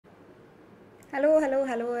Hello, hello,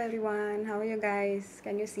 hello everyone. How are you guys?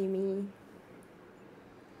 Can you see me?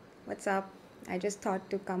 What's up? I just thought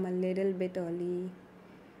to come a little bit early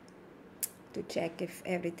to check if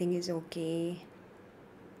everything is okay.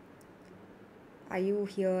 Are you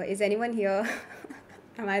here? Is anyone here?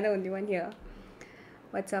 Am I the only one here?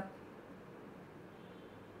 What's up?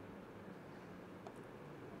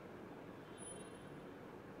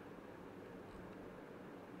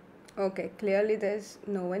 Okay, clearly there's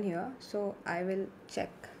no one here, so I will check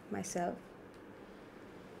myself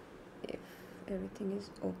if everything is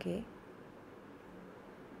okay.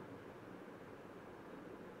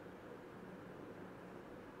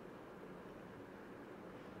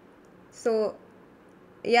 So,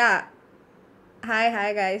 yeah,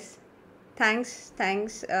 hi guys. Thanks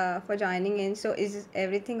for joining in. So, is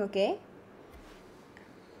everything okay?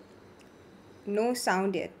 No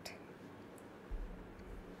sound yet.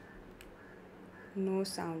 No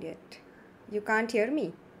sound yet. You can't hear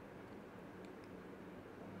me.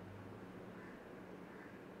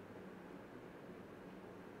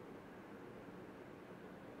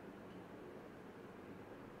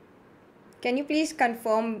 Can you please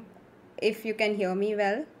confirm if you can hear me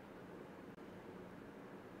well?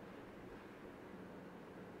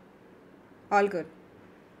 All good.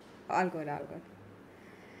 All good. All good.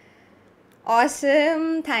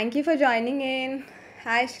 Awesome. Thank you for joining in.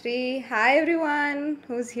 Hi, Shri. Hi, everyone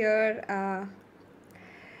who's here.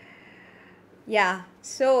 Yeah.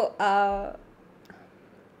 So,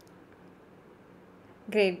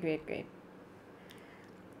 great.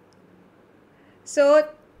 So,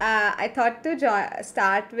 I thought to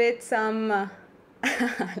start with some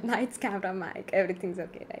lights, camera, mic. Everything's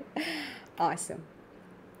okay, right? Awesome.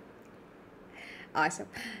 Awesome.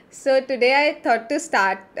 So today I thought to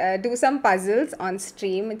start do some puzzles on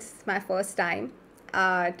stream. It's my first time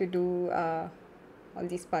to do all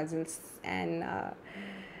these puzzles, and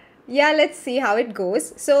yeah, let's see how it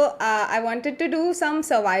goes. So I wanted to do some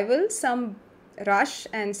survival, some rush,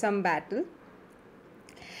 and some battle.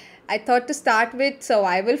 I thought to start with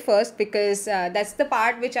survival first because that's the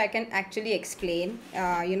part which I can actually explain.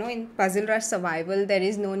 In Puzzle Rush Survival, there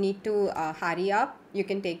is no need to hurry up. You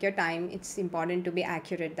can take your time. It's important to be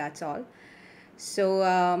accurate, that's all. So,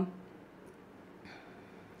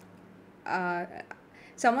 uh,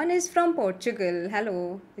 someone is from Portugal.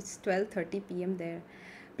 Hello, it's 12:30 p.m. there.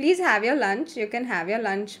 Please have your lunch. You can have your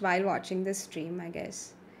lunch while watching this stream, I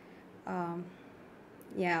guess. Um,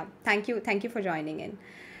 yeah, thank you for joining in.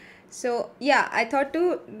 So yeah, I thought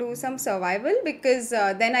to do some survival because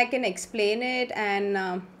then I can explain it,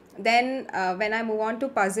 and then when I move on to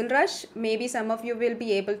Puzzle Rush, maybe some of you will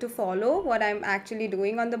be able to follow what I'm actually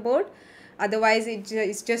doing on the board. Otherwise,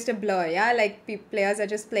 it's just a blur. Yeah, like players are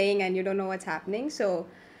just playing and you don't know what's happening. So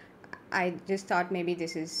I just thought maybe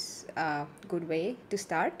this is a good way to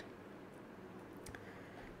start.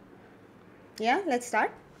 Yeah, let's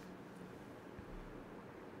start.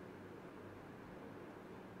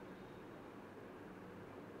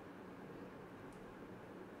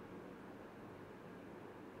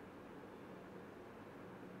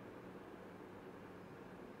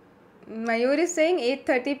 Mayur is saying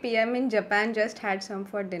 8:30 p.m. in Japan, just had some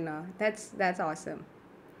for dinner. That's awesome.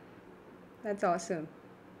 That's awesome.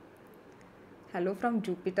 Hello from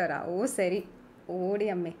Jupiter. Oh, seri. Oh,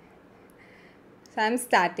 amme. So I'm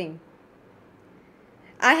starting.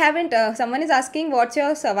 I haven't. Someone is asking what's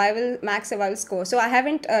your survival max survival score. So I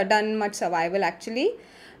haven't done much survival actually.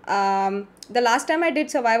 The last time I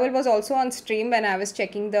did survival was also on stream when I was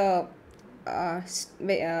checking the,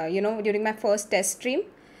 during my first test stream,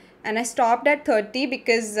 and I stopped at 30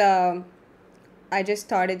 because I just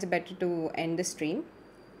thought it's better to end the stream.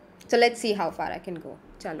 So let's see how far I can go.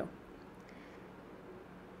 Chalo.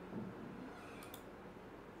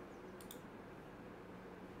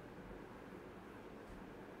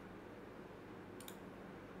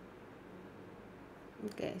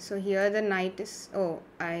 Okay, so here the night is. Oh,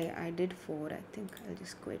 I did 4. I think I'll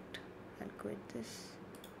just quit. I'll quit this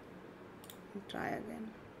and try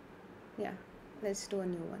again. Yeah, let's do a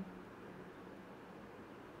new one.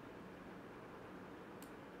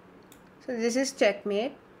 So this is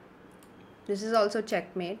checkmate. This is also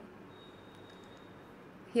checkmate.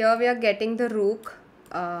 Here we are getting the rook.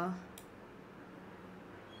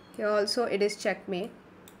 Here also it is checkmate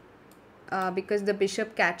because the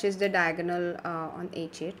bishop catches the diagonal on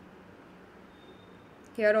h8.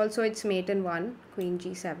 Here also it's mate in 1, queen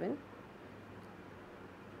g7.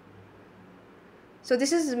 So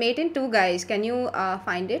this is mate in 2, guys. Can you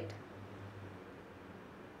find it?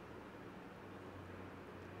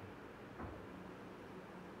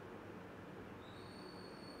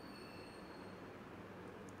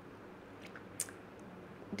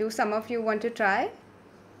 Do some of you want to try?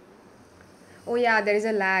 Oh yeah, there is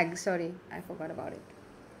a lag. Sorry, I forgot about it.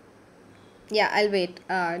 Yeah, I'll wait.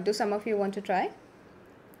 Do some of you want to try?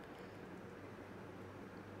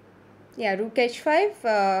 Yeah, rook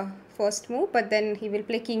h5, first move, but then he will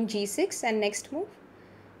play king g6 and next move.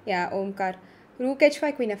 Yeah, Omkar. Rook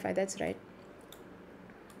h5, queen f5, that's right.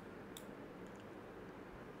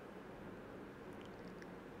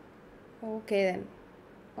 Okay then.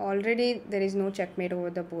 Already there is no checkmate over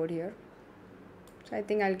the board here. So I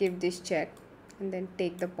think I'll give this check and then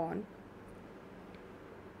take the pawn.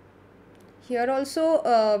 Here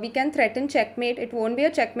also we can threaten checkmate. It won't be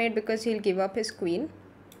a checkmate because he'll give up his queen.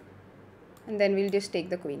 And then we'll just take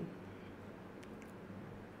the queen.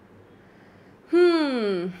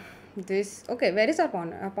 This, okay, where is our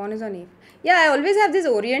pawn? Our pawn is on e. Yeah, I always have this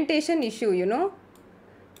orientation issue, you know.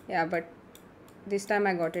 Yeah, but this time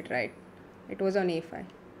I got it right. It was on a5.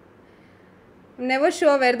 I'm never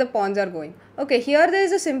sure where the pawns are going. Okay, here there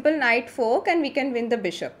is a simple knight fork and we can win the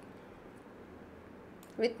bishop.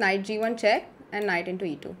 With knight g1 check and knight into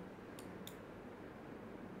e2.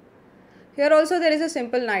 Here also there is a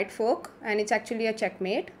simple knight fork and it's actually a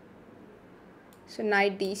checkmate. So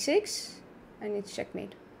knight d6 and it's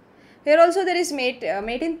checkmate. Here also there is mate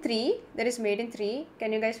in 3. There is mate in 3.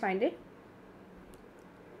 Can you guys find it?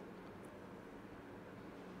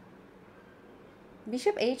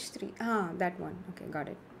 Bishop h3. Ah, that one. Okay, got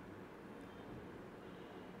it.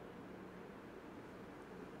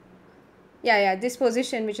 Yeah, this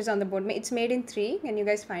position which is on the board, it's made in 3. Can you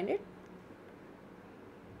guys find it?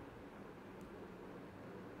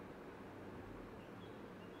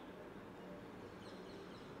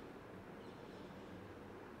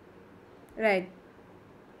 Right.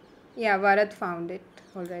 Yeah, Bharat found it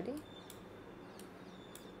already.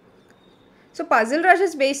 So Puzzle Rush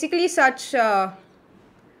is basically such...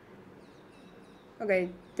 okay,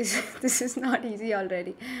 this is not easy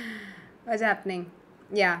already. What's happening?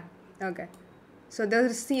 Yeah, okay. So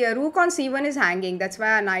the rook on c1 is hanging. That's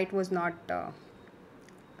why our knight was not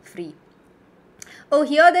free. Oh,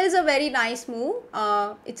 here there is a very nice move.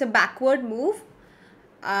 It's a backward move.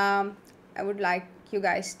 I would like you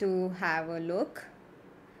guys to have a look.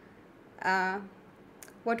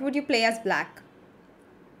 What would you play as black?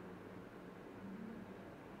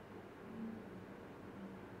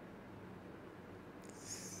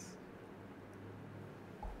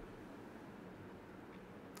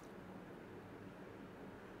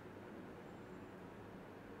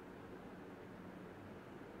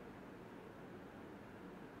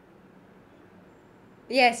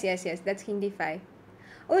 Yes, that's king d5.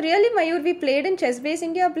 Oh, really, Mayur? We played in Chessbase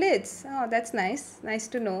India Blitz. Oh, that's nice. Nice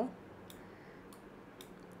to know.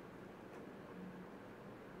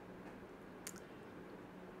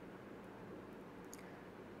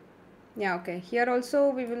 Yeah, okay. Here also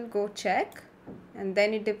we will go check. And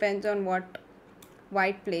then it depends on what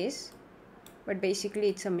white plays. But basically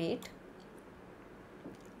it's a mate.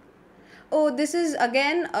 Oh, this is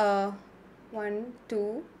again 1,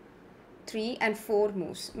 2, 3 and 4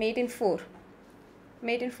 moves. Mate in 4.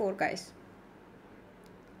 Mate in 4, guys.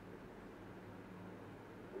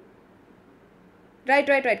 Right.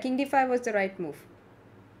 King d5 was the right move.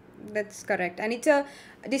 That's correct. And it's a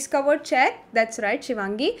discovered check. That's right,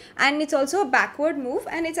 Shivangi. And it's also a backward move.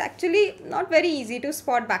 And it's actually not very easy to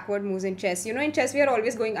spot backward moves in chess. You know, in chess we are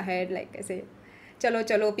always going ahead, like I say.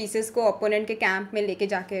 चलो pieces को opponent के camp में लेके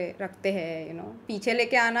जाके रखते हैं, you know. पीछे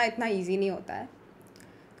लेके आना इतना ईजी नहीं होता है.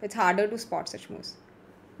 It's harder to spot such moves.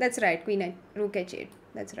 That's right, queen rook h8.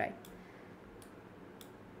 That's right.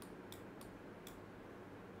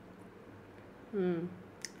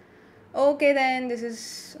 Okay, then this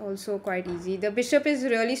is also quite easy. The bishop is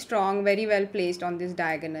really strong, very well placed on this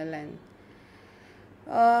diagonal, and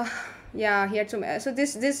yeah, he had so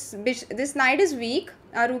this knight is weak.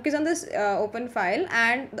 Our rook is on this open file,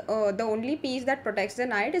 and the only piece that protects the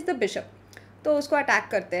knight is the bishop. तो उसको attack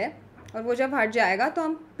करते हैं और वो जब हट जाएगा तो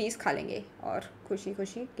हम पीस खा लेंगे और खुशी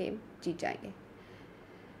खुशी गेम जीत जाएंगे.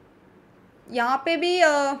 यहाँ पे भी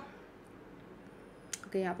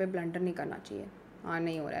ओके, यहाँ पे ब्लंडर नहीं करना चाहिए. हाँ,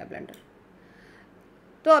 नहीं हो रहा है ब्लंडर.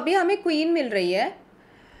 तो अभी हमें क्वीन मिल रही है.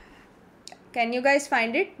 Can you guys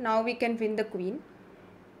find it? Now we can win the queen.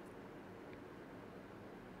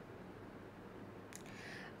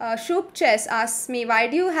 Shub Chess asks me, why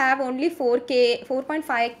do you have only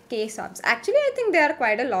 4.5k subs? Actually, I think they are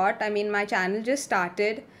quite a lot. I mean, my channel just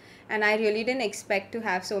started and I really didn't expect to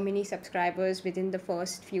have so many subscribers within the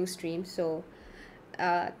first few streams. So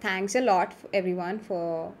thanks a lot for everyone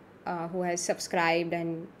for who has subscribed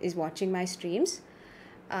and is watching my streams.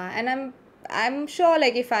 And I'm sure,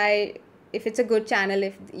 like, if I if it's a good channel,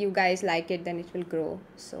 if you guys like it, then it will grow.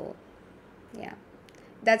 So yeah,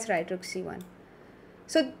 that's right, rook c1.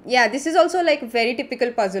 So yeah, this is also like very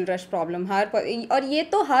typical puzzle rush problem. और ये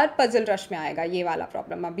तो हर puzzle rush में आएगा, ये वाला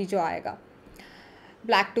problem अभी जो आएगा.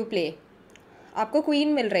 Black to play. आपको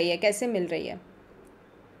queen मिल रही है, कैसे मिल रही है?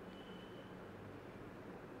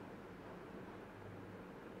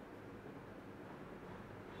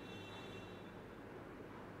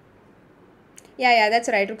 Yeah, that's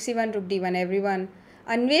right. Rook c1, rook d1, everyone.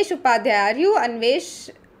 Anvesh Upadhyay, are you Anvesh?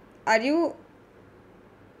 Are you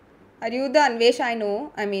the Anvesh I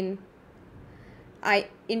know? I mean, I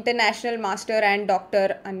international master and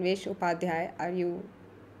Dr. Anvesh Upadhyay. Are you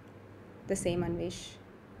the same Anvesh?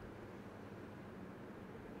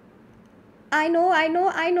 I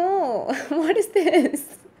know. What is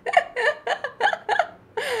this?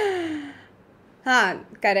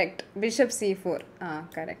 Correct. Bishop c4.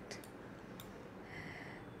 Correct.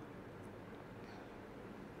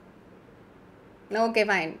 Okay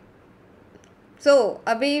fine. सो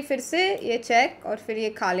अभी फिर से ये check और फिर ये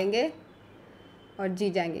खा लेंगे और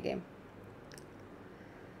जीत जाएंगे game.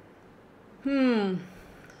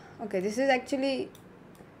 Okay, this is actually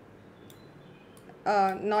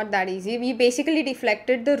not that easy. We basically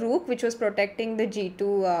deflected the rook which was protecting the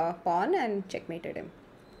g2 pawn and checkmated him.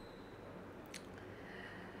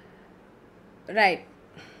 Right.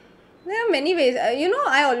 There are many ways.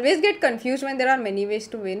 I always get confused when there are many ways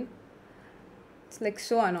to win. It's like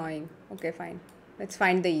so annoying. Okay, fine. Let's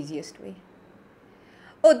find the easiest way.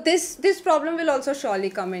 Oh, this problem will also surely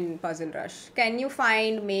come in Puzzle Rush. Can you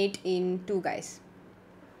find mate in 2 guys?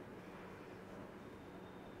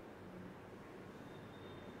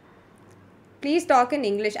 Please talk in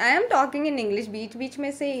English. I am talking in English. बीच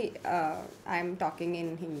में से I am talking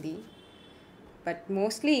in Hindi. But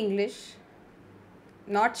mostly English.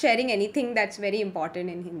 Not sharing anything that's very important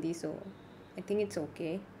in Hindi. So I think it's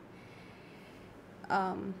okay.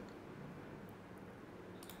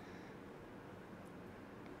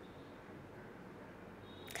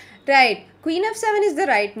 Right. Queen f7 is the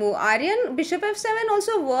right move. Aryan, bishop f7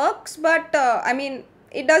 also works, but I mean,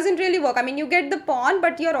 it doesn't really work. I mean, you get the pawn,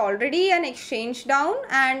 but you're already an exchange down.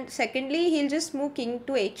 And secondly, he'll just move king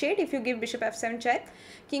to h8 if you give bishop f7 check.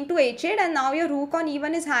 King to h8, and now your rook on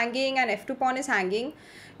e1 is hanging and f2 pawn is hanging.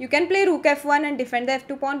 You can play rook f1 and defend the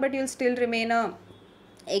f2 pawn, but you'll still remain a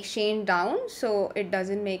exchange down. So it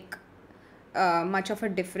doesn't make much of a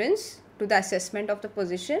difference to the assessment of the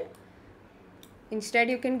position. Instead,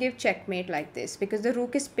 you can give checkmate like this because the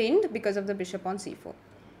rook is pinned because of the bishop on c4.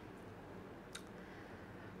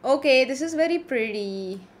 Okay, this is very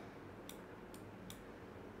pretty.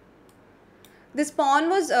 This pawn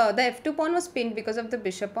was, the f2 pawn was pinned because of the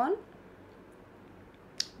bishop on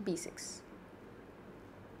b6.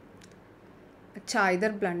 अच्छा,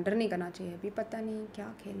 इधर blunder नहीं करना चाहिए. अभी पता नहीं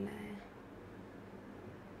क्या खेलना है.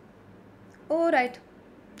 Oh, right.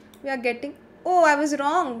 We are getting... Oh, I was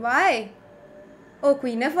wrong. Why? Oh,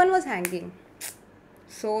 queen f1 was hanging.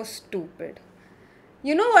 So stupid.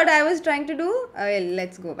 You know what I was trying to do?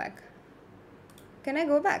 Let's go back. Can I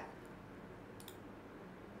go back?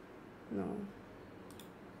 No.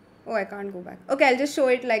 Oh, I can't go back. Okay, I'll just show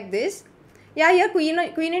it like this. Yeah, here queen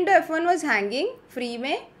into f1 was hanging free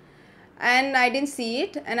में. And I didn't see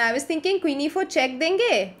it. And I was thinking queen e4 check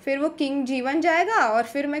देंगे, फिर वो king g1 जाएगा और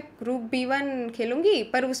फिर मैं rook b1 खेलूँगी.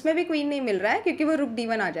 पर उसमें भी queen नहीं मिल रहा है क्योंकि वो rook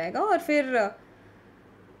d1 आ जाएगा और फिर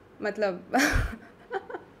मतलब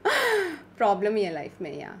problem ही है life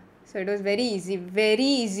में. Yeah. So it was very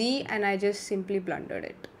easy and I just simply blundered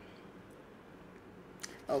it.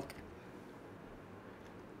 Okay.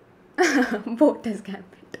 Botus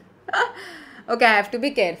gambit. Okay, I have to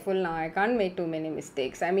be careful now. I can't make too many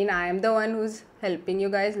mistakes. I mean, I am the one who's helping you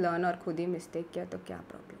guys learn और खुद ही mistake किया तो क्या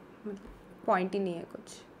problem? Point ही नहीं है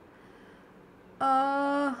कुछ.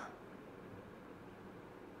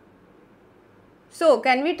 So,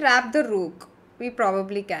 can we trap the rook? We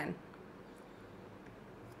probably can.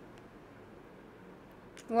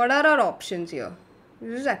 What are our options here?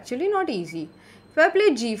 This is actually not easy. If I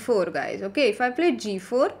play g4, guys, okay, if I play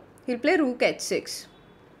g4, he'll play rook h6.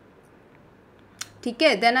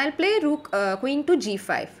 Okay, then I'll play queen to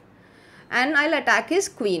g5 and I'll attack his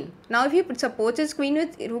queen. Now if he supports his queen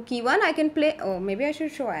with rook e1, I can play... Oh, maybe I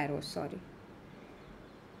should show arrows, sorry.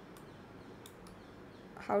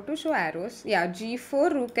 How to show arrows? Yeah,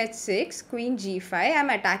 g4, rook h6, queen g5.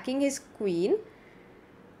 I'm attacking his queen.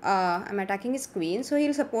 So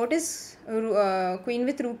he'll support his queen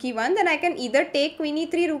with rook e1. Then I can either take queen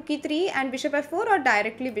e3, rook e3 and bishop f4 or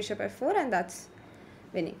directly bishop f4 and that's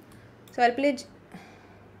winning. So I'll play...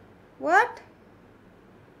 What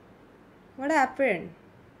happened?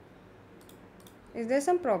 Is there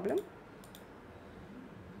some problem?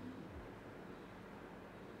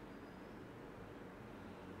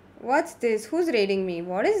 What's this? Who's raiding me?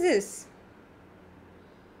 What is this?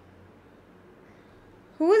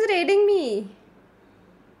 Who's raiding me?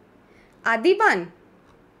 Adiban.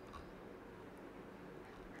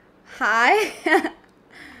 Hi.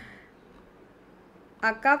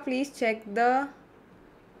 Akka, please check the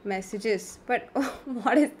messages. But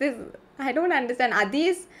what is this? I don't understand. Adi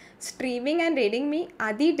is streaming and raiding me.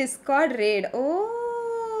 Adi Discord raid.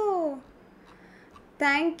 Oh,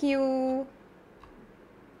 thank you.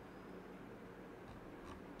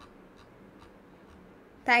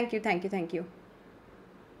 Thank you, thank you, thank you.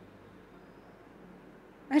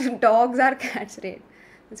 Dogs are cats raid.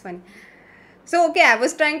 That's funny. So okay, I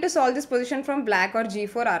was trying to solve this position from black और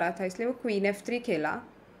g4 आ रहा था, इसलिए वो queen f3 खेला.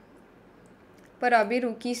 पर अभी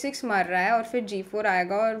rook e6 मर रहा है और फिर g4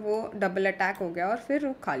 आएगा और वो डबल अटैक हो गया और फिर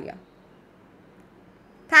rook खा लिया.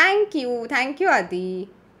 Thank you Adi.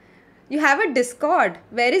 You have a Discord.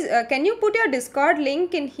 Where is? Can you put your Discord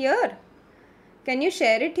link in here? Can you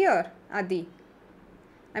share it here, Adi?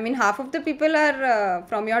 I mean, half of the people are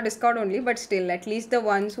from your Discord only, but still, at least the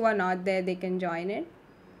ones who are not there, they can join it.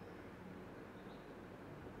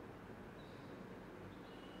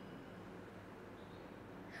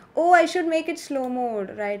 Oh, I should make it slow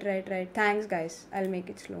mode. Right. Thanks, guys. I'll make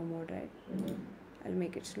it slow mode, right? I'll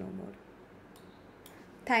make it slow mode.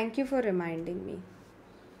 Thank you for reminding me.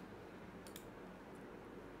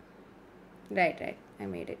 Right. I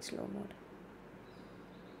made it slow mode.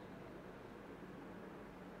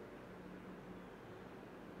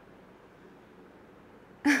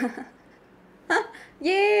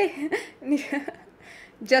 Yay!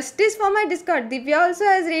 Justice for my Discord. Divya also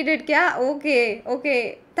has raided. Kya?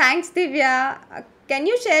 Okay. Thanks, Divya. Can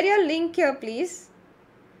you share your link here, please?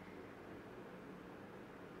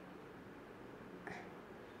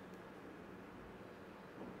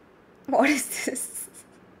 What is this?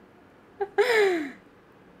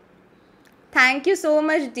 Thank you so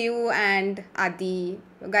much, Dew and Adi.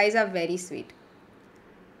 You guys are very sweet.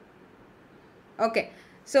 Okay,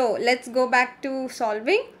 so let's go back to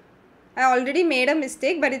solving. I already made a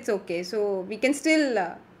mistake, but it's okay. So we can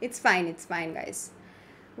still, it's fine, guys.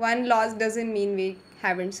 One loss doesn't mean we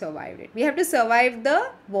haven't survived it. We have to survive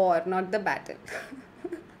the war, not the battle.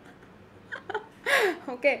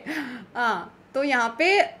 Okay. तो यहाँ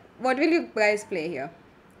पे, what will you guys play here?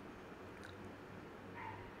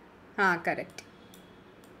 Correct.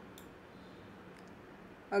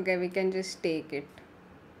 Okay, we can just take it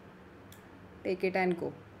and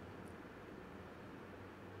go.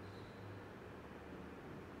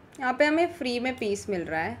 यहाँ पे हमें free में piece मिल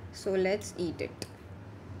रहा है, so let's eat it.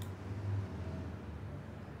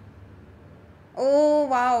 Oh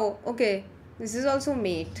wow, okay, this is also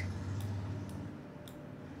mate.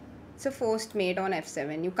 It's a forced mate on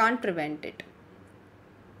f7. You can't prevent it.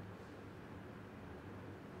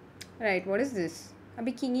 Right, what is this?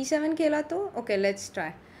 अभी king e7 खेला तो? Okay, let's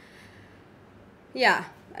try. Yeah,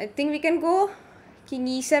 I think we can go king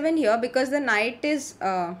e7 here because the knight is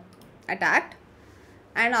attacked.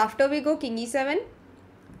 And after we go king e7,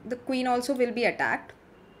 the queen also will be attacked.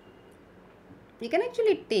 We can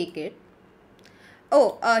actually take it.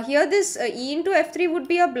 Oh, here this e into f3 would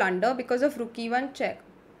be a blunder because of rook e1 check.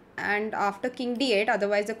 And after king d8,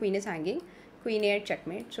 otherwise the queen is hanging. Queen a8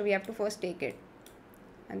 checkmate. So we have to first take it.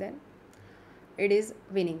 And then it is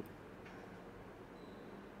winning.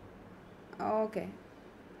 Okay.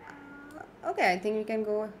 Okay, I think we can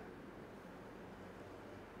go.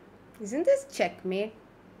 Isn't this checkmate?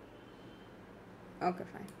 Okay,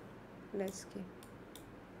 fine.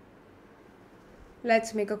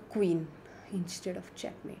 Let's make a queen instead of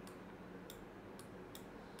checkmate.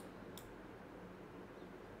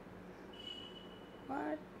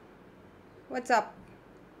 What? What's up?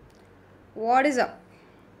 What is up?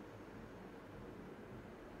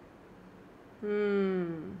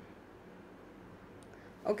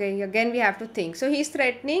 Okay, again we have to think. So he's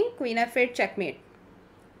threatening queen f8 checkmate.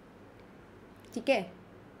 ठीक है?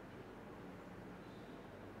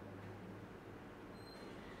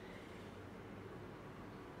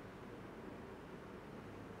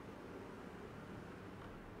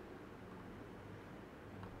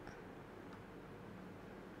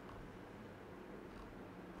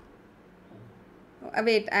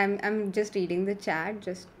 Wait, I'm just reading the chat.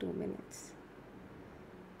 Just 2 minutes.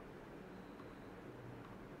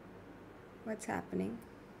 What's happening?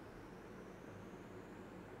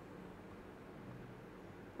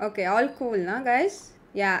 Okay, all cool, na guys?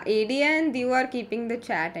 Yeah, AD and you are keeping the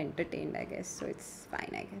chat entertained, I guess. So it's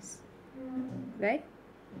fine, I guess. Right?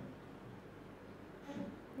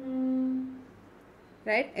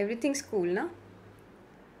 right? Everything's cool, na?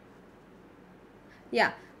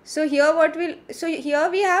 Yeah. So here what will so here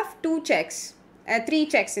we have three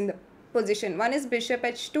checks in the position. One is bishop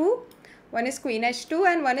h2, one is queen h2,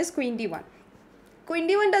 and one is queen d1. Queen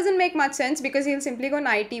d1 doesn't make much sense because he'll simply go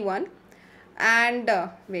knight e1, and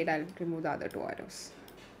wait, I'll remove the other two arrows.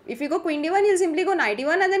 If you go queen d1, he'll simply go knight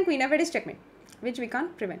e1 and then queen f8 is checkmate, which we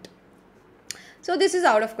can't prevent. So this is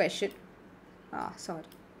out of question. Sorry,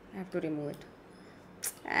 I have to remove it.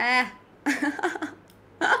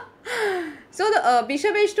 So the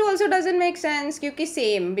bishop h2 also doesn't make sense क्योंकि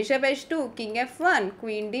same bishop h2, king f1,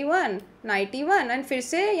 queen d1, knight e1 and फिर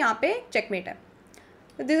से यहाँ पे checkmate है.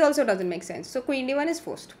 So this also doesn't make sense. So queen d1 is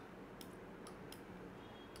forced.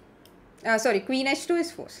 Sorry, queen h2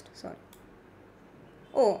 is forced. Sorry.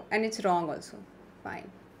 Oh, and it's wrong also.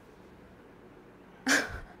 Fine.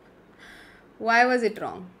 Why was it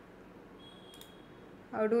wrong?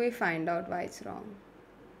 How do we find out why it's wrong?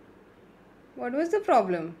 What was the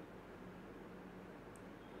problem?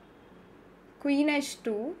 Queen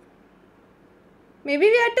h2. Maybe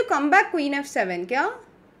we had to come back queen f7, kya?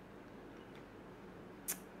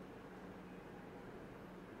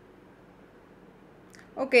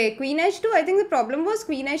 Okay, queen h2. I think the problem was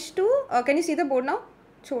queen h2. Can you see the board now?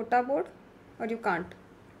 Chota board? Or you can't?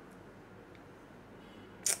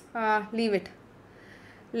 Leave it.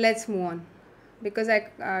 Let's move on. Because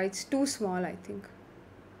it's too small, I think.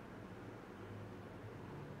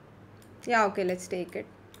 Yeah, okay, let's take it.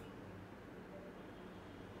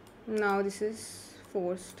 Now this is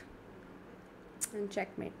forced. And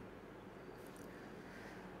checkmate.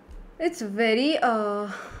 It's very...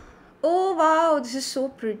 Oh, wow, this is so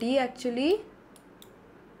pretty, actually.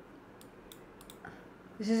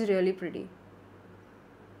 This is really pretty.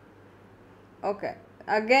 Okay.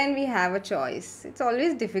 Again, we have a choice. It's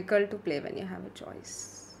always difficult to play when you have a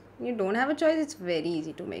choice. When you don't have a choice, it's very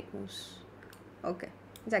easy to make moves. Okay.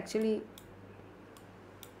 It's actually...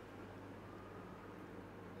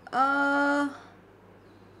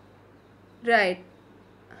 Right.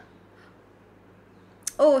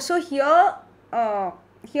 Oh, so here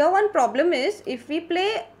one problem is if we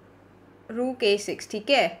play rook a6,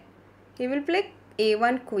 okay? He will play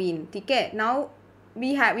a1 queen, okay? Now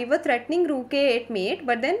we were threatening rook a8 mate,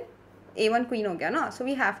 but then a1 queen ho gaya na, so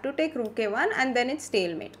we have to take rook a1 and then it's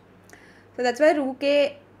stalemate. So that's why rook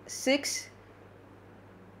a6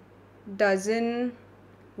 doesn't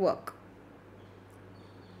work.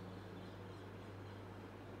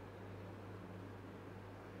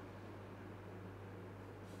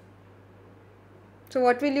 So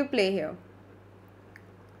what will you play here?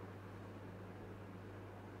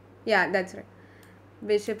 Yeah, that's right.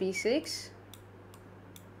 Bishop e6.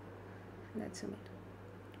 That's a mate.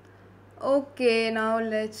 Okay, now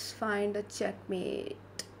let's find a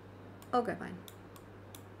checkmate. Okay, fine.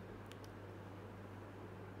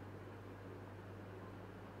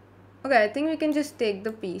 Okay, I think we can just take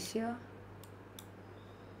the piece here.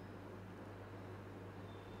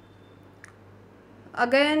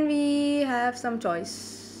 Again, we have some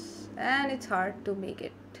choice and it's hard to make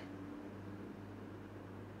it.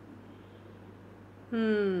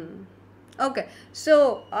 Okay,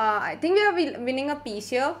 so I think we are winning a piece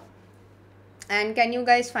here. And can you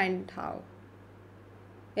guys find how?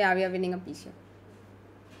 Yeah, we are winning a piece here.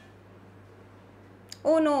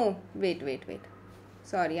 Oh no, wait.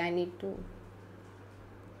 Sorry, I need to...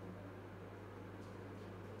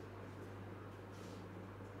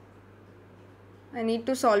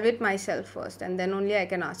 solve it myself first and then only I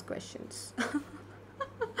can ask questions.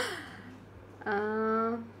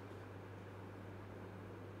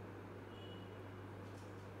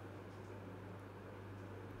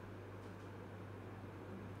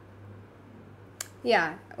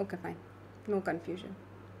 Yeah, okay, fine. No confusion.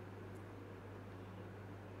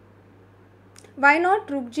 Why not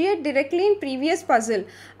rook g8 directly in previous puzzle?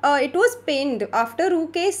 It was pinned. After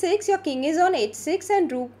rook a6, your king is on h6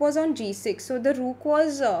 and rook was on g6. So the rook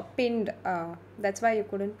was pinned. That's why you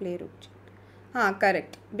couldn't play rook g8.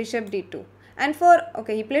 Correct. Bishop d2. And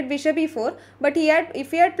okay, he played bishop e4. But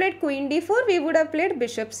if he had played queen d4, we would have played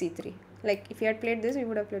bishop c3. Like if he had played this, we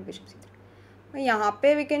would have played bishop c3. यहाँ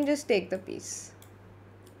पे we can just take the piece.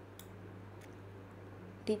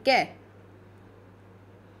 ठीक है?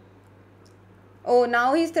 Oh,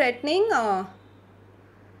 now he's threatening.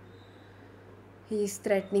 He's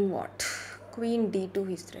threatening what? Queen d2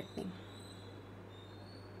 he's threatening.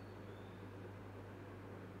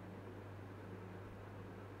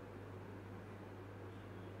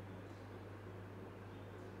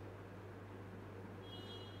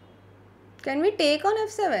 Can we take on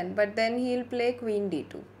f7? But then he'll play queen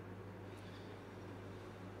d2.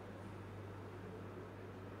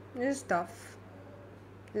 This is tough.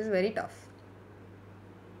 This is very tough.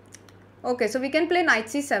 Okay, so we can play knight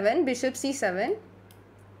c7, bishop c7,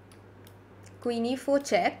 queen e4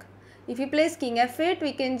 check. If he plays king f8,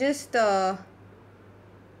 we can just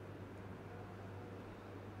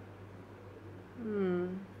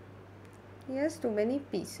he has too many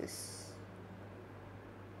pieces.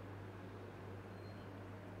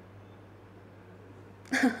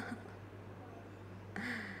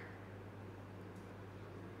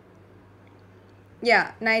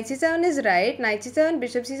 Yeah, knight c7 is right. Knight c7,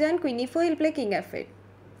 bishop c7, queen e4, he'll play king f8.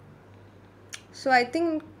 So I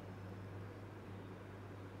think...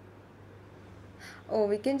 Oh,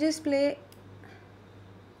 we can just play...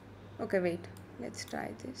 Okay, wait. Let's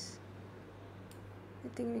try this. I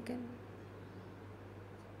think we can...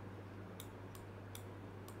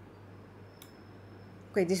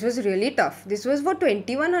 Okay, this was really tough. This was for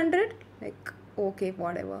 2100? Like, okay,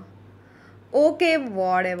 whatever. Okay,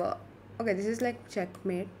 whatever. Okay, this is like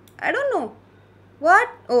checkmate. I don't know. What?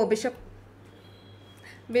 Oh, bishop.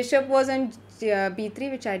 Bishop was on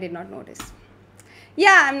b3, which I did not notice.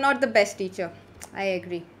 Yeah, I'm not the best teacher. I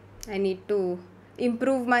agree. I need to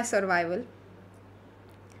improve my survival.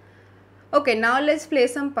 Okay, now let's play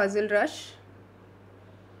some Puzzle Rush.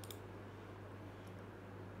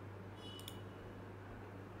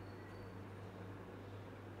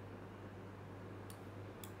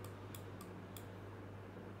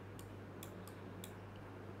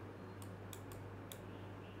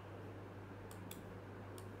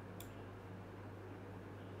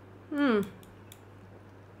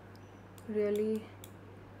 Really?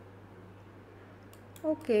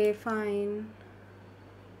 Okay, fine.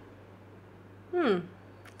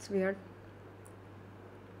 It's weird.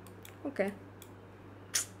 Okay.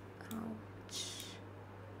 Ouch.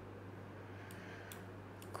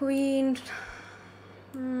 Queen.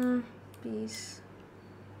 Piece.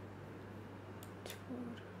 4.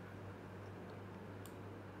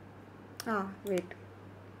 Ah, wait.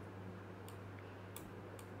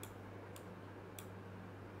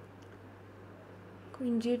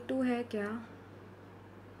 Queen g2 है क्या?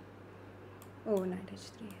 Oh, knight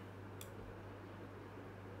h3 है.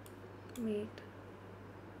 Mate.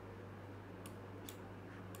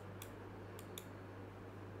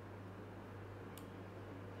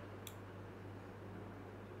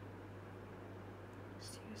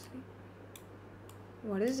 Seriously?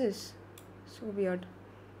 What is this? So weird.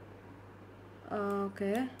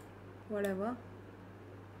 Okay. Whatever.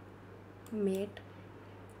 Mate.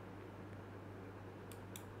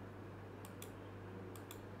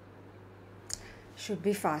 Should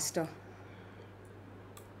be faster.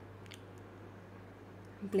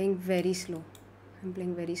 I'm playing very slow. I'm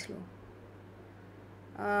playing very slow.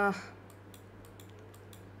 I'm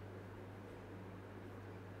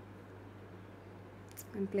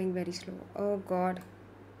playing very slow. Oh god.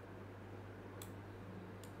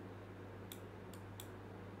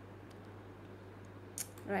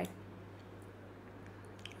 Right.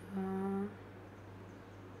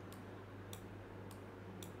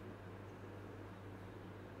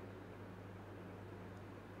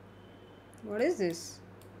 What is this?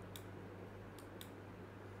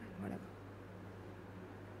 Whatever.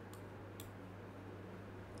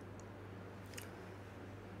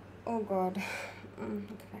 Oh god.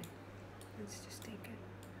 Okay, fine. Let's just take it.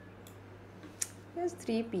 There's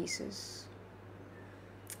 3 pieces.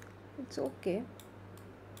 It's okay.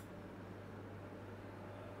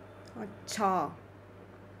 Acha.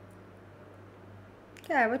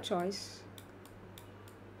 Okay, I have a choice.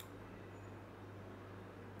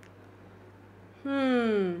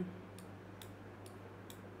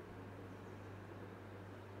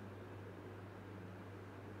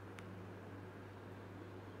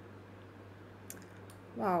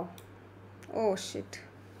 Wow. Oh shit.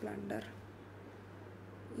 Blunder.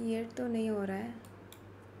 ये तो नहीं हो रहा है.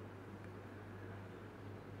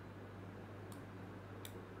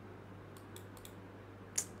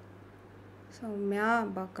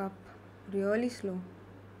 Soumya, buck up. Really slow.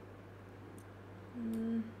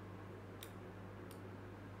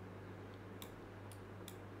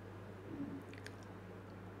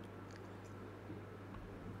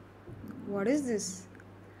 What is this?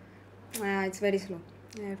 It's very slow.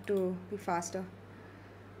 I have to be faster.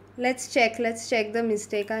 Let's check the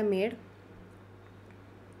mistake I made.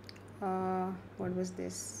 What was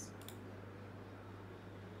this?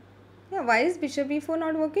 Yeah, why is bishop e4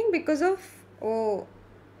 not working? Because of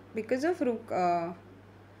rook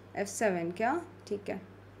f7 क्या? ठीक है.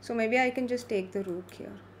 So maybe I can just take the rook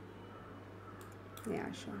here.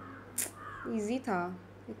 Yeah, sure. Easy था.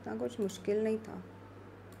 इतना कुछ मुश्किल नहीं था.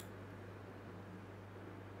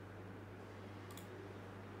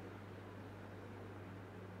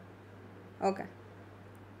 Okay.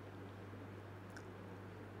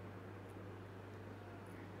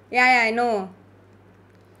 Yeah, I know.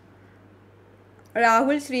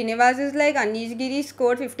 Rahul Srinivas is like Anish Giri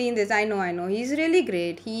scored 15 this. I know. He's really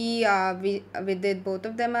great. We did both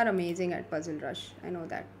of them are amazing at Puzzle Rush. I know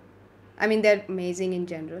that. I mean, they're amazing in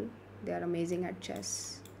general. They are amazing at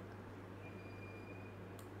chess.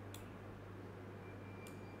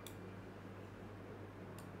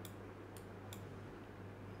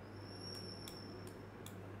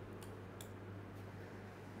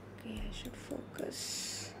 Okay, I should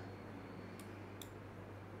focus.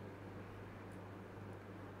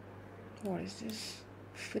 What is this?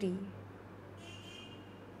 Free.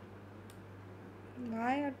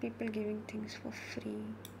 Why are people giving things for free?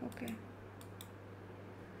 Okay.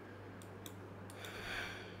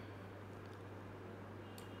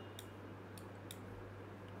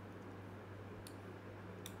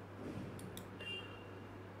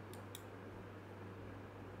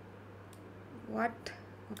 What?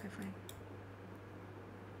 Okay, fine.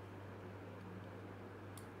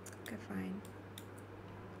 Okay, fine.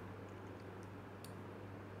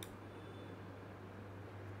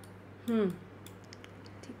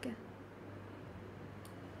 ठीक है.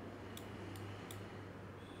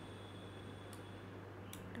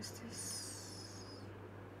 What is this?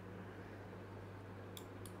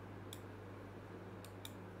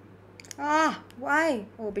 Ah, why?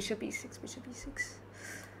 Oh, bishop e6, bishop e6.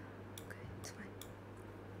 Okay, it's fine.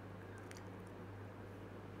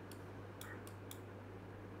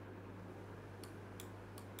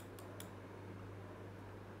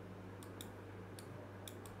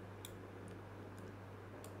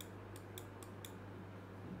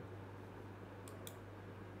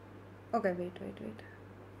 Okay, wait.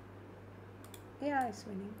 Yeah, it's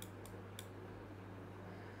winning.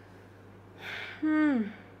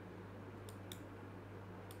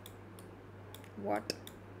 What?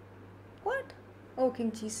 What? Oh,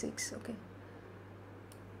 king g6. Okay.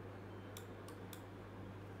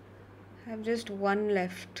 I have just one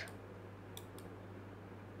left.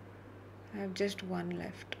 I have just one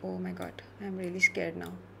left. Oh my god. I'm really scared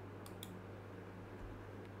now.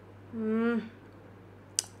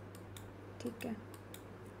 ठीक है.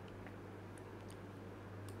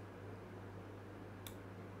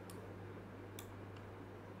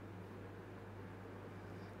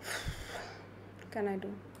 Can I do?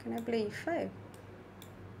 Can I play e5?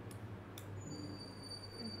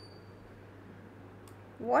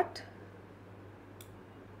 What?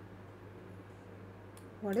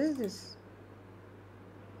 What is this?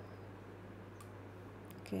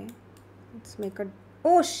 Okay. Let's make a...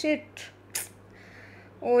 Oh shit!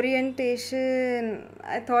 Orientation.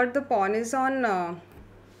 I thought the pawn is on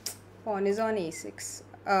a6.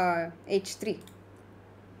 H3.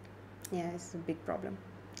 Yeah, it's a big problem.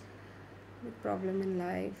 Big problem in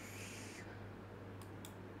life.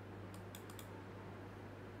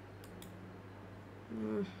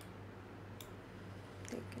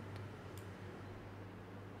 Take it.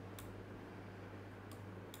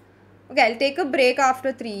 Okay, I'll take a break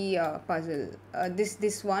after 3 puzzle.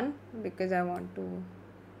 This one, because I want to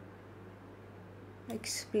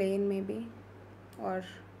explain maybe, or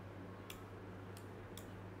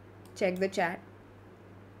check the chat.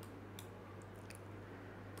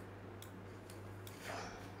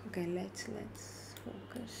 Okay, let's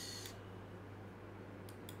focus.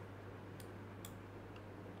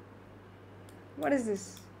 What is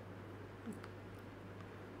this?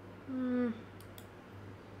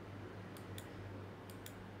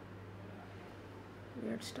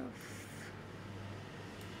 Weird stuff.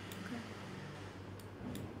 Okay.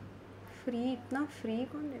 Free इतना free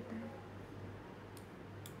कौन देता है?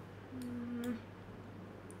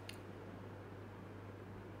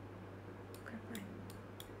 Okay, fine.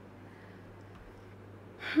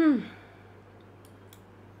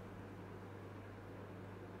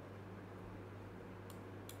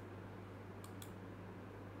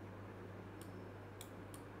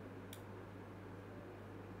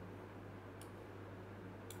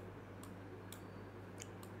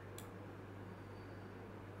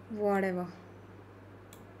 Whatever.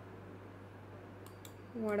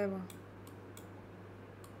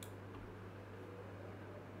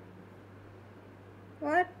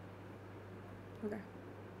 What? Okay.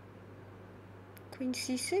 Queen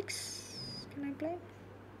c6. Can I play?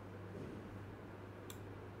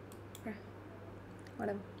 Okay.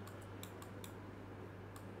 Whatever.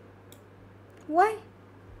 Why?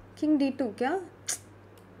 King d2 क्या?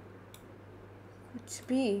 कुछ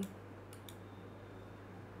भी.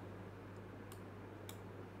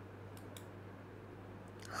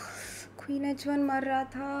 Queen h1 मर रहा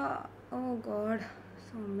था. Oh god.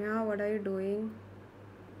 Soumya, what are you doing?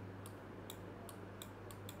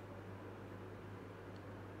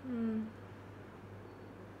 Hmm.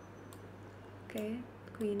 Okay,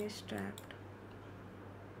 queen is trapped.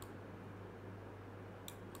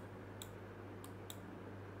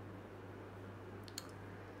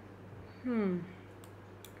 Hmm.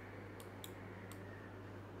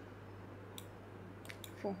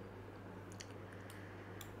 4.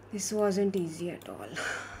 This wasn't easy at all.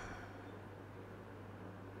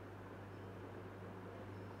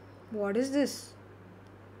 What is this?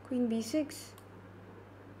 Queen b6.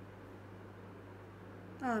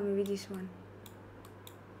 Ah, maybe this one.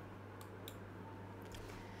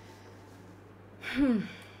 King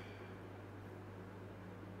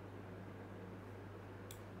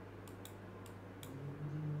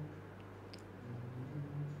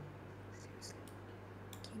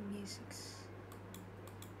a6.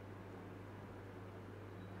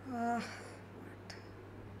 What?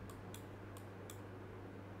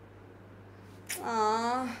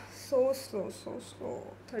 So slow, so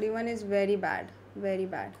slow. 31 is very bad, very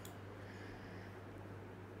bad.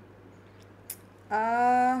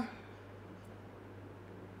 Uh,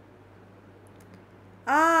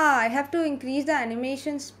 I have to increase the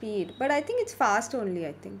animation speed, but I think it's fast only,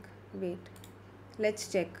 I think. Wait, let's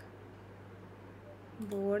check.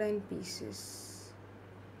 Board and pieces.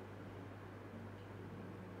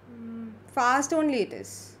 Fast only it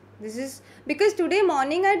is. This is because today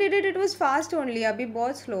morning I did it, it was fast only. अभी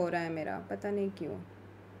बहुत slow हो रहा है मेरा, पता नहीं क्यों.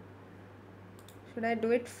 Should I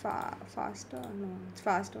do it faster? No, it's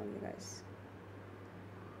fast only, guys.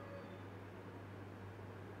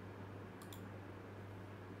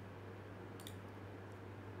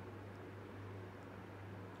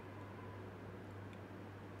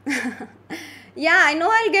 Yeah, I know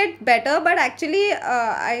I'll get better, but actually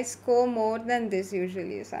I score more than this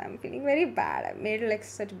usually, so I'm feeling very bad. I've made like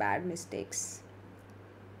such bad mistakes.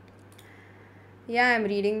 Yeah, I'm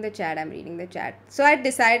reading the chat. I'm reading the chat. So I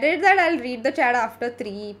decided that I'll read the chat after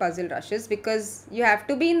 3 puzzle rushes because you have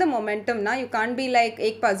to be in the momentum ना. You can't be like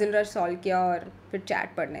एक puzzle rush solve किया और फिर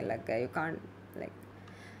chat पढ़ने लग गए. You can't like.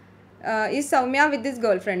 Is Soumya with this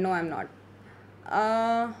girlfriend? No, I'm not.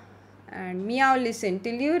 And Meow, listen.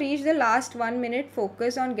 Till you reach the last 1 minute,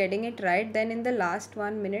 focus on getting it right. Then in the last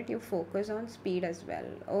 1 minute, you focus on speed as well.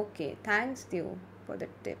 Okay, thanks, Theo, for the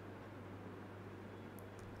tip.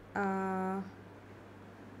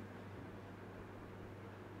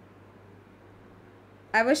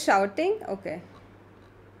 I was shouting. Okay.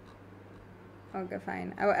 Okay,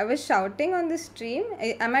 fine. I was shouting on the stream.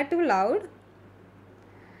 Am I too loud?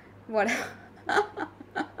 What?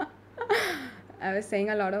 I was saying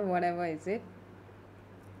a lot of whatever, is it?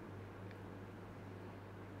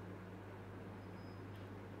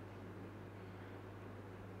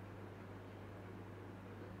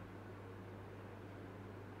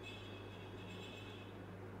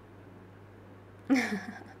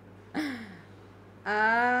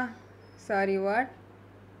 Sorry, what?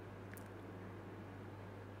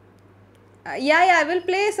 Yeah, I will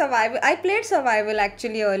play survival. I played survival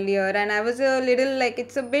actually earlier, and I was a little like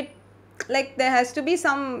it's a bit like there has to be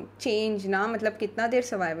some change ना मतलब कितना देर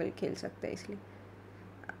survival खेल सकते हैं इसलिए.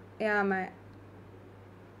 Yeah, मैं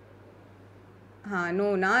हाँ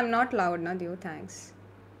no ना I'm not loud ना Dio, thanks.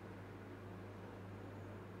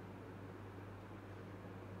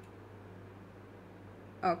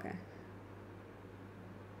 Okay.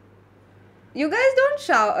 You guys don't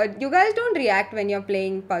shout. You guys don't react when you're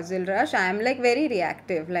playing Puzzle Rush. I'm like very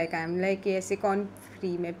reactive. Like I'm like ऐसे कौन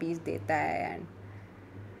free में piece देता है and.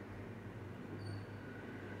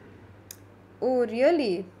 Oh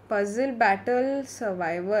really? Puzzle Battle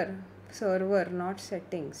Survivor server, not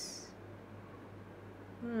settings.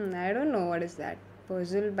 I don't know what is that.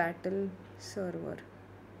 Puzzle Battle server.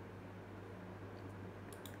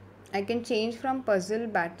 I can change from Puzzle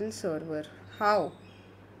Battle server. How?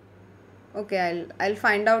 Okay, I'll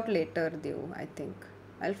find out later, Dev. I think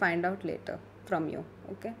I'll find out later from you.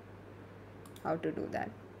 Okay, how to do that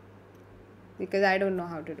because I don't know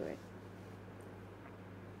how to do it.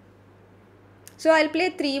 So I'll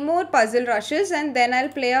play 3 more puzzle rushes and then I'll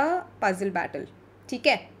play a puzzle battle. ठीक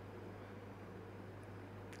है?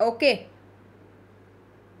 Okay.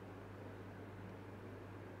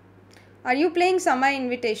 Are you playing Summer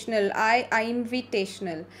Invitational? I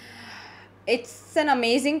Invitational. It's an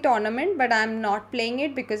amazing tournament, but I'm not playing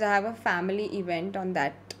it because I have a family event on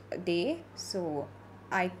that day, so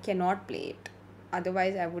I cannot play it.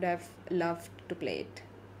 Otherwise, I would have loved to play it.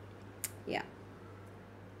 Yeah.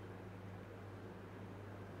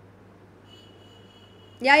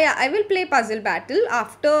 Yeah, I will play Puzzle Battle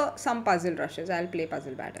after some puzzle rushes. I'll play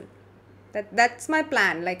Puzzle Battle. That's my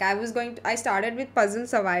plan. Like I started with puzzle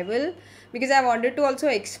survival because I wanted to also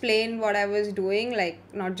explain what I was doing, like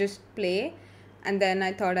not just play. And then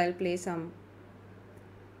I thought I'll play some.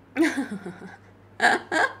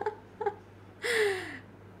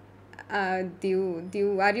 Are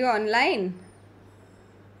you online?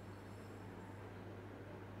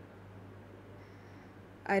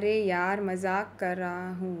 अरे यार मजाक कर रहा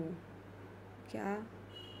हूँ क्या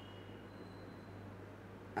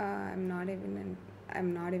I'm not even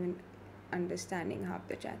I'm not even understanding half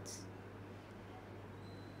the chats.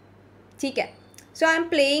 ठीक है. So I'm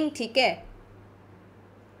playing. ठीक है.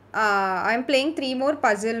 I'm playing 3 more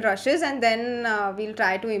puzzle rushes and then we'll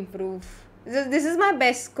try to improve. This is my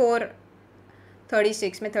best score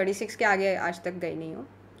 36. मैं 36 के आगे आज तक गई नहीं हूँ.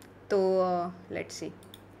 तो let's see.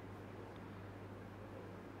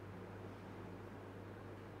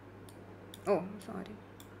 Oh, sorry.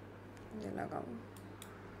 मुझे लगा वो.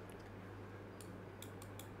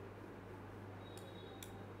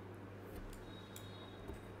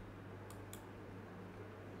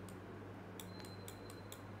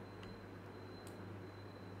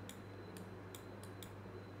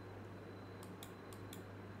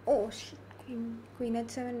 Oh shit. Queen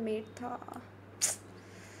h7 mate था.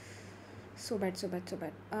 So bad, so bad, so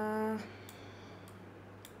bad.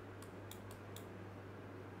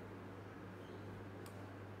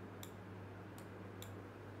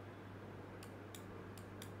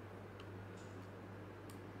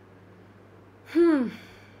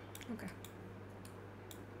 Okay.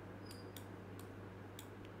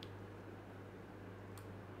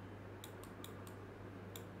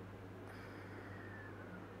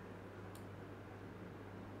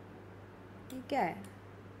 ये क्या है?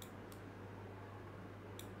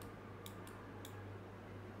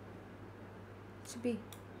 कुछ भी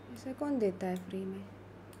ऐसा कौन देता है फ्री में?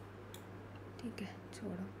 ठीक है,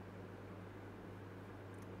 छोड़ो.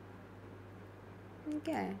 ये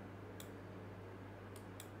क्या है?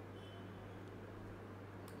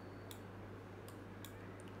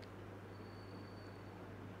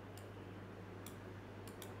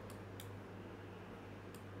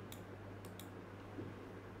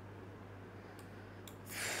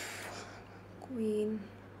 Queen.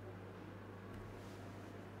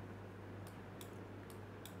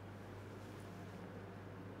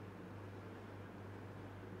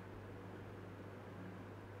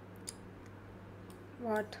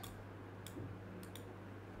 What?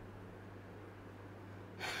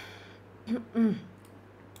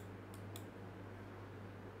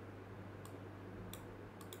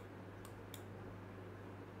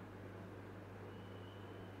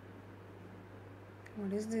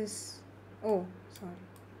 What is this? Oh, sorry.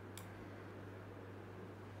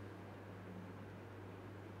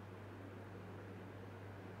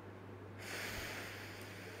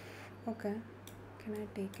 Okay. Can I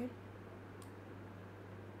take it?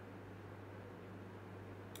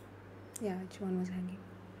 Yeah, H1 was hanging.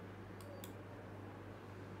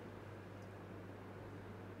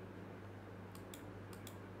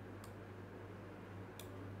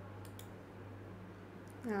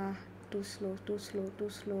 Ah, too slow, too slow, too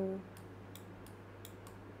slow.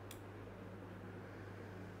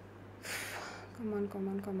 Come on, come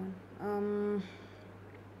on, come on.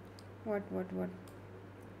 What?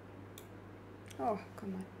 Oh,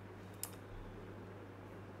 come on.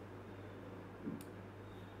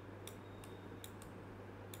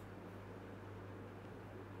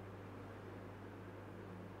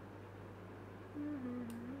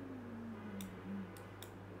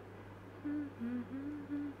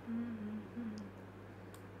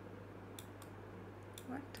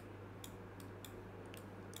 What?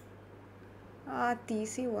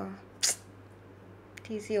 तीसी हुआ.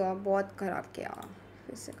 तीसी हुआ, बहुत खराब किया.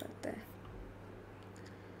 फिर से करते हैं.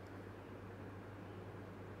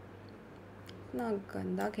 इतना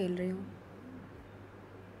गंदा खेल रही हूँ.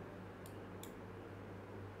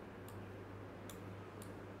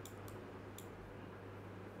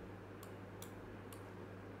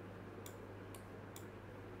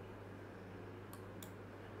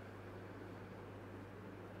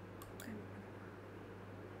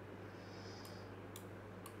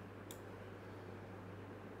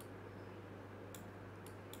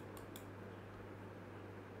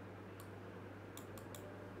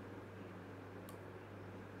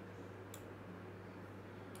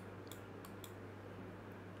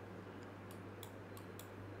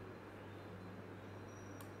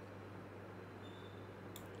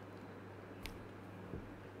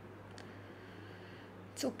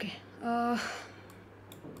 It's okay.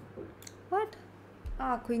 What?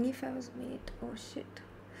 Queen e5 was mate. Oh shit.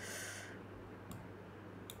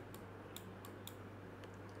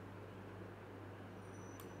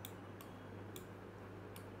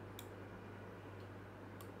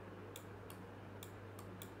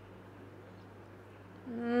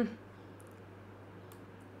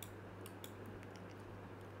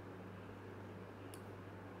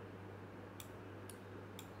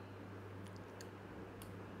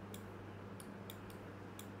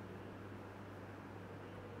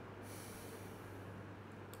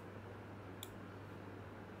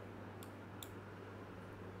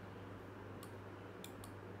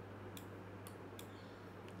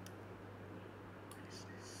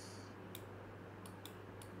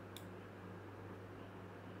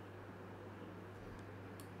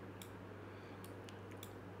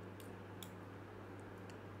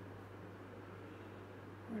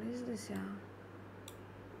 What is this, yeah?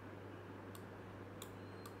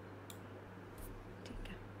 ठीक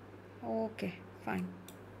है. Okay, fine.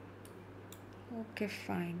 Okay,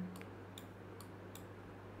 fine.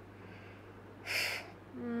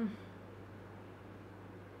 Hmm.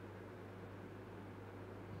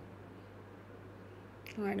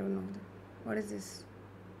 Oh, I don't know. What is this?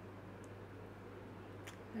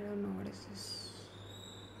 I don't know what is this.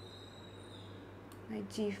 My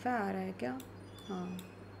G5 आ रहा है क्या? हाँ.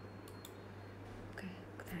 Okay,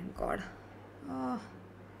 thank God. Oh.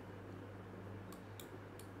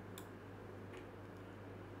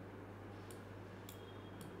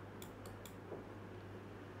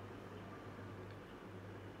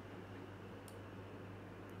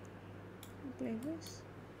 Play this?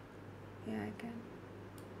 Yeah, I can.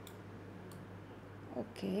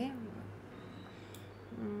 Okay.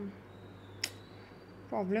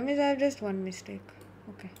 Problem is I have just one mistake.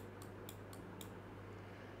 Okay.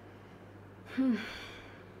 Oh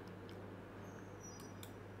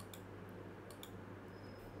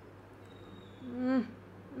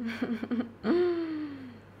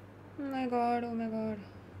my God, oh my God.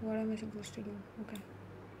 What am I supposed to do? Okay.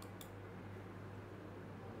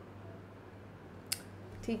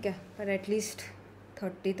 ठीक है, पर at least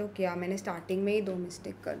 30 तो किया मैंने. Starting में ही 2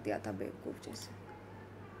 mistake कर दिया था बेवकूफ़ जैसे.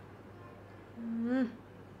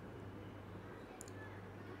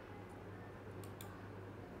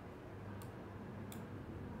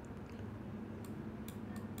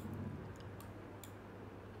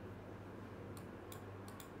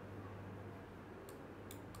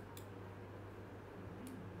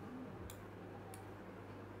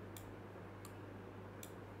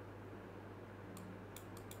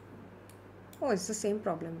 Oh, it's the same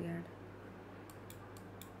problem we had.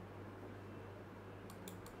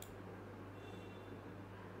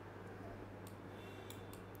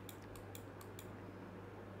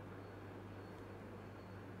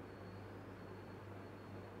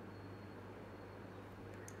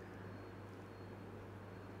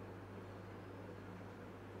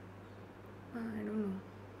 I don't know.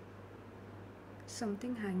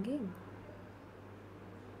 Something hanging.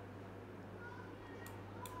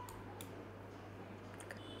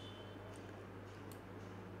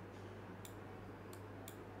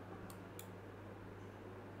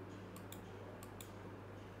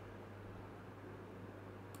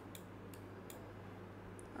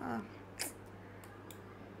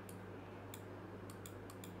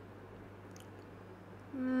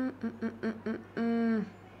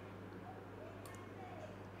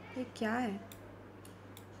 ये क्या है?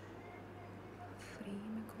 फ्री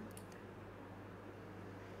में कौन देता है?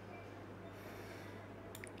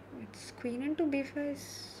 It's queen into b5 is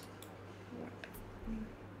what?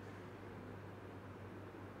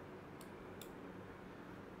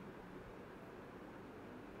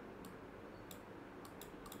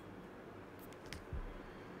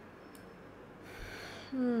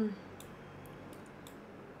 Hmm.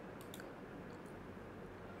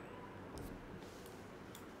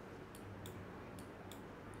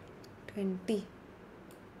 20.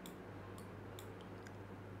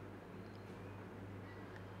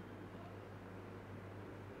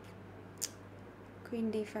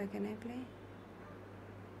 Queen d5, can I play?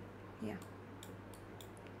 Yeah.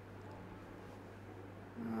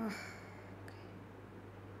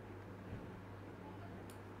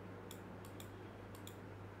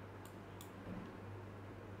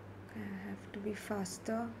 Okay, I have to be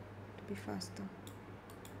faster.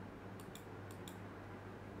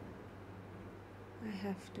 I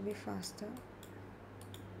have to be faster.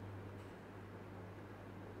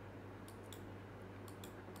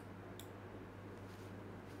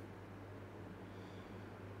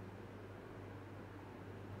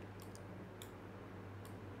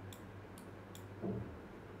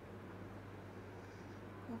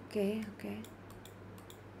 Okay.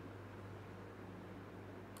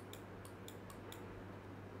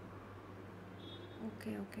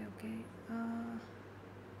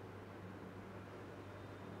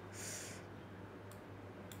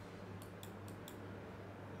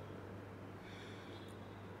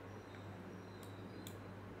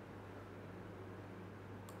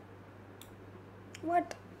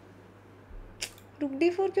 What? रुक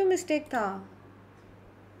d4 क्यों mistake था?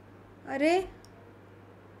 अरे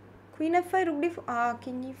क्वीन f5 रुक d4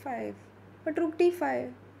 king e5 but रुक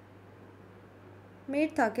d5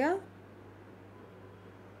 met था क्या?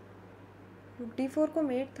 रुक d4 को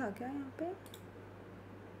मेट था क्या यहाँ पे?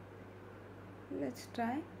 Let's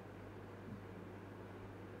try.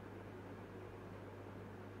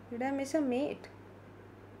 Did I miss a mate?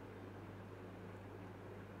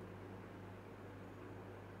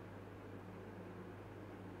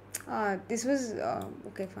 This was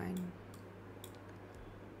okay, fine.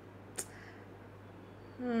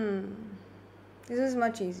 Hmm. This is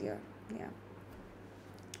much easier. Yeah.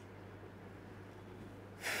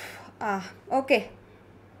 Okay.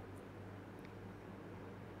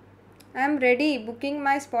 I'm ready. Booking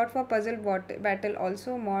my spot for puzzle battle.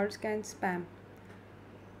 Also, mods can spam.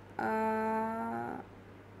 Uh,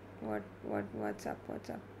 what's up? What's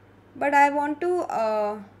up? But I want to.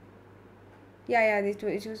 Yeah, yeah.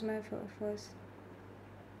 This was my first.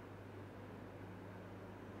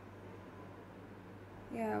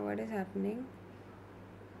 Yeah, what is happening?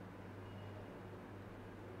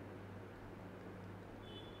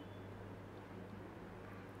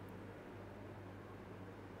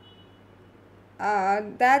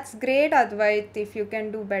 That's great, Advait. If you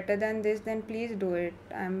can do better than this, then please do it.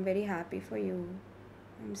 I'm very happy for you.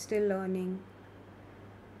 I'm still learning.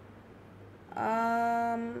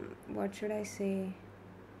 What should I say?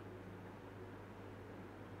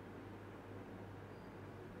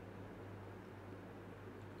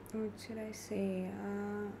 What should I say?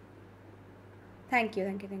 Thank you,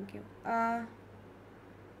 thank you, thank you.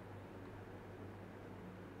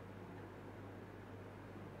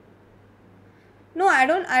 No, I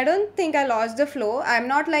don't think I lost the flow. I'm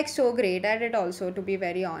not like so great at it also, to be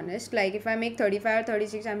very honest. Like if I make 35 or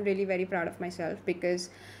 36, I'm really very proud of myself because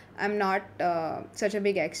I'm not such a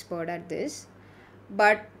big expert at this.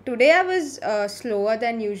 But today I was slower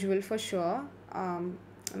than usual for sure.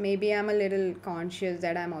 Maybe I'm a little conscious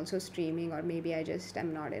that I'm also streaming, or maybe I just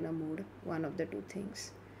am not in a mood. One of the two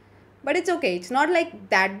things. But it's okay. It's not like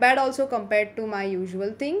that bad also compared to my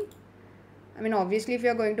usual thing. I mean, obviously, if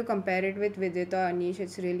you're going to compare it with Vidit or Anish,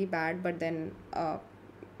 it's really bad. But then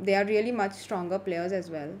they are really much stronger players as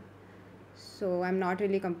well. So I'm not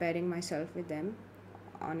really comparing myself with them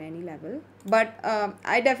on any level. But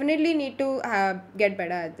I definitely need to get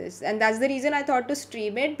better at this, and that's the reason I thought to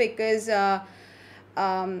stream it because.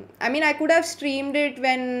 I mean, I could have streamed it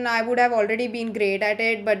when I would have already been great at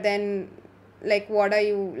it, but then, like, what are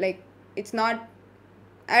you like? It's not,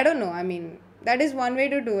 I don't know. I mean, that is one way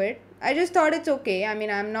to do it. I just thought it's okay. I mean,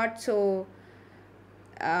 um,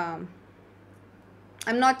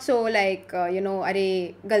 I'm not so like,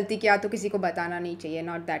 अरे गलती किया तो किसी को बताना नहीं चाहिए.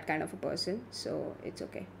 Not that kind of a person. So it's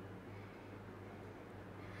okay.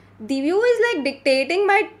 Divyu is like dictating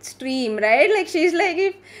my stream, right? Like she's like,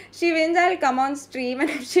 if she wins, I'll come on stream, and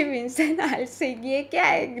if she wins, then I'll sing. ये क्या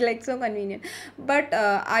है? Like so convenient. But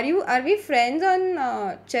are we friends on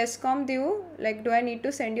Chesscom, Divyu? Like, do I need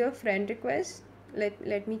to send you a friend request?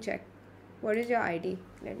 Let me check. What is your ID?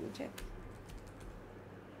 Let me check.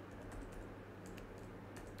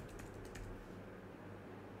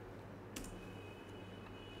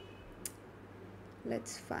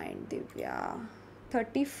 Let's find Divya.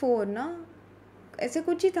 34 ना, ऐसे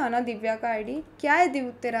कुछ ही था ना दिव्या का ID. क्या है दिव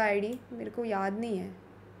तेरा आईडी? मेरे को याद नहीं है.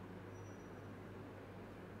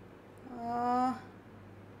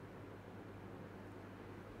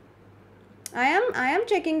 I am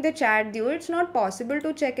checking the chat, dude. It's not possible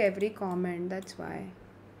to check every comment. That's why.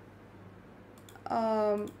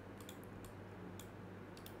 Um,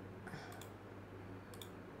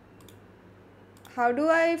 how do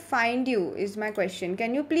I find you? Is my question.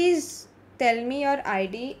 Can you please tell me your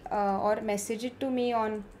ID or message it to me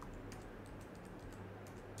on?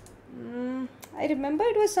 I remember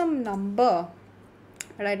it was some number,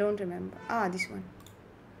 but I don't remember. This one.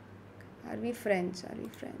 Are we friends? Are we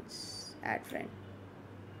friends? Add friend.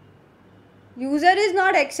 User is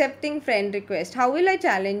not accepting friend request. How will I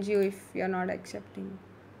challenge you if you're not accepting?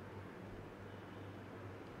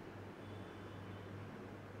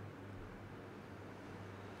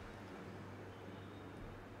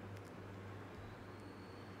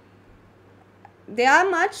 They are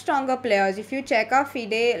much stronger players. If you check our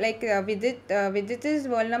FIDE, like Vidit is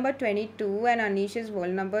world number 22 and Anish is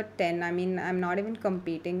world number 10. I mean, I'm not even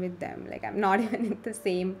competing with them. Like, I'm not even in the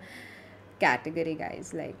same category,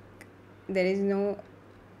 guys. Like, there is no.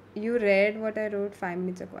 You read what I wrote 5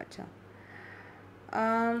 minutes ago.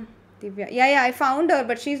 Acha. Divya. Yeah, I found her,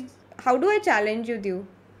 but she's. How do I challenge you, Dew?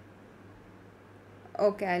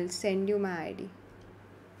 Okay, I'll send you my ID.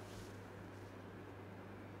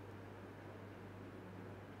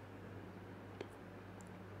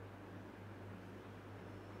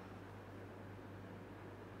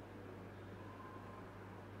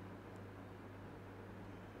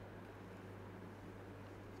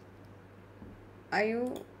 Are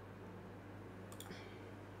you?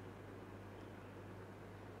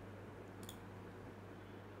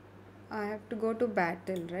 I have to go to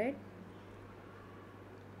battle, right?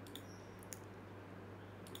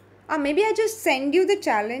 Maybe I just send you the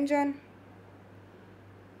challenge on.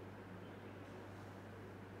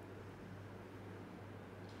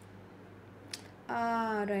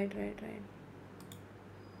 Right, right, right.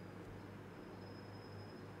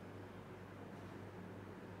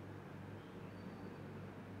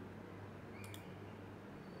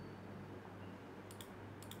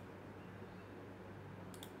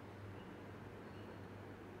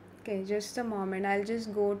 Okay, just a moment. I'll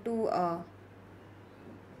just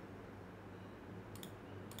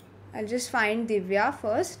find Divya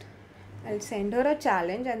first. I'll send her a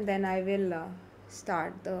challenge and then I will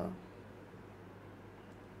start the.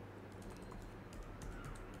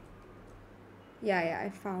 Yeah, yeah, I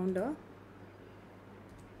found her.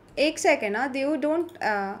 एक second, you don't.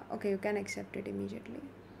 Okay, you can accept it immediately.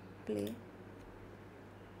 Play.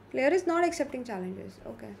 Player is not accepting challenges.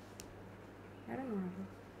 Okay. I don't know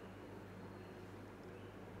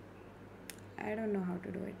I don't know how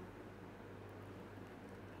to do it.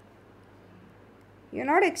 You're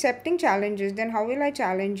not accepting challenges, then how will I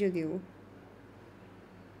challenge you?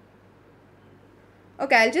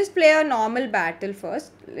 Okay, I'll just play a normal battle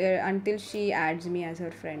first until she adds me as her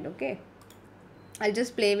friend, okay? I'll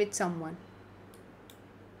just play with someone.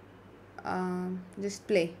 Just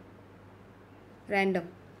play. Random.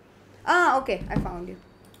 Okay, I found you.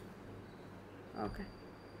 Okay.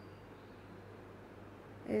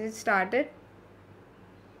 Is it started?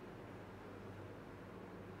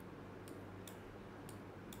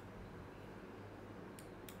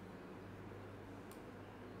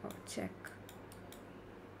 Oh, check.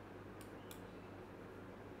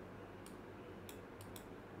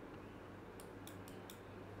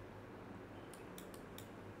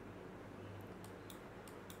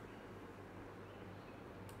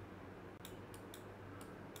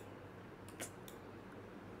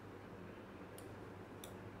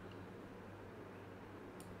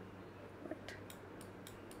 What?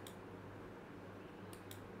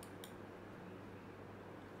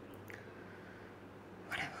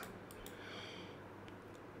 Whatever.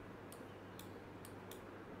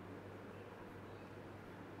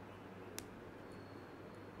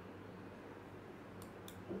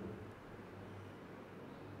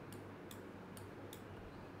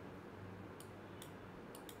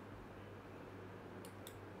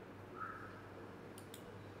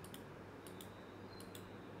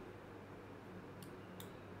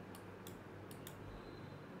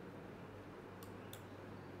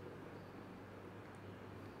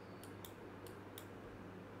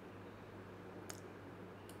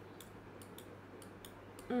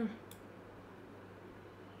 Mm.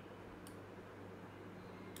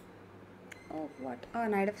 Oh, what?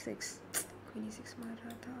 Knight of 6. Queen e6 मार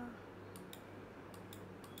रहा था.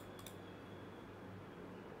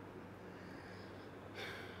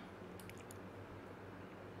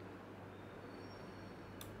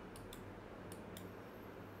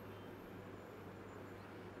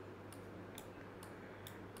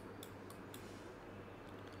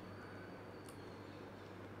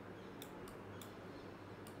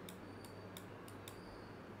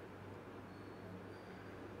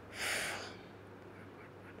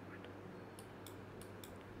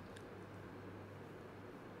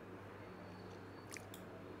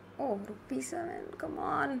 Oh, rook b7. Come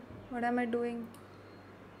on. What am I doing?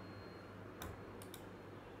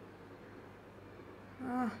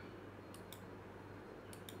 Ah.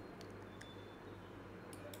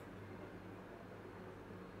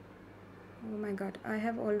 Oh my god. I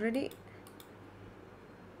have already.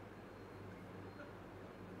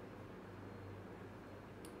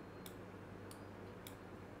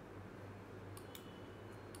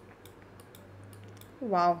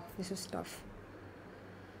 Wow, this is tough.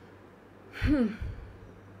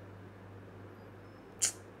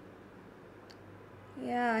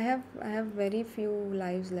 Yeah, I have very few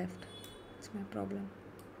lives left. It's my problem.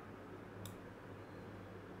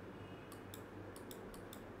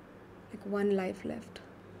 Like one life left.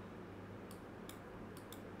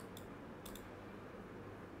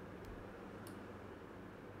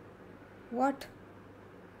 What?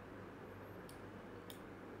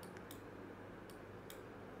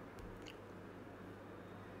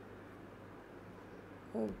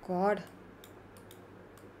 Oh god.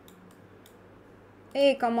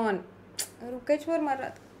 Hey, come on. रुकेश्वर मर रहा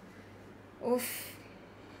था. Oof.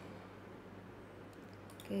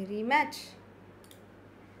 Okay, rematch.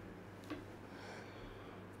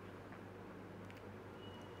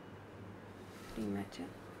 Rematch.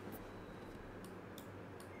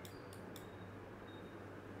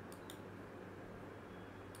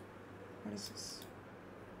 What is this?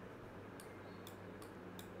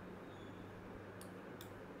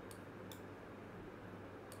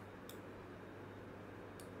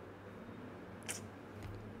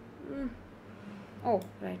 Oh,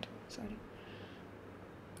 right. Sorry.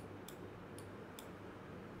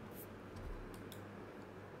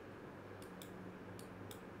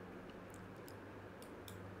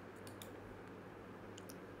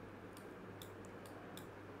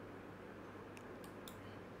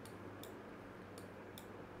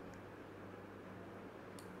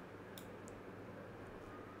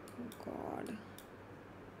 God.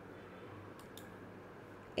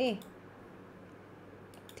 ए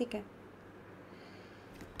ठीक है.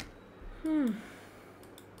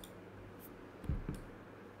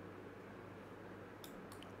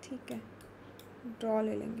 ठीक है, draw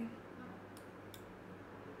ले लेंगे.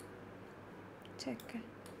 Check है.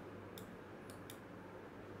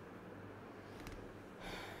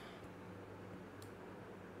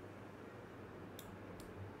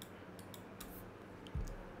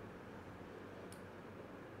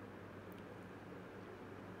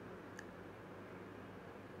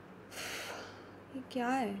 ये क्या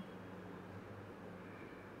है?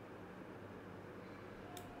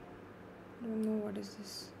 Don't know what is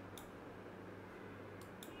this.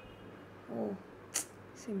 Oh,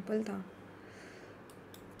 simple था.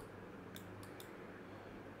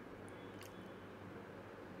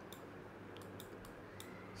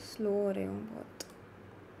 स्लो हो रहे हूँ बहुत.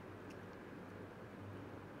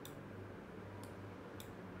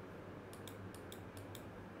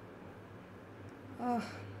 आह,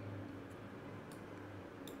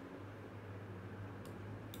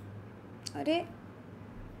 अरे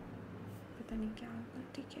पता नहीं क्या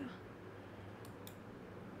गलती क्या.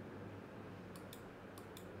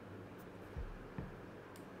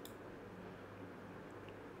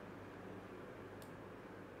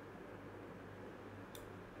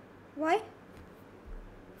 Why?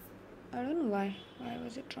 I don't know why. Why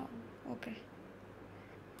was it wrong? Okay.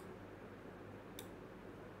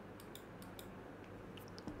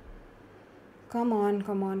 Come on,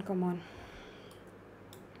 come on, come on.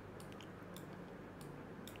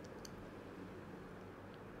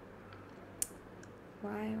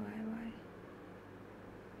 Why?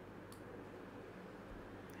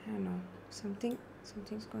 I don't know.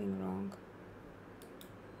 Something's going wrong.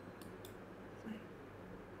 Fine.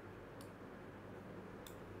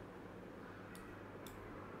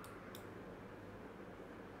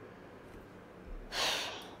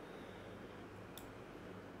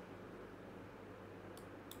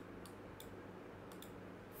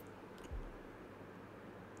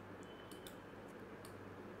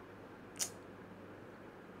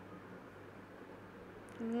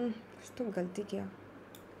 कुछ तो गलती किया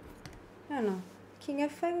है ना. किंग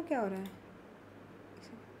F5 को क्या हो रहा है?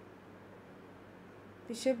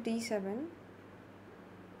 Bishop D7.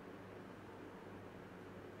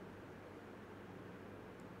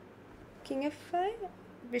 King F5,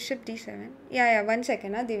 Bishop D7. Yeah. 1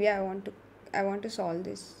 second, Divya. I want to solve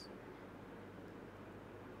this.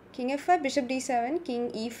 King F5, Bishop D7, King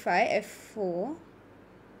E5, F4,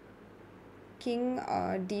 King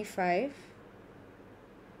D5.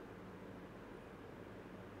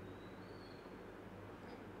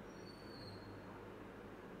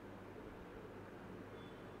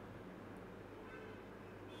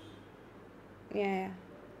 Yeah.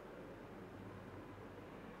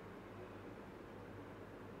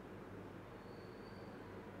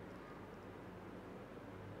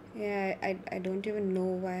 Yeah, I don't even know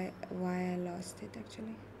why I lost it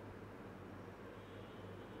actually.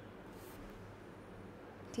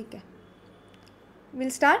 ठीक है. We'll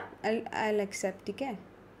start. I'll accept. ठीक है.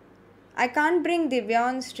 I can't bring Divya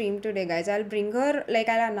on stream today, guys. I'll bring her, like,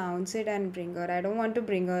 I'll announce it and bring her. I don't want to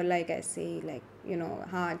bring her like I say, like, you know,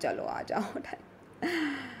 हाँ चलो आ जाओ.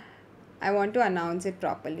 I want to announce it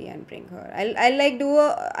properly and bring her. I'll like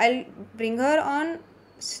I'll bring her on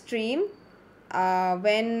stream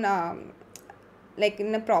when like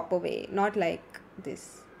in a proper way, not like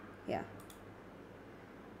this. Yeah.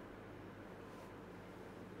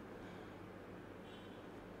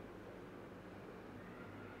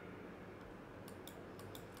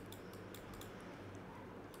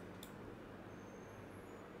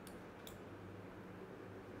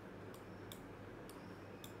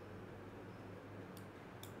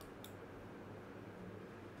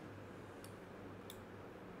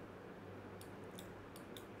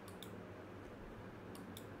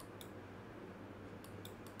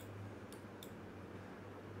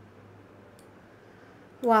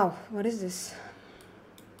 Wow, what is this?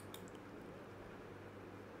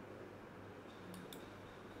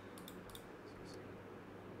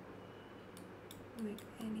 Make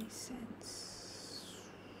any sense?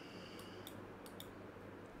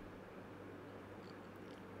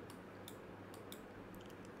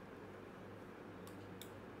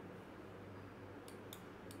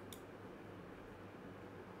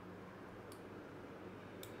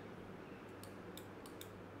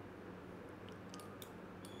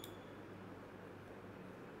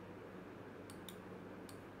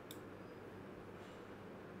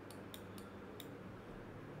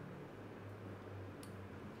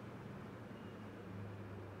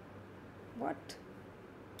 What?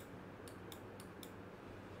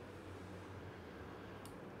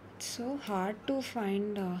 So hard to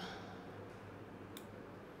find.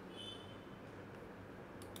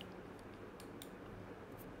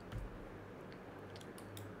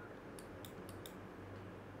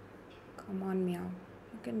 Come on, meow.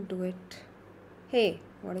 You can do it. Hey,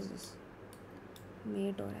 what is this?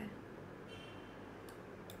 Mate हो रहा है.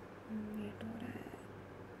 Mate हो रहा है.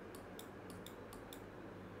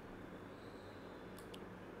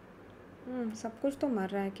 सब कुछ तो मर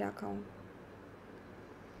रहा है, क्या खाऊं?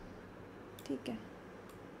 ठीक है.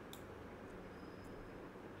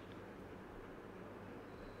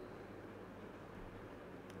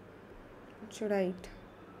 What should I eat?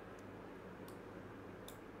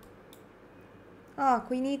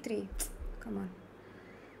 Queen e3. Come on.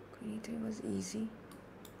 Queen e3 was easy.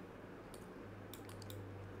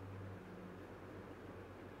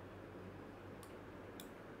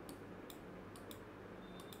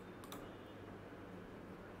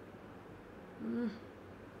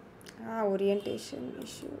 Orientation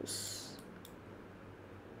issues.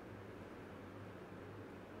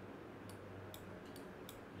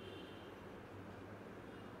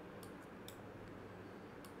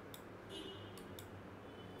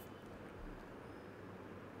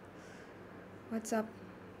 What's up?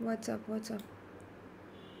 What's up? What's up?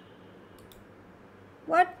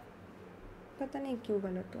 What? पता नहीं क्यों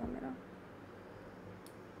गलत हुआ मेरा.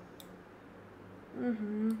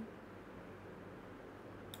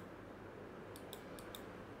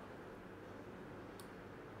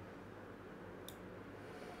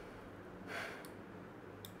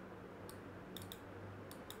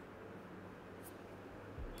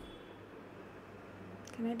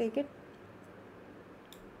 Can I take it?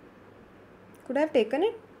 Could I have taken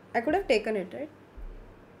it? I could have taken it, right?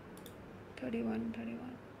 31,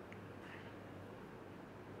 31.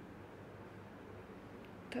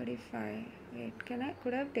 35. Wait, could I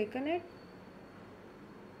have taken it?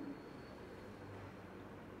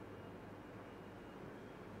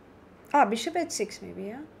 Bishop h6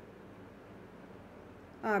 maybe,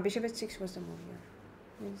 yeah? Bishop h6 was the move here.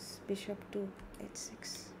 It's bishop to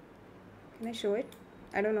h6. Can I show it?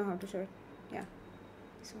 I don't know how to show it. Yeah.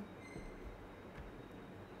 So.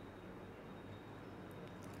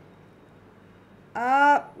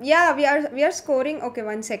 Yeah, we are scoring. Okay,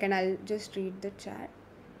 1 second. I'll just read the chat.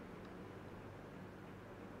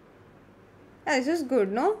 Yeah, this is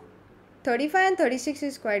good, no? 35 and 36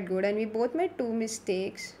 is quite good, and we both made 2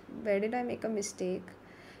 mistakes. Where did I make a mistake?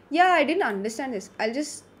 Yeah, I didn't understand this. I'll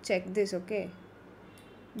just check this, okay?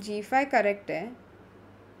 g5 correct है.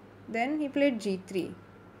 Then he played g3.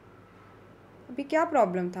 अभी क्या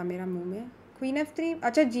problem था मेरा मुंह में? Queen f3.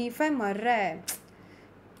 अच्छा g5 मर रहा है.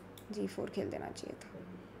 g4 खेल देना चाहिए था.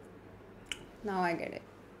 Now I get it.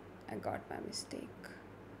 I got my mistake.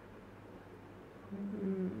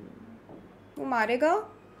 वो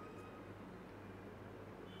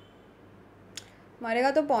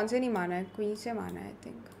मारेगा तो पॉन से नहीं मारना है, क्वीन से मारना है आई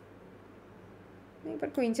थिंक. नहीं, पर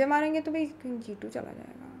क्वीन से मारेंगे तो भाई क्वीन g2 चला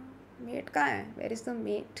जाएगा. मेट कहाँ है? Where is the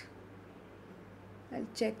met? I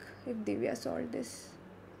check if Divya solve this.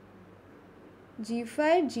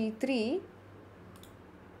 g5 g3.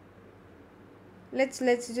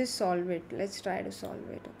 let's just solve it. Let's try to solve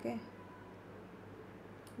it. Okay,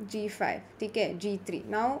 g5 ठीक है. g3.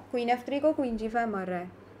 now queen f3 को queen g5 मार रहा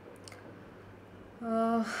है.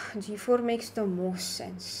 g4 makes the most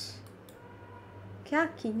sense. क्या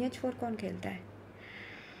king h4 कौन खेलता है?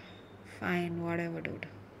 Fine, whatever dude,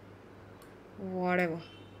 whatever.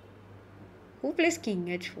 Who plays king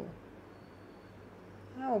h4?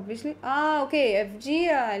 Obviously okay, fg.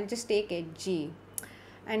 I'll just take hg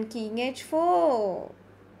and king h4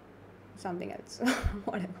 something else.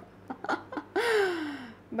 Whatever.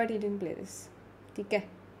 But he didn't play this. ठीक है.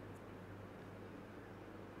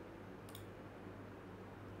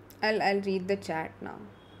 I'll read the chat now.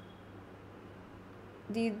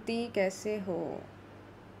 दीदी कैसे हो?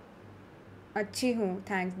 अच्छी हूँ,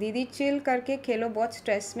 thanks. दीदी chill करके खेलो, बहुत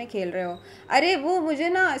स्ट्रेस में खेल रहे हो. अरे वो मुझे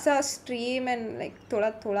ना ऐसा स्ट्रीम एंड लाइक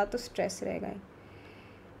थोड़ा तो स्ट्रेस रहेगा.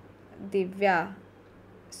 दिव्या,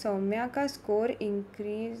 सौम्या का स्कोर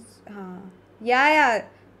इंक्रीज. हाँ, या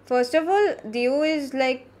फर्स्ट ऑफ ऑल दियो is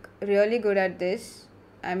like really good at this.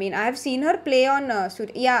 I mean, I have seen her play on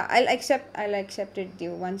Surya. Yeah, I'll accept it,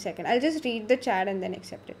 Diyo. 1 second. I'll just read the chat and then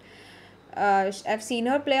accept it. I've seen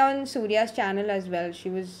her play on Surya's channel as well.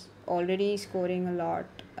 She was already scoring a lot.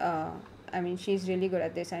 I mean, she's really good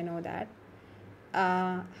at this. I know that.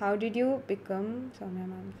 How did you become Soumya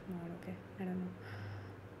ma'am? Okay, I don't know.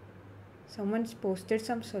 Someone's posted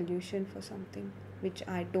some solution for something which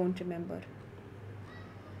I don't remember.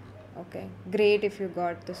 Okay, great if you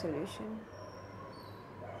got the solution.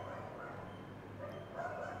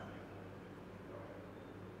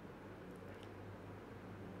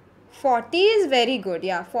 40 is very good.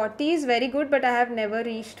 Yeah, 40 is very good, but I have never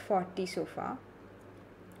reached 40 so far.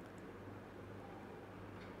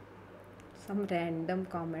 Some random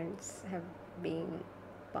comments have been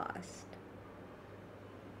passed.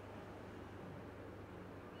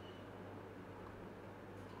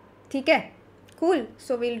 ठीक है, cool.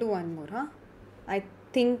 So we'll do one more, huh? I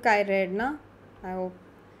think I read, na?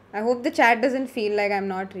 I hope the chat doesn't feel like I'm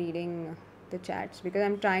not reading the chats because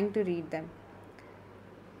I'm trying to read them.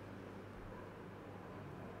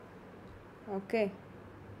 Okay.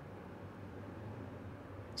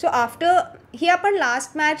 So after he आपण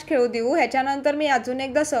last match खेळू देऊ. ह्याच्यानंतर मी अजून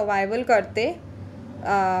एकदा survival करते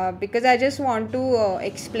because I just want to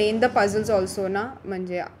explain the puzzles also ना.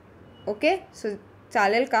 म्हणजे okay, सो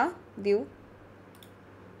चालेल का देऊ?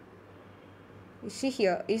 Is she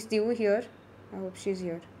here? इज देऊ here? I hope she is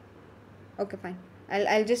here. Okay fine.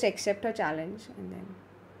 I'll just accept her challenge and then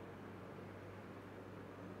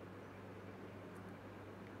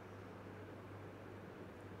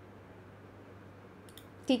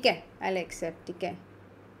ठीक है, I'll accept. ठीक है.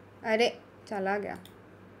 अरे चला गया.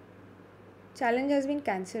 Challenge has been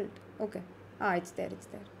cancelled. Okay. हाँ, it's there.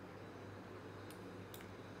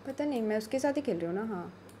 पता नहीं, मैं उसके साथ ही खेल रही हूँ ना.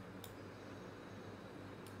 हाँ.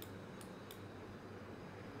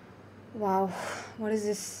 वाव, व्हॉट इज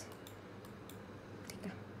दिस? ठीक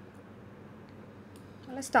आहे.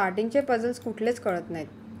 मला स्टार्टिंगचे पझल्स कुठलेच कळत नाहीत.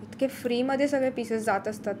 इतके फ्रीमध्ये सगळे पीसेस जात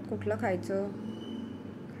असतात. कुठलं खायचं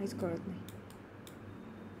काहीच कळत नाही.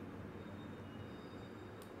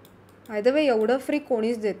 बाय द वे, एवढं फ्री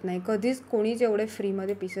कोणीच देत नाही. कधीच कोणीच एवढे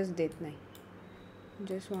फ्रीमध्ये पीसेस देत नाही.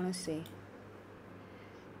 जस्ट वॉन्ट से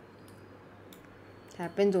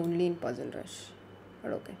happens only in Puzzle Rush.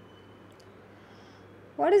 But okay.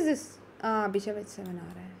 What is this? अभिषेक 7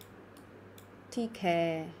 आ रहा है. ठीक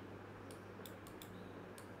है.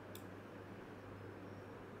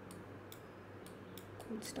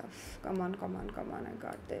 Cool stuff. Come on. I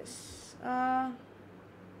got this.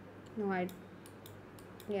 No,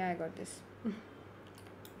 yeah, I got this.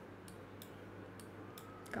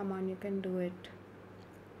 Come on, you can do it.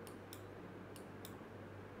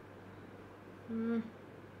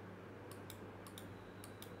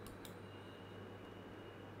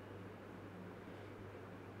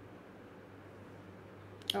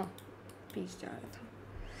 Oh, peace जा रहा था.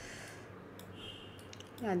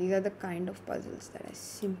 Yeah, these are the kind of puzzles that I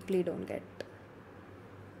simply don't get.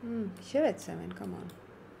 Sure, it's 7. Come on.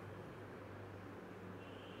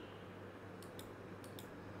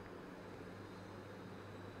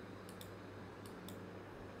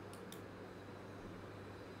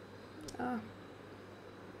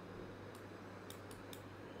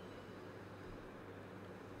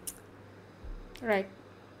 Right.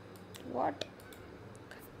 What?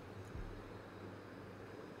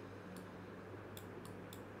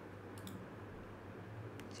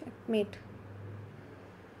 Checkmate.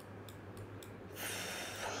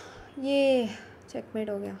 ये checkmate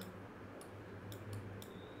हो गया.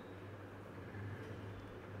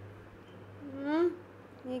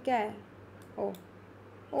 ये क्या है?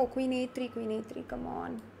 Oh, queen a3. Come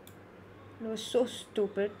on. It was so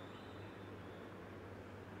stupid.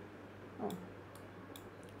 Oh.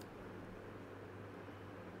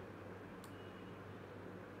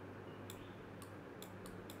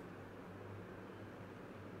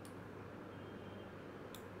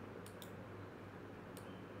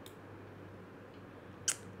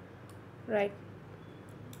 Right.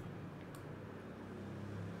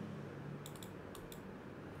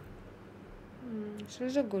 This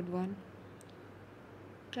is a good one.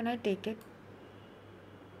 Can I take it?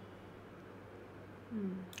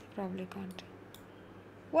 Probably can't.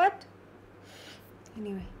 What?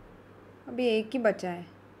 Anyway, अभी एक ही बचा है.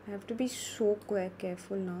 I have to be so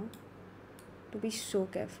careful now. To be so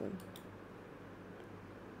careful.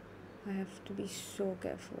 I have to be so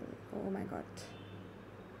careful. Oh my god.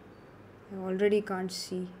 I already can't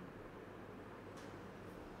see.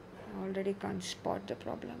 I already can't spot the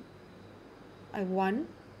problem. I won.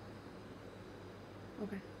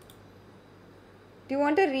 Okay. Do you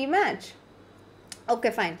want a rematch?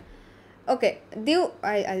 Okay, fine. Okay.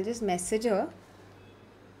 I'll just message her.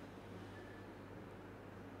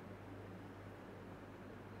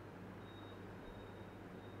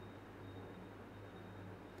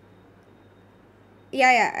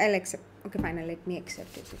 Yeah, I'll accept. Okay, fine. Let me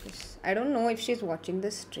accept it because I don't know if she's watching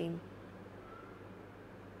this stream.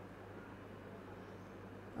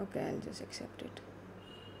 Okay, I'll just accept it.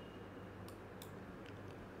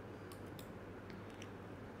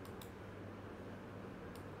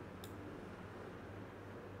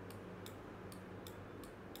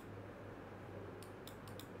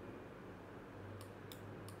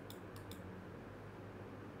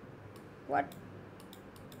 What?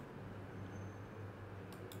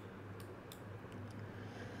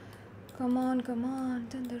 Come on,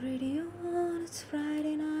 turn the radio on. It's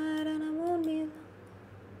Friday night and I won't be alone.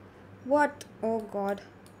 What? Oh God.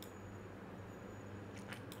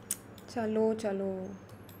 चलो चलो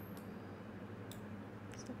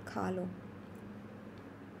सब खा लो.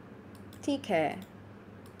 ठीक है.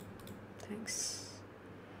 Thanks.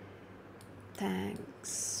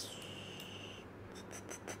 Thanks.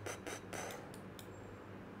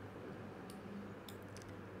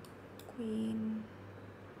 Queen.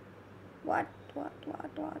 What?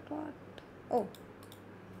 Oh.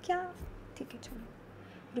 क्या? ठीक है चलो.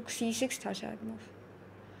 रुक C6 था शायद move.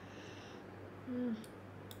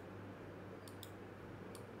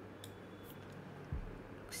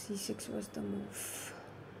 C6 was the move.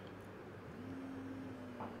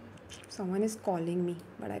 Someone is calling me,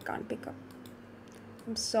 but I can't pick up.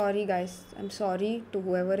 I'm sorry, guys. I'm sorry to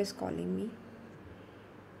whoever is calling me.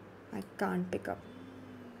 I can't pick up.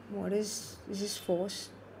 What is this force?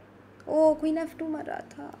 Oh, Queen F2 मरा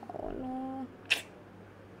था. Oh no.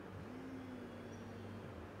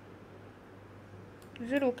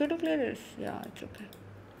 Is it okay to play this? Yeah, it's okay.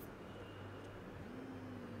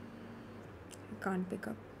 I can't pick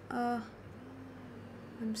up.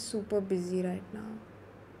 I'm super busy right now.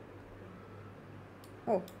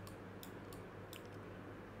 Oh.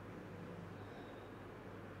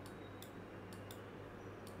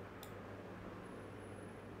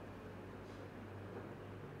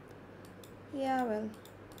 Yeah, well.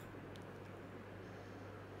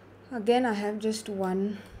 Again, I have just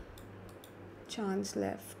one chance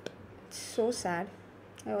left. It's so sad.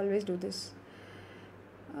 I always do this.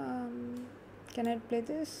 Can I play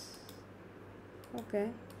this? Okay.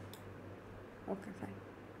 Okay, fine.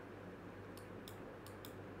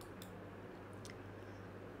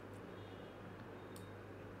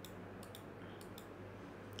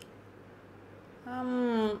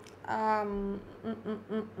 Mm, mm, mm,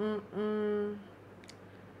 mm, mm, mm.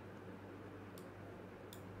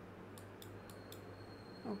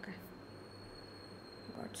 Okay.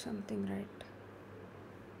 Got something right.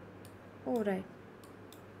 Oh, right.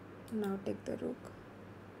 Now take the rook.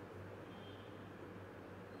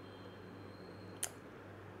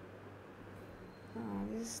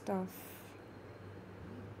 This is tough.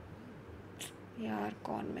 यार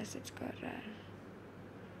कौन message कर रहा है?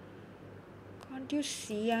 Can't you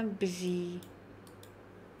see I'm busy?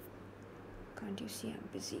 Can't you see I'm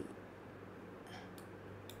busy?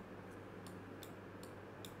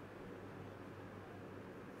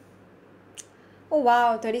 Oh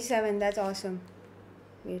wow, 37. That's awesome.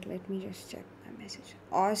 Wait, let me just check my message.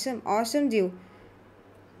 Awesome, Dew.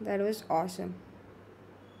 That was awesome.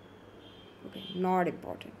 Okay, not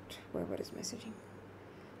important. Whoever is messaging.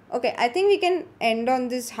 Okay, I think we can end on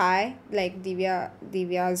this high, like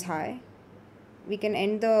Divya's high. We can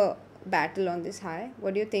end the battle on this high.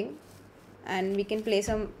 What do you think? And we can play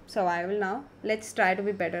some survival now. Let's try to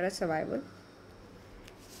be better at survival.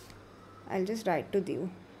 I'll just write to Dew.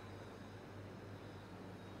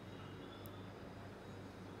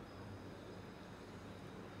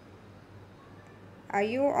 Are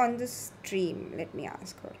you on the stream? Let me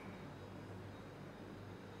ask her.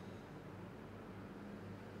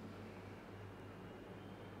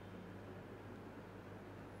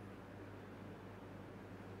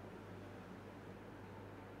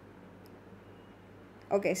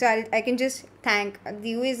 Okay, so I can just thank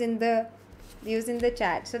Dew is in the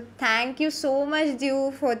chat. So thank you so much,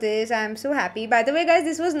 Dew, for this. I'm so happy. By the way, guys,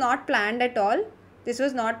 this was not planned at all.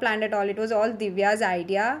 It was all Divya's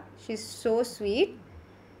idea. She's so sweet.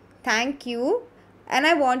 Thank you. And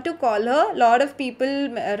I want to call her. A lot of people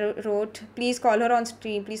wrote, please call her on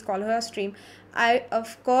stream. Please call her on stream. I,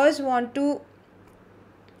 of course, want to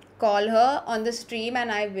call her on the stream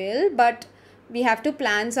and I will. But we have to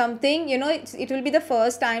plan something. You know, it will be the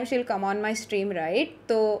first time she'll come on my stream, right?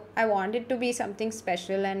 So I want it to be something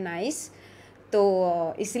special and nice.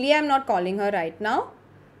 So, isliye I'm not calling her right now.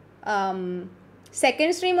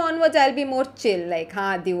 Second stream onwards I'll be more chill, like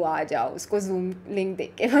हाँ दिव आ जाओ उसको Zoom link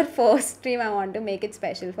दे के. But first stream I want to make it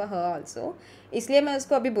special for her also, इसलिए मैं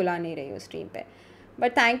उसको अभी बुला नहीं रही हूँ stream पे.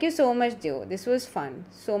 But thank you so much, Dio. This was fun,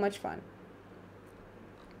 so much fun.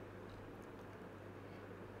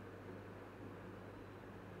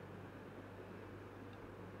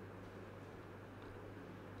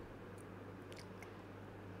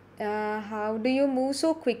 How do you move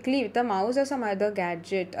so quickly with a mouse or some other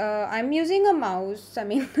gadget? I'm using a mouse. I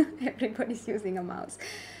mean, everybody's using a mouse.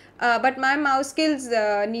 But my mouse skills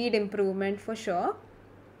need improvement for sure.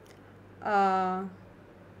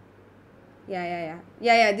 Yeah, yeah, yeah.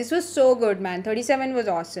 Yeah, yeah. This was so good, man. 37 was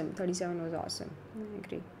awesome. 37 was awesome. I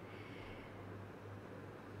agree.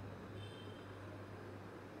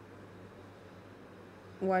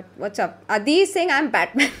 What's up? Adi is saying I'm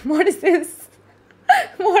Batman. What is this?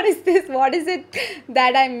 What is this? What is it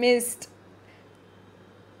that I missed?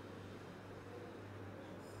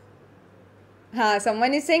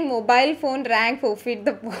 Someone is saying mobile phone rang forfeit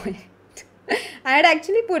the point. I had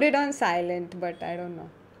actually put it on silent, but I don't know.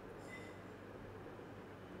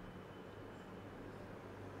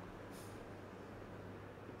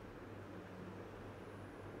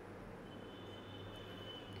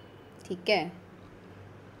 ठीक है.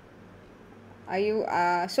 Are you?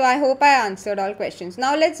 So I hope I answered all questions.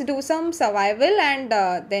 Now let's do some survival and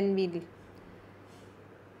then we'll.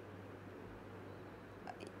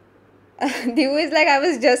 Dew is like I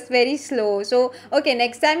was just very slow. So okay,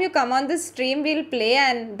 next time you come on the stream, we'll play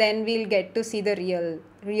and then we'll get to see the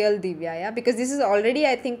real Divya. Yeah, because this is already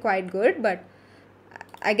I think quite good, but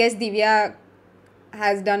I guess Divya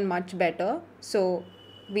has done much better. So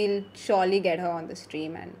we'll surely get her on the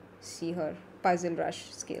stream and see her puzzle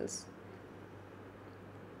rush skills.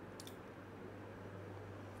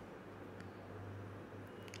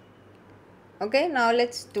 Okay, now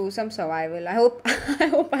let's do some survival. I hope I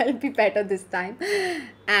hope I'll be better this time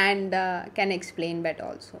and can explain better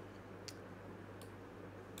also.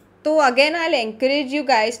 So again, I'll encourage you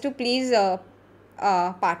guys to please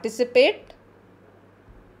participate.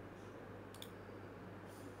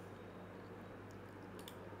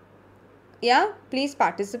 Yeah, please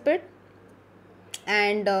participate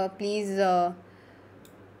and please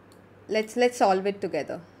let's solve it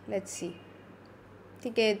together. Let's see.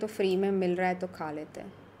 ठीक है, तो free में मिल रहा है तो खा लेते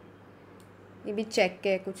हैं. ये भी चेक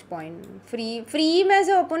के कुछ पॉइंट. फ्री में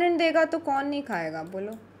से ओपोनेंट देगा तो कौन नहीं खाएगा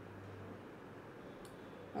बोलो.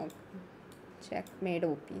 Checkmate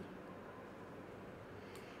OP.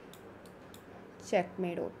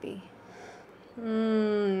 Checkmate OP.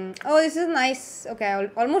 Oh, this is nice. Okay, I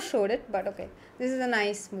almost showed it, but okay. This is a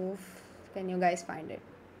nice move. Can you guys find it?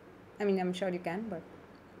 I mean, I'm sure you can, but.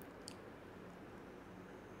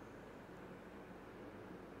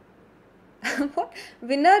 What?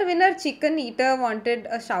 Winner chicken eater wanted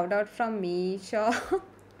a shout out from me. Sure.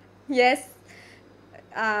 Yes.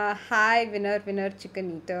 Hi, winner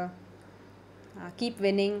chicken eater. Keep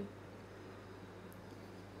winning.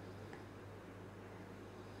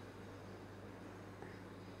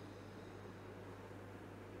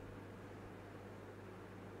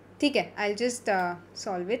 ठीक है, I'll just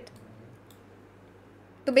solve it.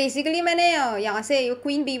 तो basically मैंने यहाँ से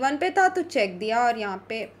queen B1 पे था तो check दिया और यहाँ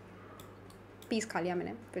पे पीस खा लिया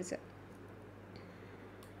मैंने फिर से.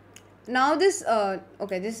 Now this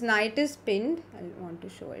okay, this knight is pinned. I want to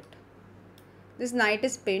show it. This knight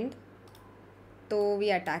is pinned, so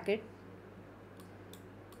we attack it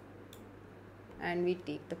and we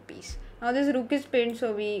take the piece. Now this rook is pinned,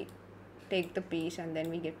 so we take the piece and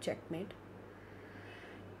then we give checkmate.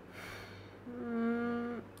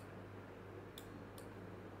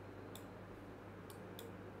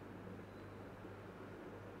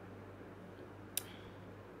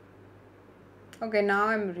 Okay, now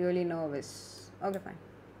I'm really nervous. Okay, fine.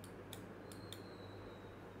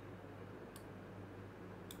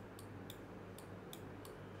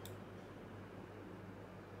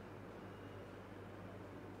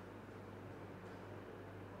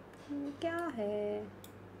 क्या है?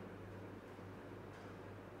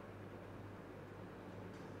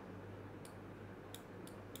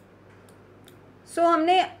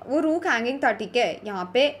 हमने वो रूक hanging था, ठीक है. यहाँ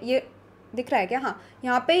पे ये दिख रहा है क्या? हाँ,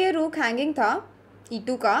 यहाँ पे ये रूक हैंगिंग था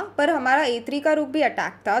E2 का, पर हमारा A3 का रूक भी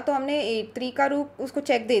अटैक था, तो हमने A3 का रूक उसको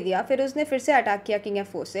चेक दे दिया. फिर उसने फिर से अटैक किया किंग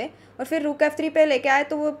F4 से और फिर रूक F3 पे लेके आए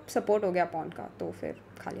तो वो सपोर्ट हो गया पॉन का, तो फिर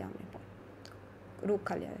खा लिया हमने पॉन, रूक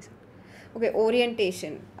खा लिया वैसे. Okay,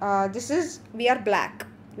 orientation. This is, we are black.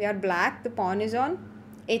 The pawn is on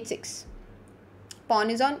H6. Pawn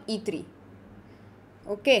is on E3.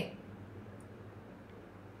 Okay.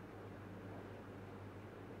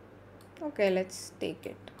 Okay, let's take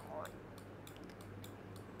it.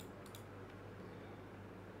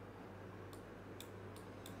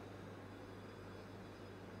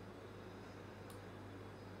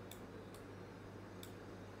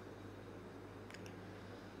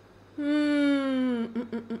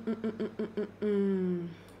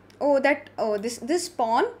 Oh, this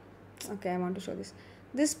pawn. Okay, I want to show this.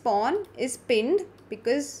 This pawn is pinned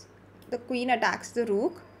because the queen attacks the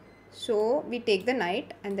rook. So we take the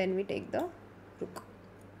knight and then we take the rook.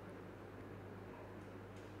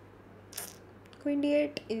 Queen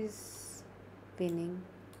d8 is winning.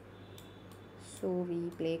 So we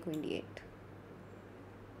play queen d8.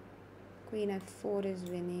 Queen f4 is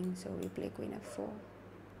winning, so we play queen f4.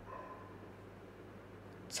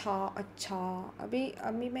 अच्छा अभी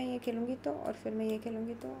अभी मैं ये खेलूँगी तो और फिर मैं ये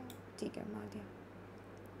खेलूँगी तो ठीक है मार दिया.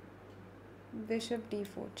 Bishop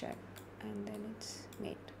d4 check and then it's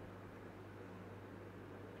mate.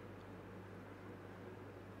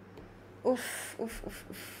 Oof.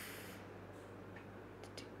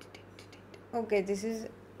 Okay, this is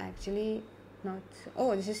actually not.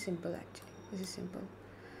 Oh, this is simple actually. This is simple.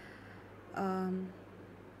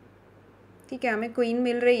 ठीक है, हमें क्वीन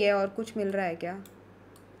मिल रही है और कुछ मिल रहा है क्या?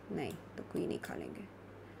 नहीं, तो क्वीन ही खा लेंगे.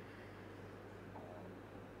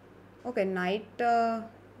 Okay, knight.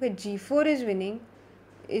 Okay, g4 is winning.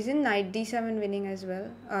 Isn't knight d7 winning as well?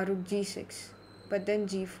 Rook g6, but then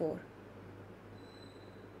g4.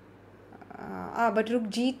 But rook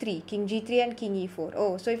g3, king g3 and king e4.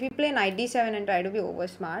 Oh, so if we play knight d7 and try to be over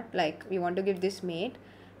smart, like we want to give this mate,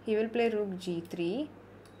 he will play rook g3,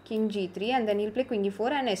 king g3, and then he'll play queen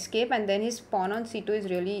e4 and escape, and then his pawn on c2 is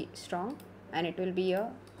really strong, and it will be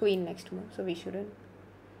a queen next move. So we shouldn't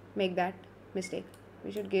make that mistake.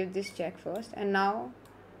 We should give this check first, and now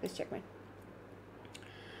this checkmate.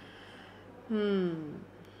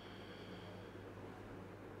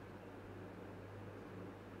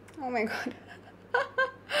 Oh my god.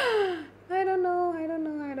 I don't know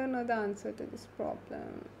the answer to this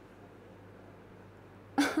problem.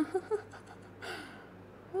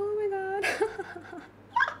 Oh my god.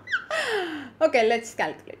 Okay, let's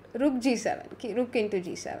calculate. Rook g7, rook into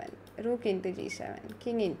g7, rook into g7,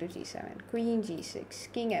 king into g7, queen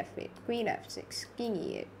g6, king f8, queen f6, king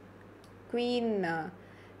e8, queen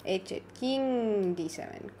h8, king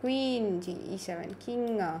d7, queen e7,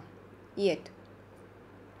 king e8,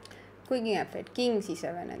 king f8, king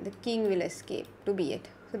c7, and the king will escape to b8.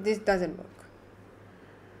 So this doesn't work.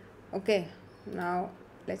 Okay, now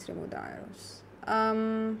let's remove the arrows.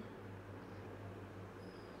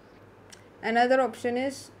 Another option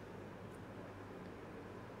is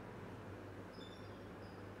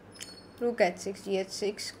rook h6,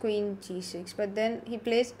 gh6, queen g6, but then he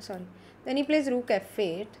plays rook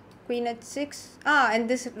f8, queen h6, and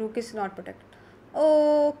this rook is not protected.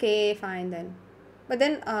 Okay, fine then. But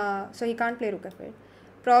then, so he can't play rook f8.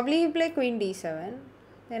 Probably he'll play queen d7,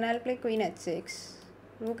 then I'll play queen h6,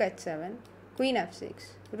 rook h7, queen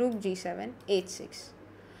f6, rook g7, h6.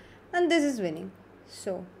 And this is winning.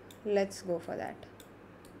 So, let's go for that.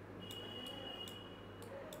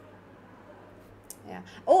 Yeah.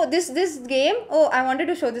 Oh, this game, I wanted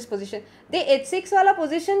to show this position. The h6 wala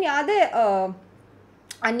position yaad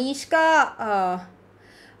hai,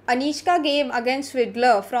 Anishka game against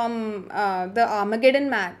Fiddler from the Armageddon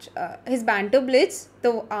match, his Banter Blitz,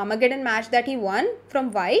 the Armageddon match that he won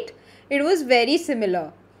from White, it was very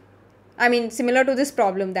similar. I mean, similar to this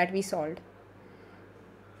problem that we solved.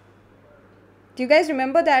 Do you guys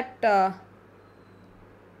remember that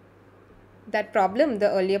that problem, the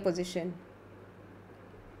earlier position?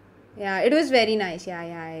 Yeah, it was very nice. Yeah,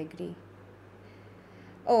 I agree.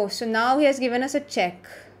 Oh, so now he has given us a check.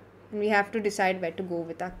 And we have to decide where to go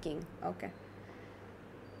with our king. Okay.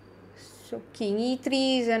 So king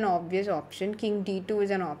e3 is an obvious option. King d2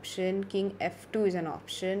 is an option. King f2 is an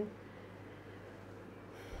option.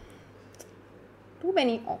 Too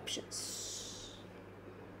many options.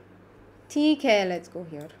 ठीक है, let's go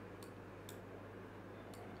here.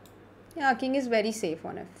 Yeah, king is very safe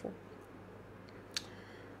on f4.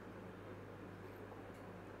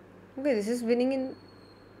 Okay, this is winning in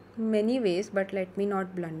many ways, but let me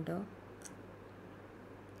not blunder.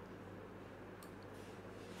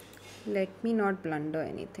 Let me not blunder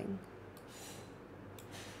anything.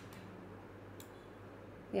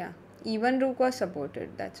 Yeah, even rook was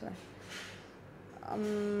supported, that's why.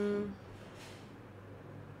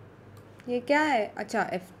 ये क्या है? अच्छा,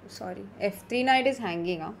 f3 knight is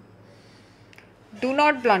hanging. Do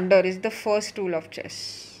not blunder is the first rule of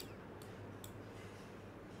chess.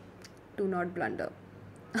 Do not blunder.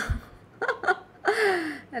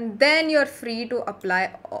 And then you're free to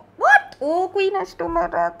apply. What? Oh, queen h2 मिल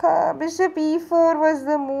रहा था. Bishop e4 was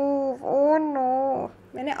the move. Oh no.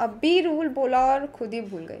 मैंने अभी rule बोला और खुद ही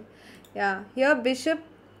भूल गई. Yeah, here bishop.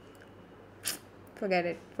 Forget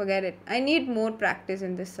it. I need more practice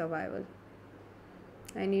in this survival.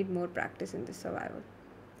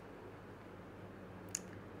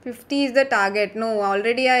 50 is the target. No,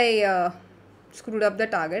 already I screwed up the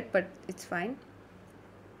target, but it's fine.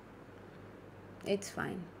 It's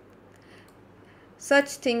fine. Such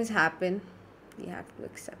things happen. We have to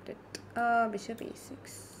accept it. Bishop a6.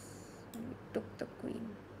 We took the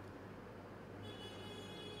queen.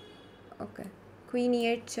 Okay. Queen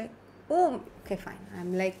e8 check. Oh, okay, fine.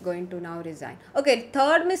 I'm like going to now resign. Okay,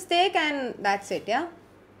 third mistake and that's it, yeah?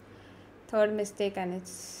 Third mistake and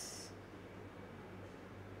it's.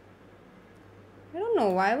 I don't know.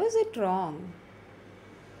 Why was it wrong?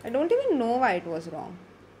 I don't even know why it was wrong.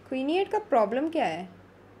 Queen E8 का problem क्या है?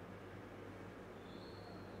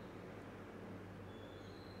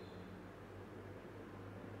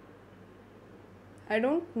 I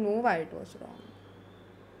don't know why it was wrong.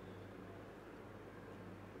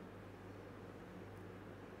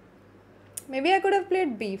 Maybe I could have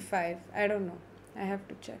played b5. I don't know. I have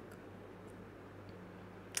to check.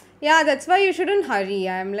 Yeah, that's why you shouldn't hurry.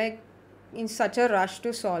 I'm like in such a rush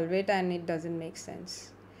to solve it and it doesn't make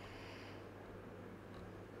sense.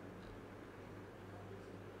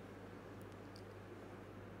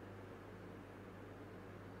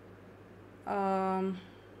 Um,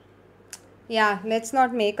 yeah, let's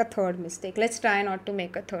not make a third mistake. Let's try not to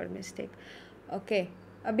make a third mistake. Okay.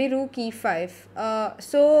 Abhi rook e5.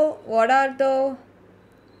 So what are the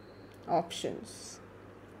options?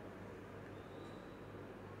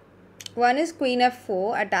 One is queen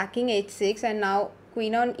f4 attacking h6 and now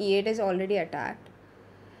queen on e8 is already attacked.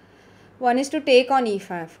 One is to take on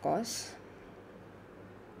e5, of course.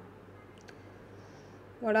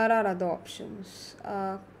 What are our other options?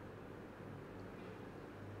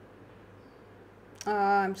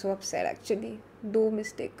 I'm so upset actually. दो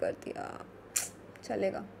mistake कर दिया.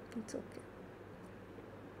 चलेगा. It's okay.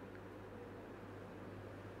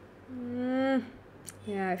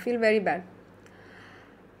 Yeah, I feel very bad.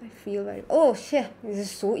 I feel very. Oh shit! This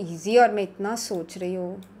is so easy और मैं इतना सोच रही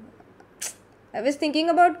हूँ. I was thinking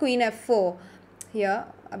about queen f4 here.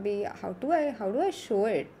 अभी how do I show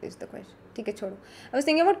it is the question. ठीक है छोड़ो. I was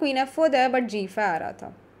thinking about queen f4 there but g5 आ रहा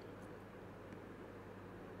था.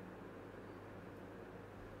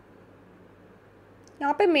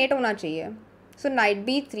 यहाँ पे mate होना चाहिए. So knight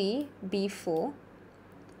b3, b4,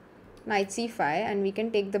 knight c5 and we can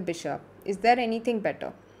take the bishop. Is there anything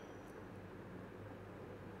better?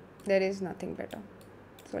 There is nothing better.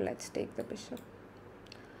 So let's take the bishop.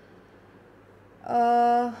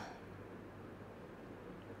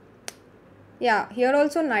 Yeah, here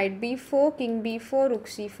also knight b4, king b4, rook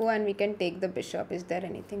c4 and we can take the bishop. Is there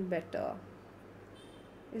anything better?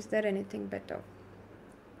 Is there anything better?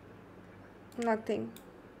 Nothing.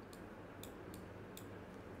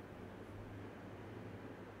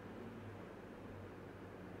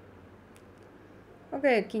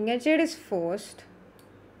 Okay, king h8 is forced.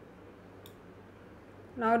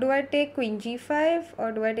 Now do I take queen g5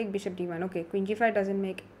 or do I take bishop d1? Okay, queen g5 doesn't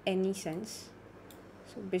make any sense.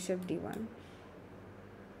 So bishop d1.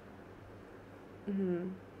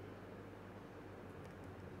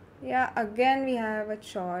 Yeah, again we have a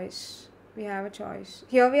choice.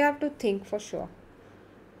 Here we have to think for sure.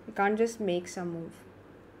 We can't just make some move.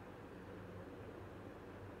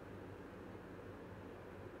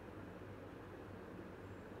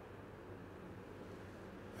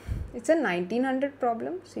 It's a 1900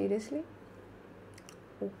 problem? Seriously?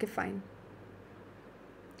 Okay, fine.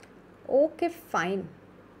 Okay, fine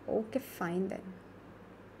then.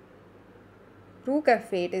 Rook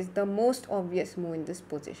f8 is the most obvious move in this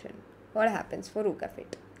position. What happens for rook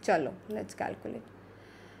f8? Chalo, let's calculate.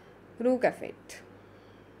 Rook f8.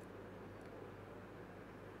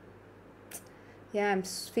 Yeah, I'm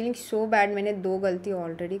feeling so bad. मैंने दो गलती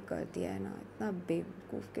already कर दिया है ना, इतना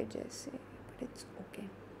बेवकूफ़ के जैसे. But it's okay.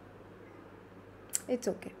 It's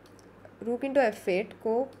okay. Rook into f8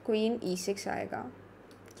 को queen e6 आएगा.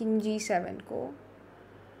 King g7 को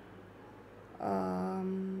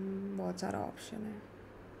बहुत सारा ऑप्शन है.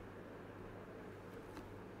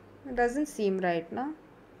 It doesn't seem right, no?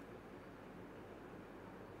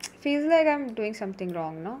 Feels like I'm doing something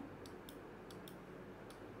wrong, no?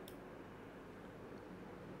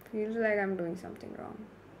 Feels like I'm doing something wrong.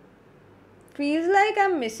 Feels like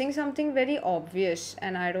I'm missing something very obvious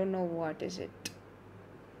and I don't know what is it.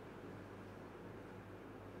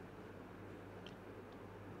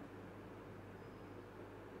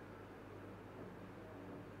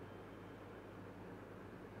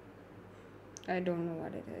 I don't know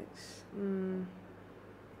what it is.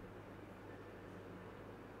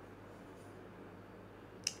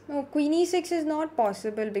 No, queen e6 is not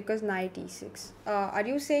possible because knight e6. Are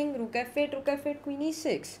you saying rook f8, queen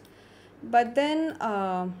e6? But then,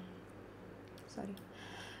 sorry.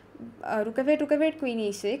 rook f8, queen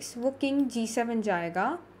e6, वो king g7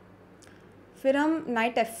 जाएगा. फिर हम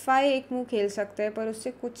knight f5 एक move खेल सकते हैं पर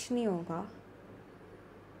उससे कुछ नहीं होगा.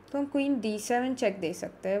 तो हम queen d7 चेक दे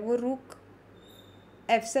सकते हैं. वो rook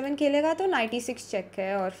f7 खेलेगा तो knight e6 चेक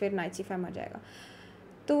है और फिर knight c5 मर जाएगा.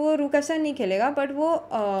 तो वो rook f7 नहीं खेलेगा बट वो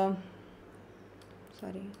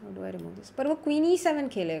sorry, how do I remove this? पर वो क्वीन E7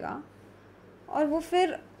 खेलेगा और वो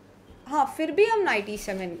फिर, हाँ फिर भी हम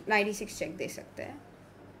 96 चेक दे सकते हैं.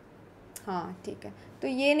 हाँ ठीक है, तो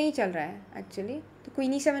ये नहीं चल रहा है एक्चुअली, तो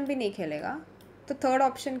क्वीन E7 भी नहीं खेलेगा. तो थर्ड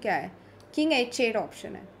ऑप्शन क्या है? किंग H8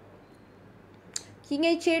 ऑप्शन है. किंग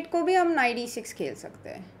H8 को भी हम 96 खेल सकते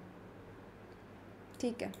हैं.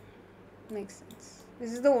 ठीक है, makes sense.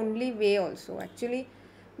 This is the only way also actually.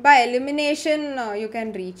 By elimination you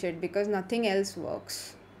can reach it because nothing else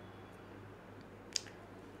works.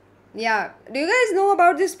 Yeah, do you guys know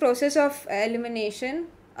about this process of elimination,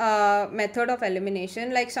 method of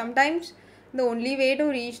elimination? Like sometimes the only way to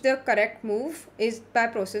reach the correct move is by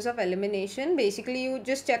process of elimination. Basically you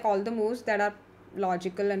just check all the moves that are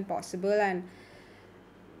logical and possible, and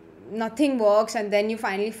nothing works, and then you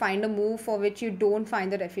finally find a move for which you don't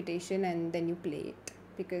find the refutation, and then you play it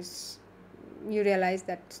because you realize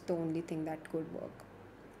that's the only thing that could work.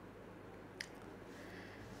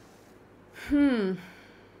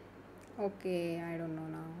 Okay, I don't know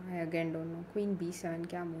now. I again don't know. Queen B7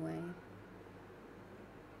 क्या move है ये?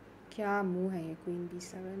 क्या move है ये queen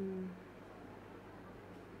B7?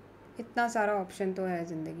 इतना सारा option तो है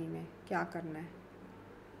ज़िंदगी में, क्या करना है?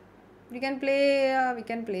 We can play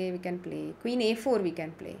Queen A4 we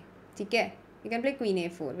can play. ठीक है, we can play Queen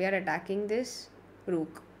A4. We are attacking this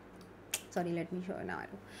rook. Sorry, let me show you now.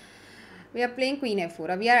 We are playing Queen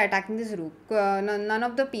F4. We are attacking this rook. None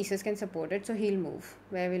of the pieces can support it, so he'll move.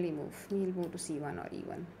 Where will he move? He'll move to C1 or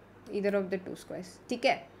E1. Either of the two squares. ठीक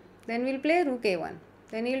है. Then we'll play rook A1.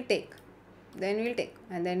 Then he'll take. Then we'll take.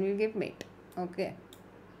 And then we'll give mate. Okay.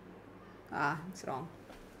 Ah, it's wrong.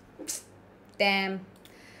 Damn.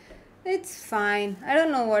 It's fine. I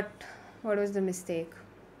don't know what was the mistake.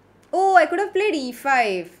 Oh, I could have played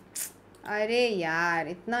E5. अरे यार,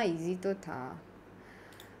 इतना easy तो था.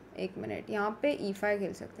 एक minute, यहाँ पे E5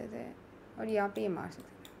 खेल सकते थे और यहाँ पे ये मार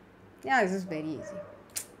सकते थे. Yeah, this is very easy.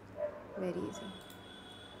 Very easy.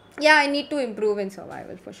 Yeah, I need to improve in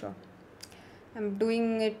survival for sure. I'm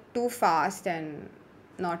doing it too fast and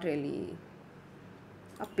not really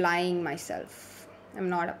applying myself. I'm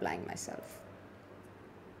not applying myself.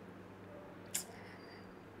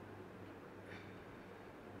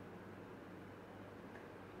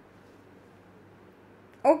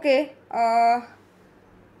 Okay.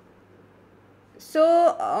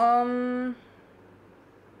 So,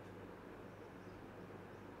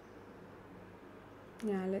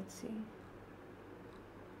 yeah, let's see.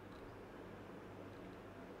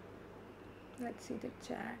 Let's see the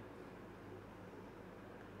chat.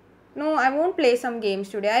 No, I won't play some games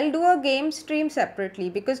today. I'll do a game stream separately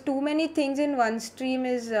because too many things in one stream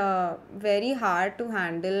is very hard to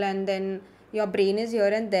handle, and then your brain is here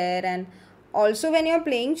and there. And also when you're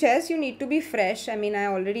playing chess, you need to be fresh. I mean, I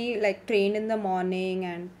already like trained in the morning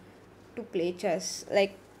and to play chess.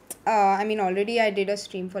 Like, I mean, already I did a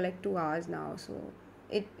stream for like 2 hours now, so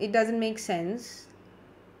it doesn't make sense.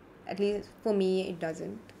 At least for me, it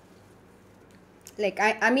doesn't. Like,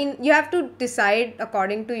 I mean, you have to decide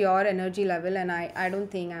according to your energy level, and I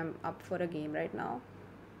don't think I'm up for a game right now.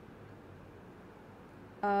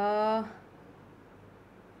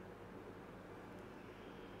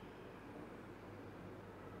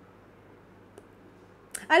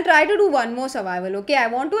 I'll try to do one more survival. Okay, I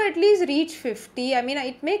want to at least reach 50. I mean,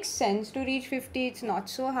 it makes sense to reach 50. It's not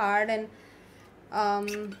so hard, and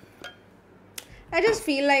I just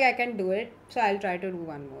feel like I can do it, so I'll try to do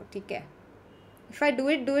one more. Okay. If I do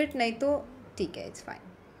it, नहीं तो ठीक है, it's fine.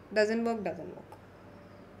 Doesn't work, doesn't work.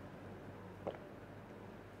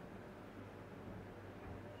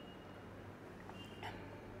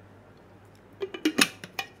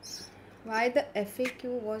 Why the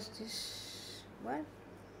FAQ was this? What?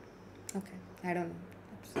 Okay, I don't know.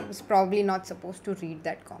 I was probably not supposed to read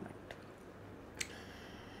that comment.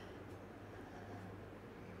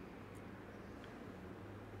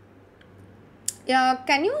 Yeah,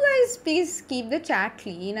 can you guys please keep the chat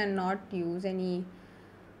clean and not use any...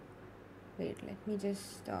 Wait, let me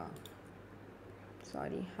just...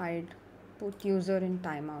 sorry, hide. Put user in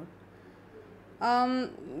timeout.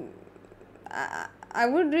 I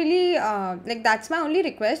would really... like, that's my only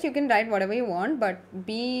request. You can write whatever you want, but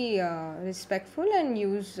be respectful and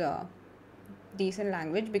use decent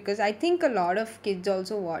language, because I think a lot of kids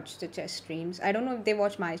also watch the chess streams. I don't know if they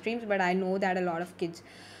watch my streams, but I know that a lot of kids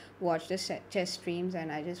watch the chess streams,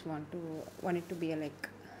 and I just want it to be a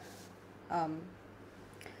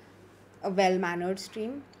well-mannered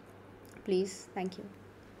stream. Please, thank you.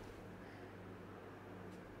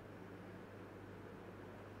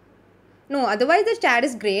 No, otherwise the chat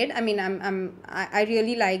is great. I mean, I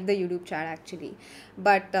really like the YouTube chat actually,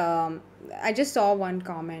 but I just saw one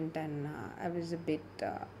comment and I was a bit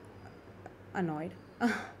annoyed.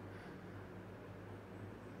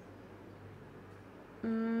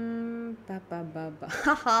 Ba, ba, ba.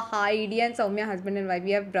 Ha ha ha. Edie and Soumya, husband and wife.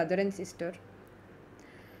 We have brother and sister.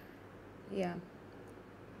 Yeah.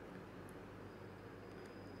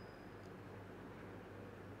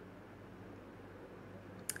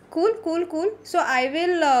 Cool, cool, cool. So I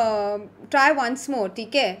will try once more.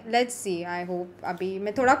 ठीक है? Let's see. I hope अभी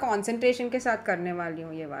मैं थोड़ा concentration के साथ करने वाली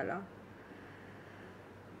हूँ ये वाला.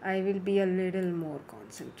 I will be a little more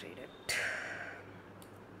concentrated.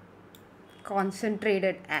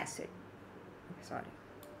 Concentrated acid. Sorry.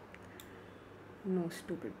 No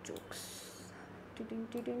stupid jokes. Tidin,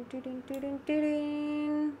 tidin, tidin, tidin,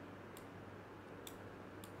 tidin.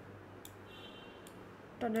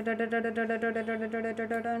 Dun dun dun dun dun dun dun dun dun dun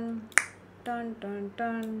dun dun dun dun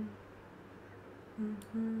dun.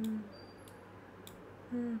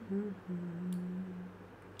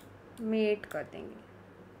 Met कर देंगे.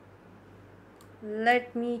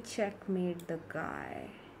 Let me checkmate the guy.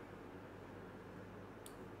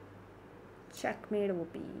 Checkmate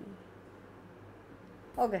OP.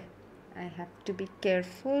 Okay, I have to be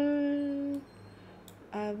careful.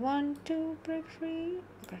 I want to break free.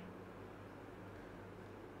 Okay.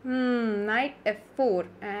 Knight f4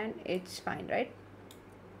 and it's fine, right?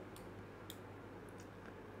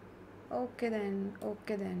 Okay then,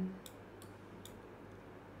 okay then.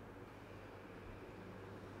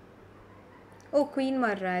 O queen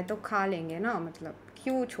मर रहा है तो खा लेंगे ना, मतलब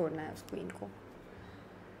क्यों छोड़ना है उस क्वीन को.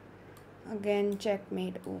 Again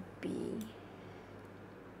checkmate OP.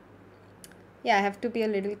 Yeah, I have to be a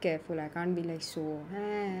little careful. I can't be like so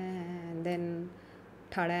and then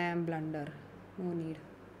thadam blunder. No need.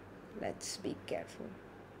 Let's be careful.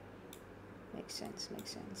 Makes sense,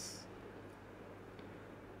 makes sense.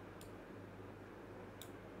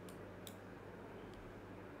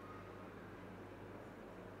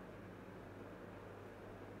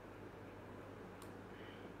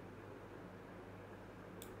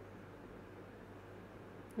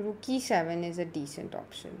 Rook e7 is a decent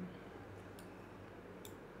option.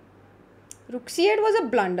 Rook c8 was a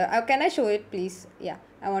blunder. Can I show it please? Yeah,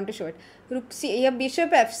 I want to show it. Rook c, yeah,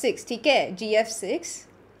 bishop f6, ठीक है, gf6,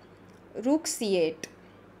 rook c8,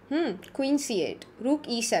 queen c8, rook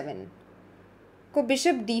e7 को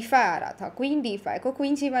bishop d5 आ रहा था, queen d5 को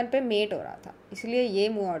queen c1 पे met हो रहा था, इसलिए ये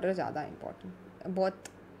मूव ऑर्डर ज़्यादा इम्पोर्टेंट, बहुत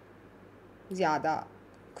ज़्यादा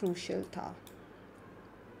क्रूशियल था.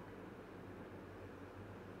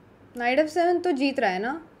 नाइट f7 तो जीत रहा है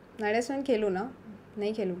ना. नाइट f7 खेलूँ ना,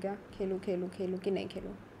 नहीं खेलूँ क्या, खेलूँ खेलूँ खेलूँ कि नहीं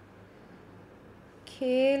खेलूँ,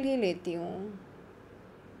 खेल ही लेती हूँ.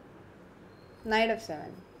 Night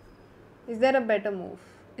f7. Is there a better move?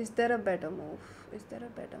 Is there a better move? Is there a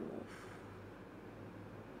better move?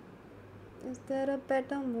 Is there a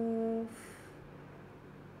better move?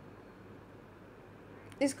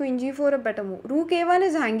 Is queen g4 a better move? Rook a1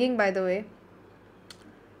 is hanging, by the way.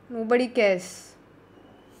 Nobody cares.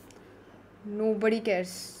 Nobody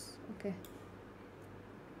cares. Okay.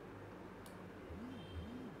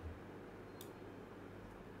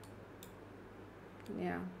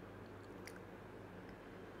 Yeah.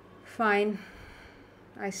 Fine.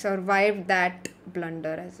 I survived that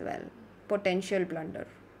blunder as well. Potential blunder.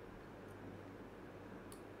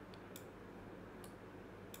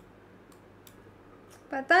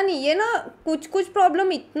 पता नहीं, ये ना कुछ कुछ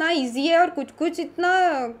problem इतना easy है और कुछ कुछ इतना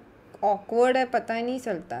ऑकवर्ड है, पता ही नहीं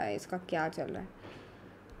चलता है इसका क्या चल रहा है.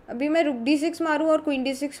 अभी मैं रुक d6 मारूँ और क्वीन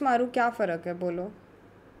d6 मारूँ, क्या फ़र्क है बोलो,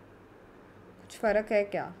 कुछ फ़र्क है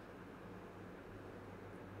क्या?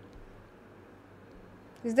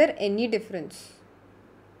 Is there any difference?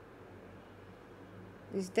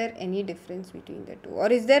 Is there any difference between the two?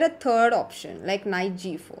 Or is there a third option like knight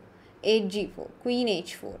g4, 8 g4, queen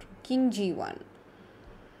h4, king g1,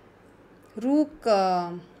 rook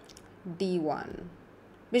d1,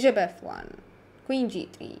 bishop f1, queen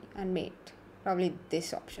g3 and mate? Probably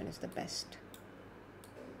this option is the best.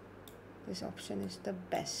 This option is the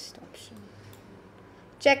best option.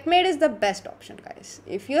 Checkmate is the best option, guys.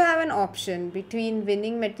 If you have an option between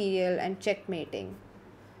winning material and checkmating,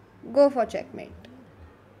 go for checkmate.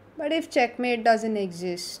 But if checkmate doesn't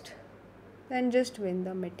exist, then just win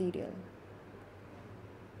the material.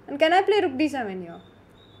 And can I play rook d7 here?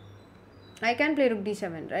 I can play rook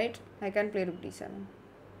d7, right? I can play rook d7.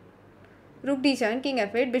 Rook d7, king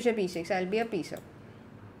f8, bishop e6. I'll be a piece up.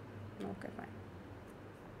 Okay, fine.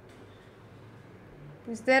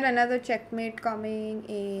 Is there another checkmate coming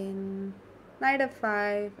in? Knight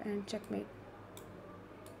f5 and checkmate.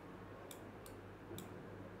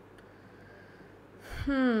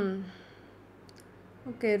 Hmm.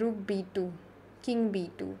 Okay, rook b2, king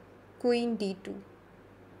b2, queen d2.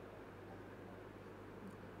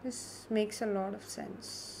 This makes a lot of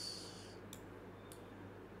sense.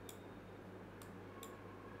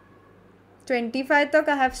 25 tak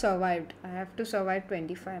I have survived. I have to survive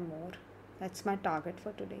 25 more. That's my target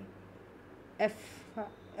for today.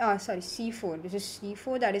 Sorry, c4. This is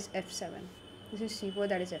c4, that is f7. This is c4,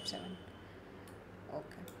 that is f7.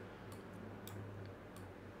 Okay.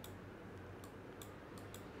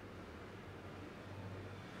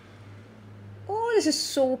 Oh, this is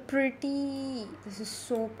so pretty. This is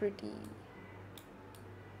so pretty.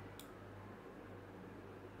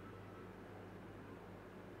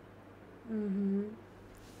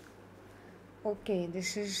 Okay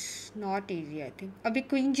this is not easy I think. अभी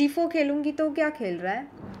queen g4 खेलूंगी तो क्या खेल रहा है?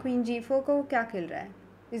 Queen g4 को क्या खेल रहा है?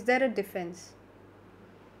 Is there a defence?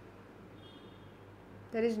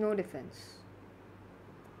 There is no defence.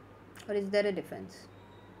 और is there a defence?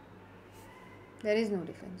 There is no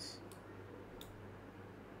defence.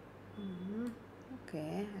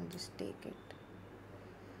 Okay, I'll just take it.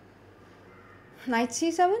 Knight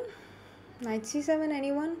c7? Knight c7,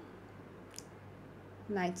 anyone?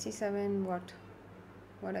 Knight c7, what?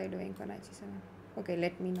 What are you doing for knight c7? Okay,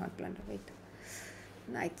 let me not blunder. Wait.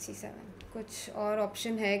 Knight c7. कुछ और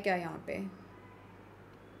option है क्या यहाँ पे?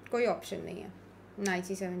 कोई option नहीं है. Knight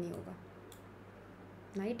c7 नहीं होगा.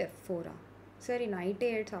 Knight f4 sorry knight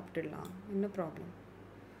a8 सापडला. No problem.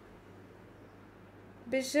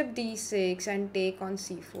 Bishop d6 and take on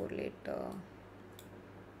c4 later.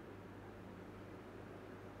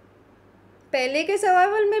 पहले के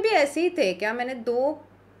सर्वाइवल में भी ऐसे ही थे क्या? मैंने 2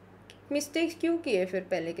 मिस्टेक्स क्यों किए फिर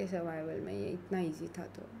पहले के सर्वाइवल में? ये इतना इजी था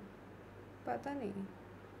तो पता नहीं.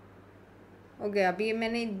 ओके अभी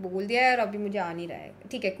मैंने बोल दिया है और अभी मुझे आ नहीं रहा है.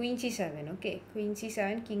 ठीक है, queen c7. Okay, queen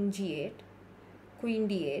c7, king g8, queen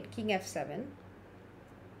d8, king f7,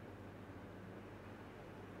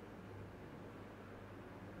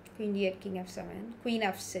 queen d8, king f7, queen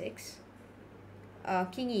f6,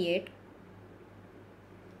 king e8,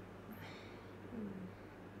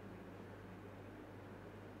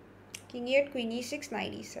 king e8, queen e6,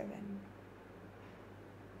 knight e7.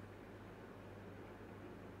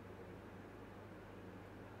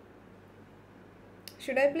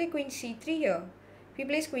 Should I play queen c3 here? If he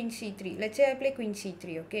plays queen c3, let's say I play queen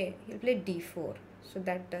c3, okay? He'll play d4, so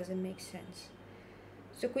that doesn't make sense.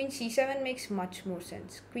 So queen c7 makes much more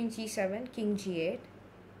sense. Queen c7, king g8,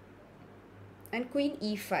 and queen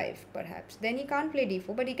e5 perhaps. Then he can't play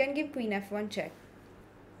d4, but he can give queen f1 check.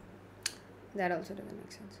 That also doesn't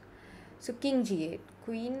make sense. So king g8,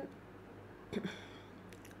 queen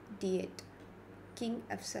d8, king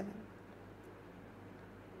f7.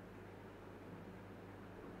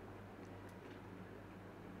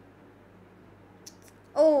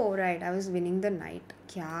 Oh right, I was winning the knight.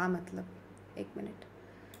 क्या मतलब? एक minute.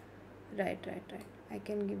 Right. I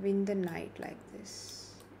can win the knight like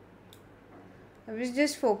this. I was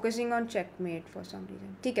just focusing on checkmate for some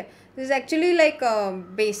reason. ठीक है. This is actually like a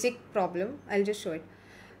basic problem. I'll just show it.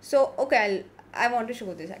 So okay, I want to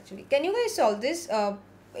show this actually. Can you guys solve this?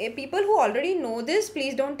 People who already know this,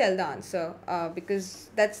 please don't tell the answer because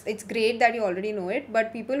it's great that you already know it.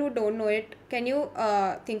 But people who don't know it, can you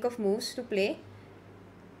think of moves to play?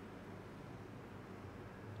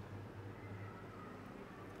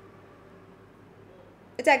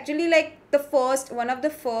 It's actually like one of the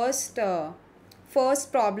first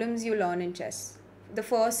problems you learn in chess. The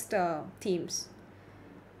first themes.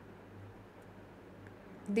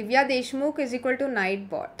 Divya Deshmukh is equal to knight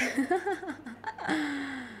bot.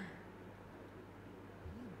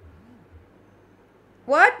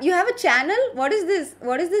 What? You have a channel? What is this?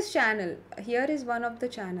 What is this channel? Here is one of the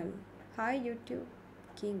channel. Hi YouTube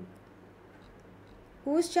King.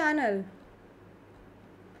 Whose channel?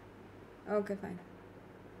 Okay, fine.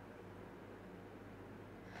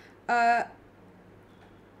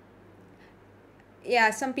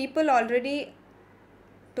 Yeah, some people already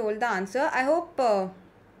told the answer. I hope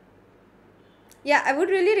yeah, I would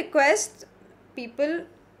really request people.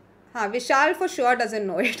 Vishal for sure doesn't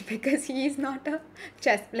know it because he is not a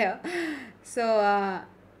chess player. So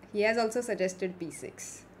he has also suggested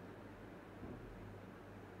b6.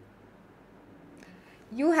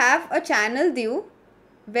 You have a channel, Dew.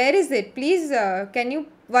 Where is it? Please, can you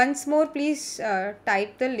once more please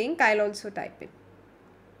type the link? I'll also type it.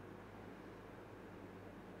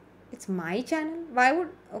 It's my channel? Why would...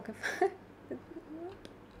 Okay.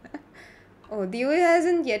 Oh, Dew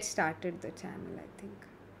hasn't yet started the channel, I think.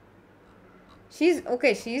 She's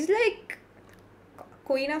like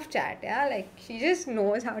queen of chat, yeah? Like, she just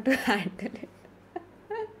knows how to handle it.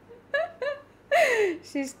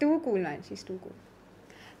 She's too cool, man. She's too cool.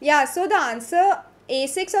 Yeah, so the answer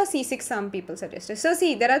a6 or c6 some people suggested. So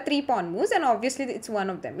see, there are 3 pawn moves and obviously it's one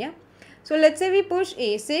of them, yeah. So let's say we push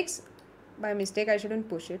a6. By mistake I shouldn't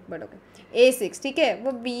push it, but okay. a6, ठीक है,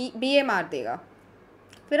 वो ba मार देगा.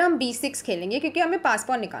 फिर हम b6 खेलेंगे क्योंकि हमें पास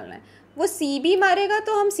पॉन निकालना है. वो cb मारेगा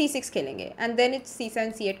तो हम c6 खेलेंगे and then it's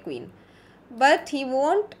c7 c8 queen. But he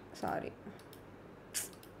won't, sorry.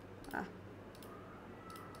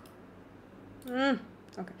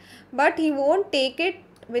 Okay. But he won't take it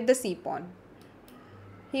with the c pawn.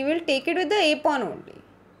 He will take it with the a pawn only.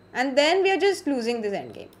 And then we are just losing this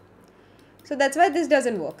endgame. So that's why this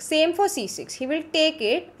doesn't work. Same for c6. He will take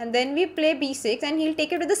it and then we play b6 and he'll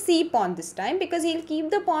take it with the c pawn this time because he'll keep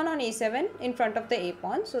the pawn on a7 in front of the a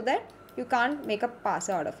pawn so that you can't make a pass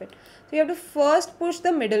out of it. So you have to first push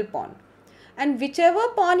the middle pawn. And whichever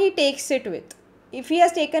pawn he takes it with, if he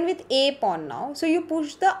has taken with a pawn now, so you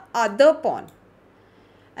push the other pawn.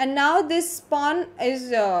 And now this pawn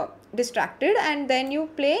is distracted and then you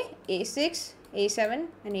play a6, a7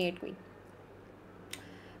 and a8 queen.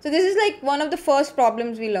 So this is like one of the first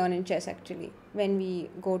problems we learn in chess actually when we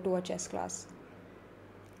go to a chess class.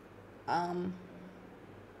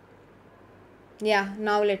 Yeah,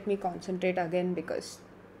 now let me concentrate again because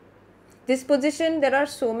this position there are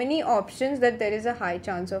so many options that there is a high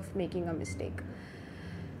chance of making a mistake.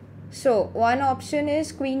 So one option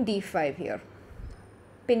is queen d5 here,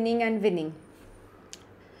 pinning and winning.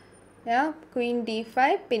 Yeah, queen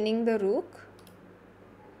d5, pinning the rook.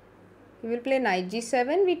 We will play knight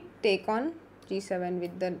g7. We take on g7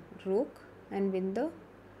 with the rook and win the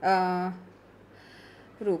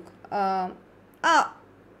rook. And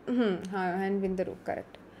win the rook,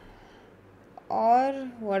 correct.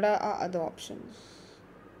 और what are our other options?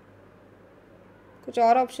 कुछ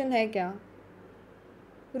और option है क्या?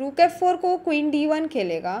 रूक f4 को queen d1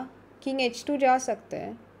 खेलेगा, king h2 जा सकते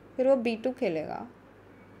हैं, फिर वो b2 खेलेगा,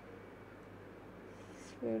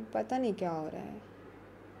 फिर पता नहीं क्या हो रहा है.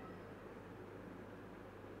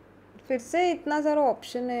 फिर से इतना सारा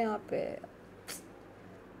ऑप्शन है यहाँ पे.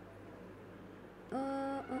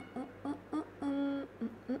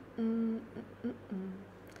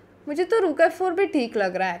 मुझे तो रूक f4 भी ठीक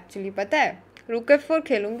लग रहा है एक्चुअली. पता है, रूक f4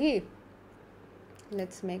 खेलूँगी.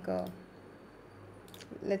 Let's make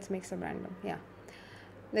some random. या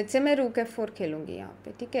लेट्स से मैं रूक f4 खेलूँगी यहाँ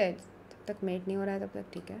पे. ठीक है, जब तक मेट नहीं हो रहा है तब तक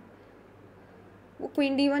ठीक है. वो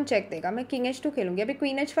क्वीन d1 चेक देगा. मैं किंग h2 खेलूँगी. अभी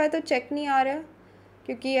क्वीन h5 तो चेक नहीं आ रहा है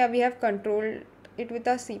क्योंकि we have controlled it with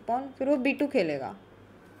a C pawn. फिर वो b2 खेलेगा.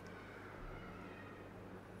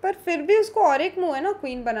 पर फिर भी उसको और एक मूव है ना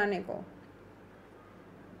क्वीन बनाने को,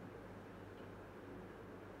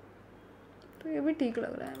 तो ये भी ठीक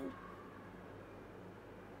लग रहा है.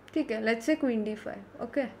 ठीक है, let's say queen d5.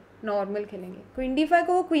 Okay, normal खेलेंगे. क्वीन d5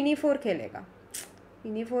 को वो क्वीन e4 खेलेगा.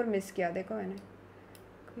 क्वीन e4 मिस किया देखो मैंने.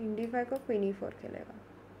 क्वीन d5 को क्वीन e4 खेलेगा.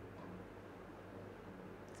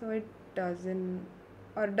 So it doesn't,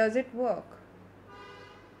 or does it work?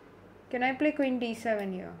 Can I play queen d7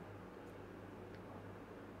 here?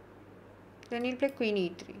 Then he'll play queen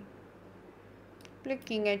e3. Play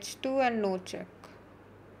king h2 and no check.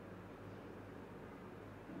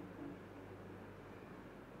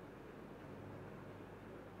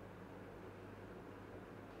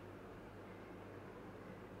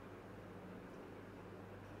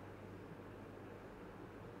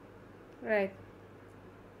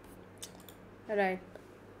 Right.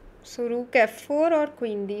 So rook f4 और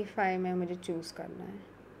queen d5 में मुझे choose करना है.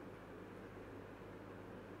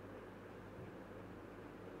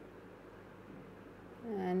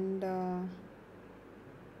 And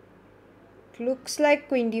it looks like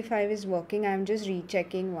queen d5 is working. I'm just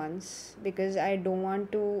rechecking once because I don't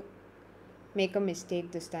want to make a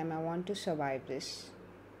mistake this time. I want to survive this.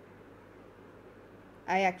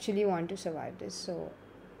 I actually want to survive this, so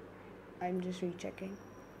I'm just rechecking.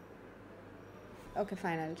 Okay,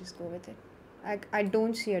 fine, I'll just go with it. I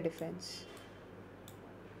don't see a difference.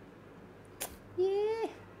 Yeah,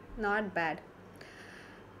 not bad.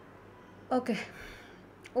 Okay.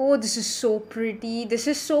 Oh, this is so pretty. This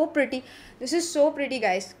is so pretty,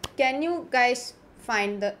 guys. Can you guys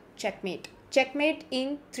find the checkmate? Checkmate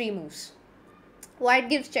in 3 moves. White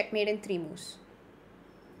gives checkmate in 3 moves.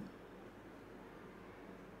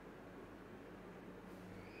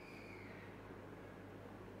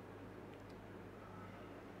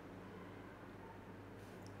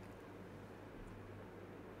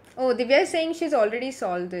 Oh, Divya is saying she's already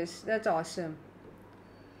solved this. That's awesome.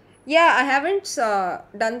 Yeah, I haven't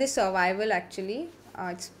done this survival actually.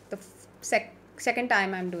 It's the second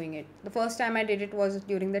time I'm doing it. The first time I did it was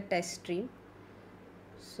during the test stream.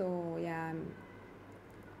 So yeah,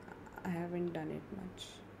 I haven't done it much.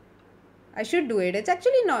 I should do it. It's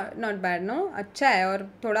actually not bad, no? अच्छा है और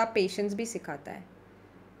थोड़ा patience भी सिखाता है.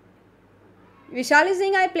 Vishal is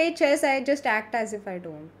saying I play chess. I just act as if I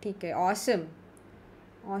don't. ठीक है. Awesome.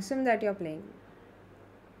 Awesome that you're playing.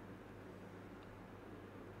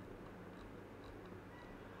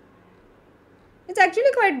 It's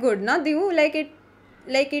actually quite good, na? Do you like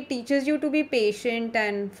it teaches you to be patient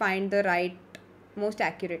and find the right, most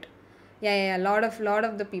accurate. Yeah. Lot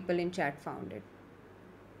of the people in chat found it.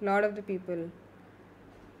 Lot of the people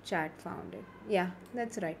chat found it. Yeah,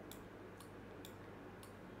 that's right.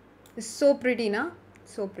 It's so pretty, na?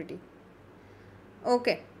 So pretty.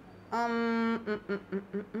 Okay. Um. mm, mm, mm,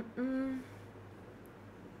 mm, mm, mm.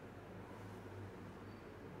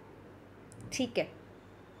 ठीक है.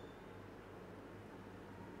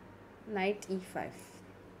 Knight e5.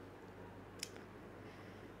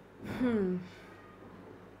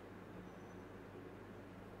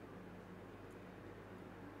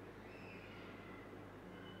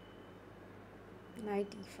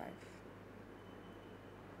 Knight e5.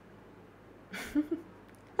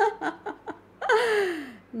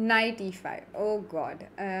 Knight e5. Oh god.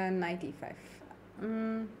 Knight e5.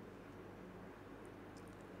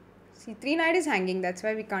 C3 knight is hanging. That's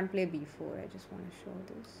why we can't play b4. I just want to show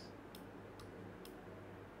this.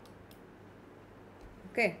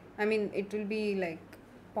 Okay. I mean, it will be like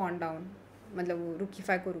pawn down. मतलब वो rook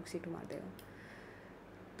e5 को rook c2 मार देगा.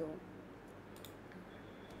 तो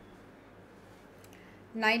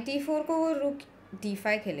knight e4 को वो rook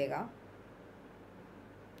d5 खेलेगा.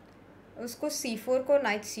 उसको c4 को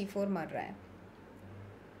knight c4 मार रहा है.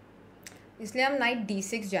 इसलिए हम knight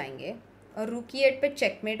d6 जाएंगे और rook e8 पे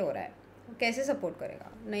checkmate हो रहा है. वो कैसे सपोर्ट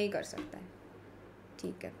करेगा? नहीं कर सकता है.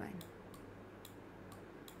 ठीक है, फाइन.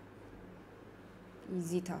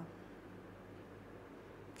 इजी था.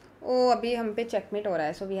 ओ अभी हम पे checkmate हो रहा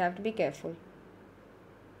है, so we have to be careful.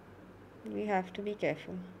 We have to be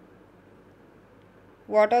careful.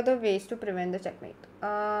 What are the ways to prevent the checkmate?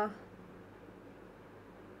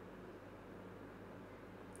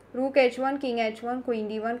 Rook h1, king h1, queen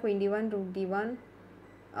d1, rook d1.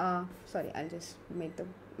 Sorry, I'll just make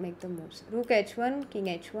the moves. Rook h1, king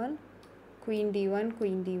h1, queen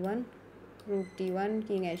d1, rook d1,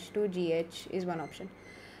 king h2, gh is one option.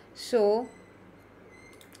 So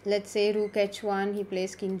let's say rook h1, he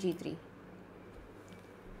plays king g3.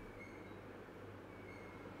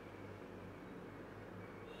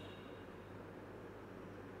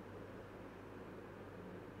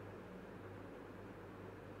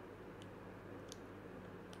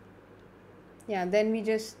 Yeah, then we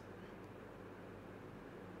just,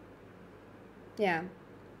 yeah,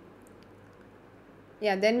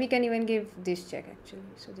 then we can even give this check actually,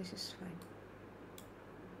 so this is fine.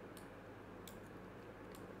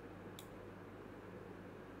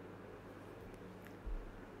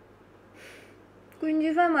 Queen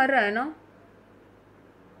g5 मर रहा है ना?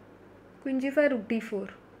 Queen g5 rook d4.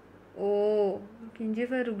 ओ Queen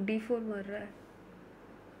g5 rook d4 मर रहा है.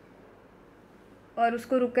 और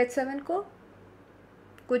उसको rook h7 को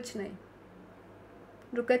कुछ नहीं.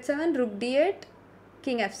 Rook h7, rook d8,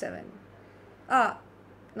 king f7.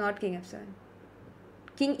 Not king f7.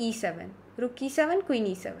 King e7. Rook e7, queen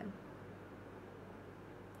e7.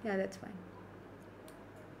 Yeah, that's fine.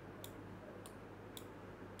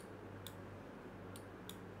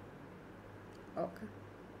 Okay.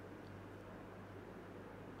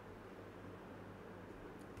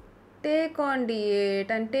 Take on d8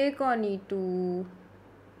 and take on e2.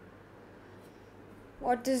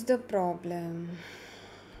 What is the problem?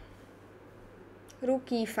 Rook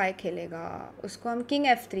e5 खेलेगा, उसको हम king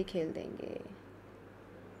f3 खेल देंगे.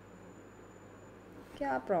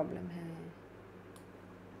 क्या problem है?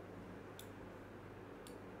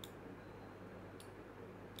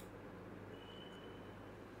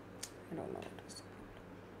 I don't know what is the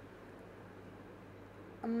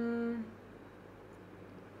problem.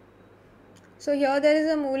 So here there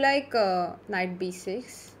is a move like knight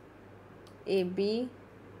b6, ab.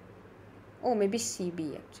 Oh, maybe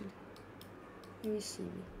cb actually. Maybe cb.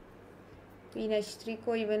 Queen h3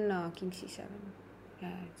 को even king c7.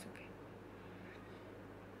 Yeah, it's okay.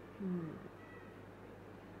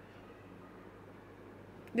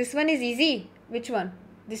 This one is easy. Which one?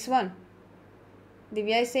 This one.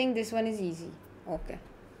 Divya is saying this one is easy. Okay.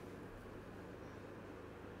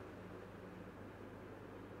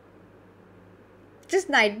 Just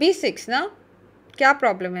knight b6 ना? क्या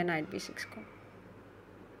problem है knight b6 को?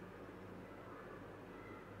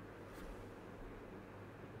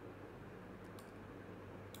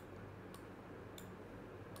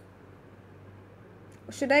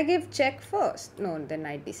 Should I give check first? No, then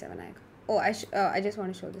knight d7 आएगा. ओ I just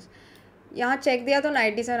want to show this. यहाँ check दिया तो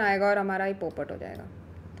 97 आएगा और हमारा ही पोपट हो जाएगा,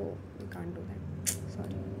 तो we can't do that.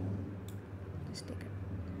 Sorry, just take it.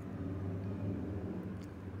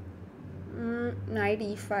 Knight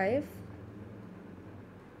e5,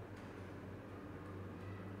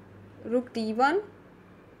 rook d1.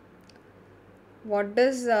 What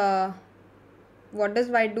does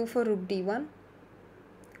white do for rook d1?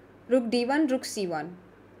 Rook d1, rook c1,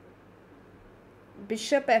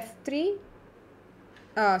 bishop f3.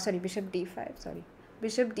 Sorry, bishop d5. Sorry,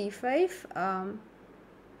 bishop d5.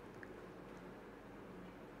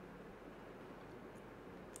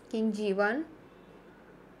 King g1,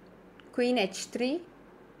 queen h3.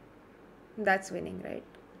 That's winning, right?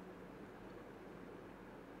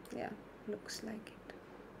 Yeah, looks like it.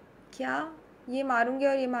 क्या ये मारूंगी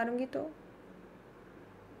और ये मारूंगी तो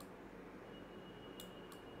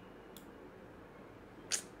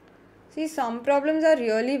see, some problems are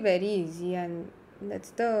really very easy, and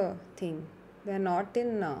that's the thing. They are not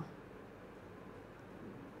in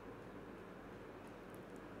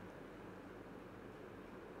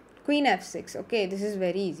queen f6. Okay, this is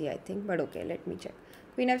very easy, I think, but okay, let me check.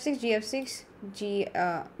 Queen f6, g f6, g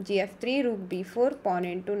f3, rook b4, pawn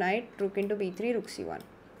into knight, rook into b3, rook c1,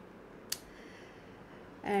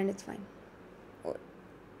 and it's fine. Oh.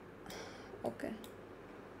 Okay,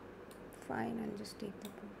 fine, I'll just take the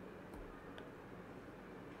pawn.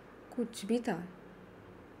 कुछ भी था.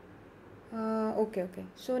 Okay,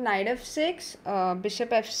 so knight f6, bishop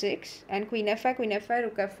f6, and queen f5,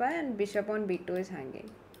 rook f5, and bishop on b2 is hanging.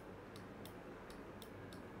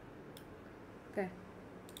 Okay,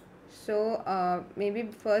 so maybe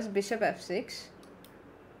first bishop f6,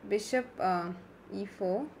 bishop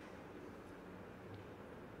e4.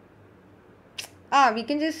 We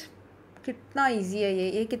can just, कितना easy है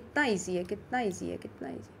ये कितना easy है,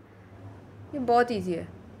 ये बहुत easy है.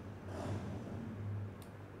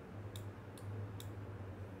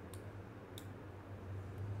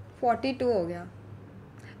 $42 हो गया.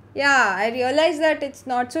 Yeah, I realized that it's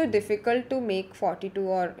not so difficult to make 42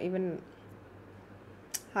 or even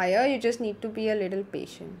higher. You just need to be a little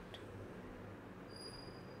patient.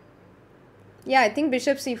 Yeah, I think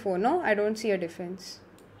bishop c4, no? I don't see a difference.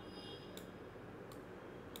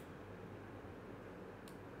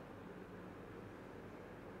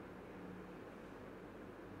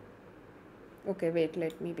 Okay, wait,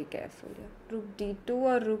 let me be careful here. Rook d2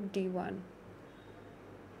 or rook d1?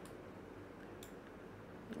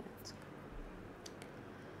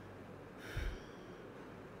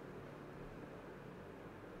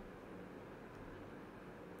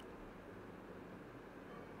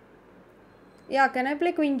 Yeah, can I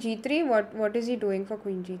play queen g3? What is he doing for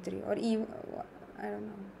queen g3? Or I don't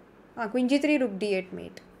know. Queen g3, rook d8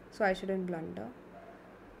 mate. So I shouldn't blunder.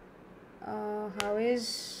 How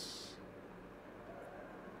is...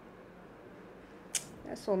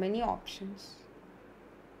 There's so many options.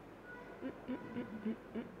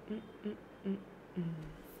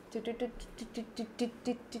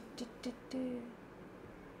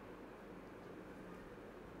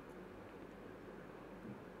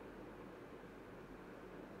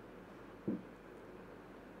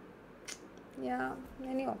 Yeah,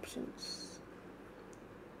 many options.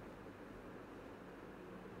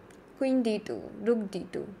 Queen d2, rook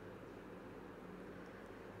d2,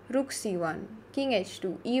 rook c1, king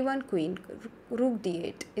h2, e1 queen, rook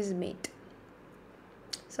d8 is mate.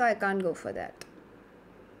 So I can't go for that.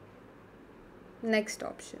 Next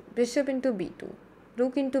option, bishop into b2,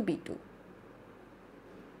 rook into b2,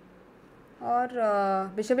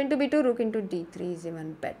 or bishop into b2, rook into d3 is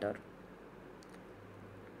even better.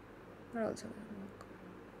 But also doesn't work.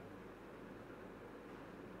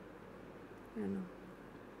 I don't know.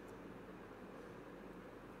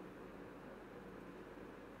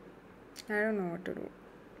 I don't know what to do.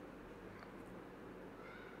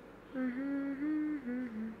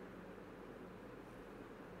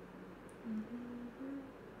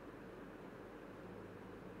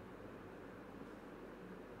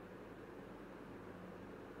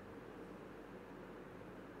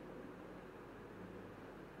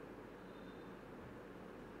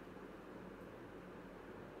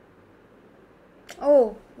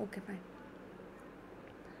 Oh, okay, fine.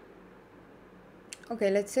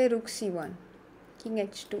 Okay, let's say rook c1, king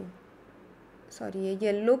h2. Sorry, ये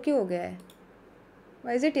yellow क्यों हो गया है?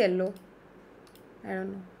 Why is it yellow? I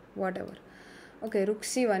don't know. Whatever. Okay, rook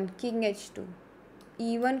c1, king h2,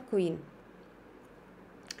 e1 queen.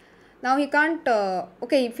 Now he can't...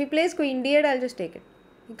 okay, if he plays queen d8, I'll just take it.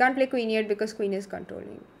 He can't play queen e8 because queen is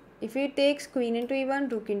controlling. If he takes queen into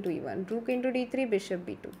e1, rook into e1, rook into d3, bishop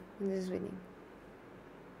b2. This is winning.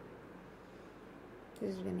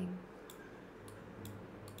 This is winning.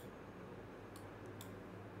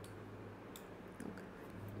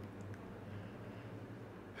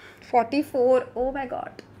 44. Oh my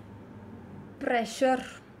god. Pressure.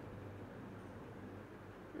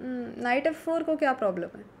 Knight f4 को क्या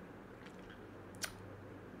problem है?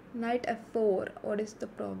 Knight f4. What is the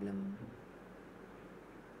problem?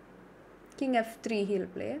 King f3 he'll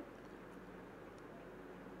play.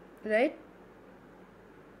 Right?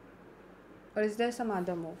 Or is there some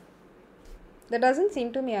other move? There doesn't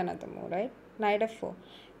seem to be another move, right? Knight f4.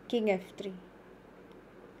 King f3.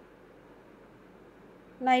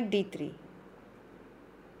 Knight d3.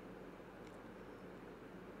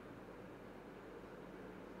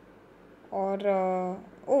 Or,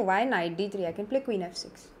 oh, why knight d3? I can play queen f6.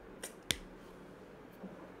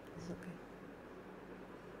 It's okay.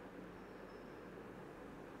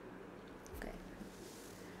 Okay.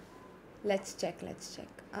 Let's check.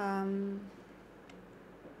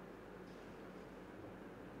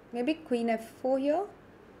 Maybe queen f4 here.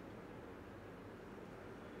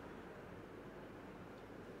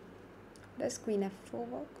 Does queen f4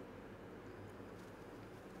 work?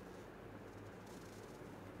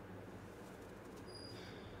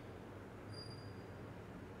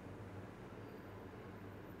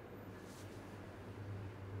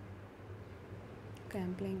 Okay,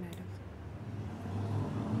 I'm playing knight f4.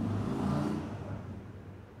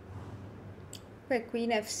 Okay,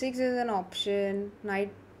 queen f6 is an option.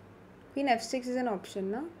 Queen f6 is an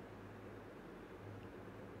option, ना?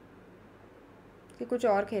 कि कुछ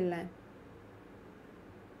और खेलना है?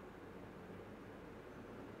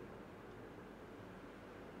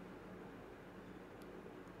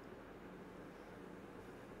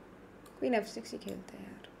 Queen f6 ही खेलते हैं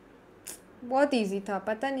यार. बहुत इजी था,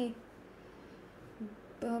 पता नहीं.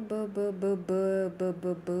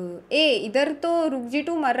 ए इधर तो रुक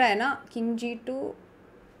g2 मर रहा है ना. King g2.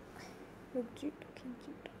 रुक g2 king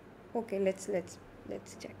g2. Okay let's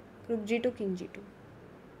check. रुक g2 king g2.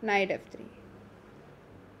 Night f3.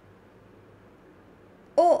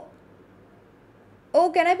 Oh,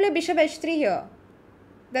 can I play bishop h3 here?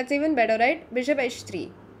 That's even better, right? Bishop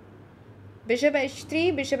h3. Bishop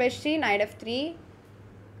h3, knight f3.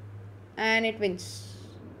 And it wins.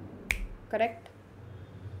 Correct?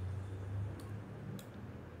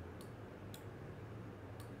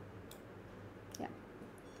 Yeah.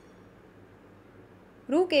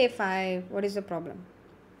 Rook a5. What is the problem?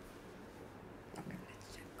 Okay,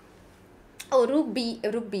 let's check. Oh, rook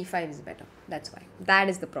b5 is better. That's why. That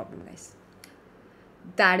is the problem, guys.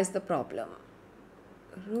 That is the problem.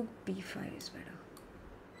 Rook b5 is better.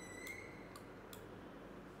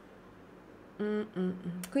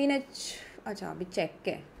 Queen h. अच्छा अभी check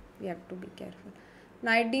है. We have to be careful.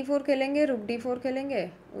 Knight d4 खेलेंगे. Rook d4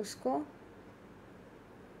 खेलेंगे. उसको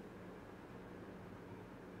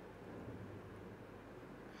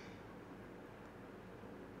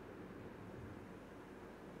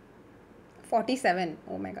 $47.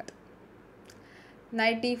 Oh my god.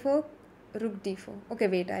 Knight d4, rook d4. Okay,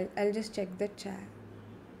 wait. I'll just check the chat.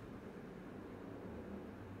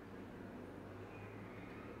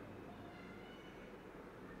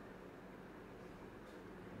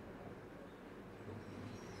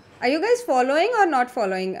 Are you guys following or not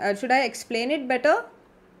following? Should I explain it better?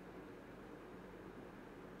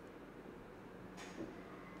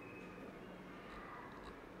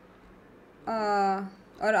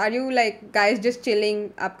 Or are you like guys just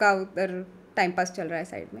chilling? आपका उधर time pass चल रहा है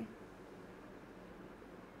side में?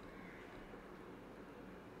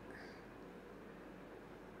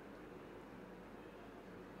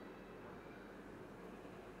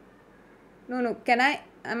 No.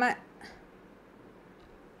 Am I?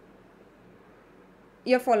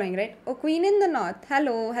 You're following, right? Oh, queen in the north.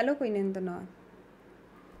 Hello, queen in the north.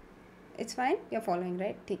 It's fine. You're following,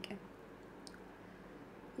 right? ठीक है.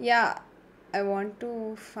 Yeah, I want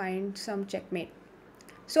to find some checkmate.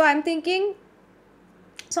 So I'm thinking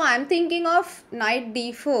of knight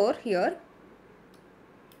d4 here,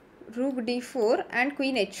 rook d4 and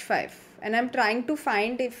queen h5, and I'm trying to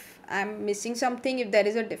find if I'm missing something, if there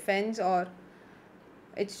is a defense or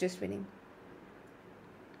it's just winning.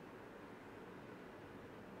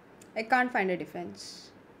 I can't find a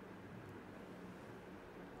defense,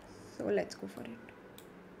 so let's go for it.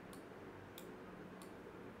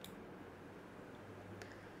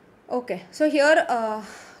 Okay, so here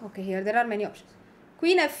here there are many options.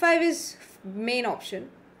 Queen f5 is main option.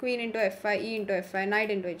 Queen into f5, e into f5, knight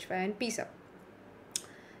into h5 and piece up.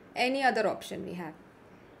 Any other option we have?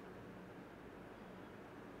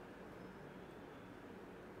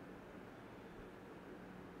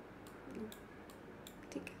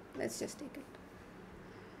 Let's just take it.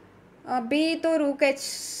 अभी तो rook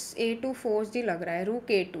a2 forced ही लग रहा है.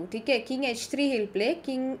 rook a2 ठीक है. king h3 he'll play.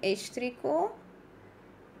 king h3 को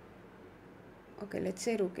Okay, let's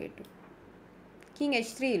say rook a2. King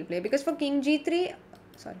h3 will play, because for king g3,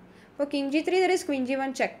 sorry, for king g3 there is queen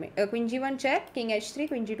g1 checkmate, queen g1 check, king h3,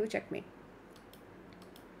 queen g2 checkmate.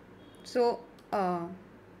 So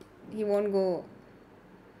he won't go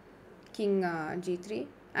king g3.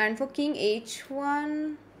 And for king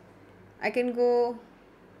h1, I can go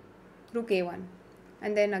rook a1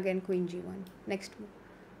 and then again queen g1 next move.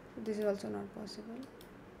 So this is also not possible.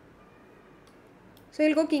 So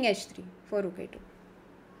he'll go king h3 for rook a2.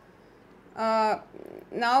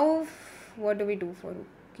 Now what do we do for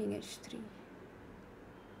king h3?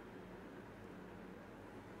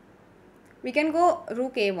 We can go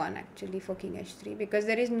rook a1 actually for king h3, because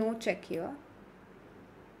there is no check here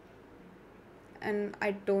and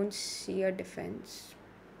I don't see a defense.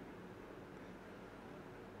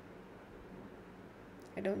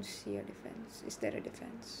 I don't see a defense. Is there a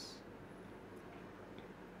defense?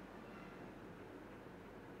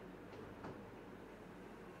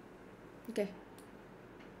 Okay.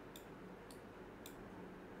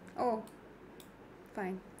 Oh,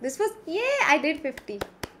 fine. This was, yeah, I did 50.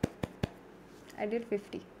 I did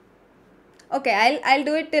 50. Okay, I'll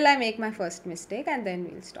do it till I make my first mistake and then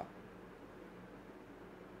we'll stop.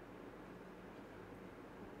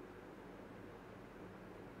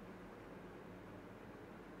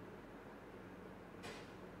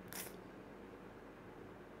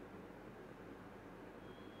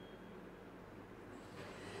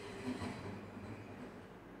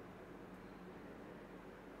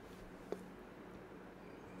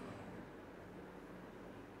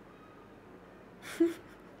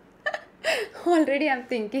 Already I'm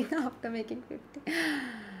thinking after making 50.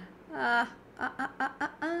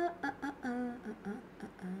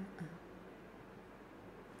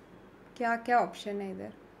 क्या option है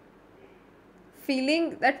इधर?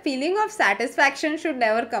 That feeling of satisfaction should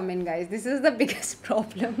never come in, guys. This is the biggest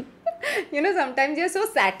problem. You know, sometimes you're so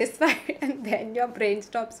satisfied and then your brain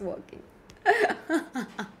stops working.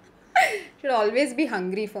 Should always be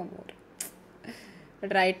hungry for more.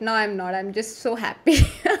 But right now I'm not. I'm just so happy.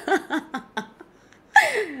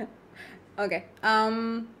 Okay.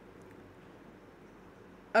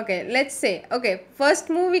 Okay, let's say, okay, first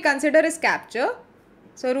move we consider is capture.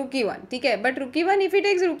 So rook e1, ठीक है. But rook e1, if he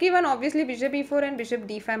takes rook e1, obviously bishop e4 and bishop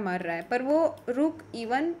d5 मर रहा है. पर वो rook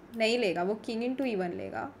e1 नहीं लेगा, वो king into e1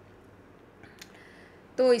 लेगा.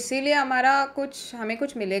 तो इसीलिए हमें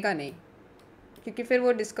कुछ मिलेगा नहीं, क्योंकि फिर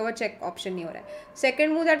वो डिस्कवर चेक ऑप्शन नहीं हो रहा है.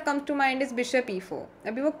 Second move that comes to mind is bishop e4.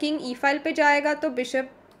 अभी वो किंग e5 पे जाएगा तो बिशप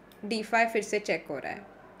d5 फिर से चेक हो रहा है,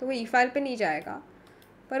 तो वो e5 पे नहीं जाएगा,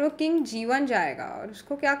 पर वो किंग g1 जाएगा. और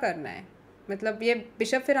उसको क्या करना है, मतलब ये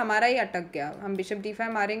बिशप फिर हमारा ही अटक गया. हम बिशप d5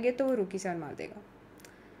 मारेंगे तो वो रूक e7 मार देगा,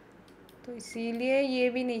 तो इसीलिए ये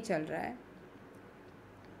भी नहीं चल रहा है.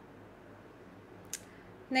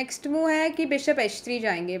 नेक्स्ट मूव है कि बिशप h3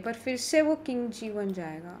 जाएंगे, पर फिर से वो किंग g1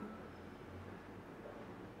 जाएगा.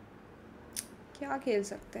 क्या खेल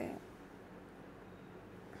सकते हैं,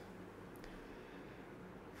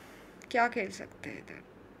 क्या खेल सकते हैं इधर,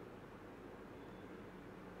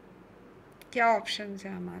 क्या ऑप्शंस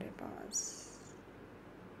है हमारे पास.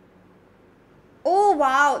 Oh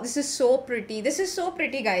wow, this is so pretty. This is so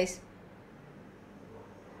pretty, guys.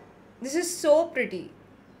 This is so pretty.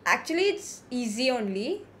 Actually, it's easy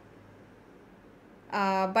only.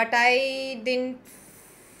 But I didn't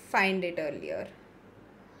find it earlier.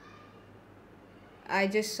 I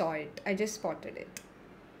just saw it. I just spotted it.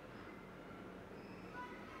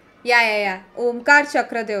 Yeah. Omkar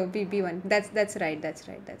Chakradev, BB1. That's right.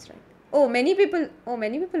 Oh, many people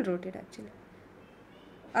wrote it actually.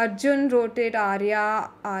 Arjun wrote it, Arya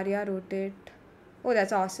wrote it. Oh,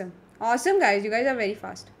 that's awesome. Awesome, guys. You guys are very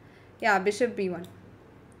fast. Yeah, bishop b1.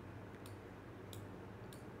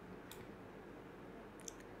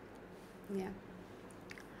 Yeah.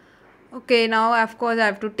 Okay, now of course I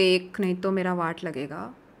have to take, नहीं तो मेरा वाट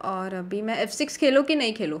लगेगा. और अभी मैं f6 खेलूँ कि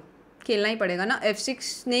नहीं खेलूँ, खेलना ही पड़ेगा ना.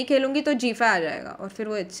 f6 नहीं खेलूँगी तो g5 आ जाएगा और फिर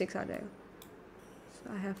वो h6 आ जाएगा. So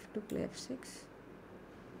I have to play f6.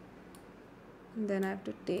 And then I have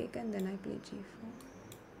to take and then I play g4.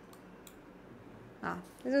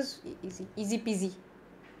 This is easy peasy.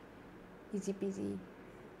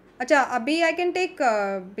 अच्छा, अभी I can take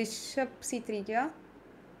bishop c3 क्या?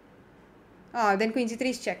 Then queen c3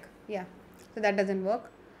 is check. Yeah, so that doesn't work.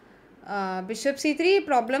 Bishop c3,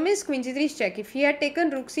 problem is queen c3 is check. If he had taken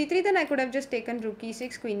rook c3, then I could have just taken rook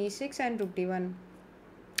e6, queen e6 and rook d1.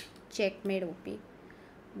 Checkmate OP.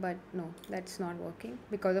 But no, that's not working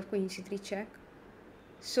because of queen c3 check.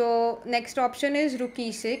 So next option is rook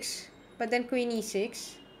e6, but then queen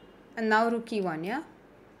e6 and now rook e1, yeah?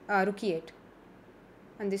 Rook e8.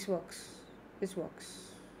 And this works.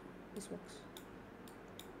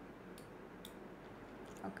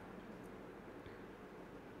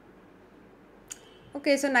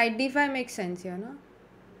 Okay, so knight d5 makes sense here, no?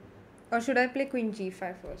 Or should I play queen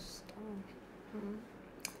g5 first? Oh. Hmm.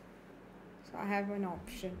 So I have an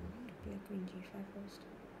option to play queen g5 first.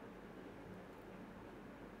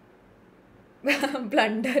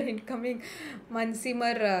 Blunder incoming.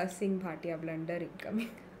 Mansimar Singh Bhatia, blunder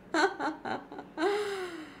incoming.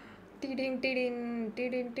 Tidin, tidin,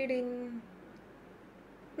 tidin, tidin.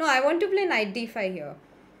 No, I want to play knight d5 here.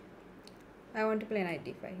 I want to play knight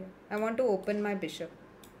d5 here. I want to open my bishop.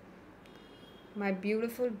 My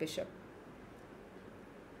beautiful bishop.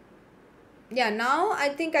 Yeah, now I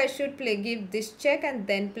think I should give this check and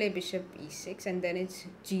then play bishop e6 and then it's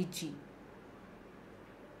GG.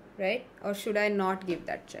 Right? Or should I not give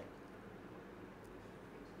that check?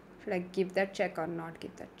 Should I give that check or not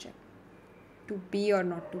give that check? To be or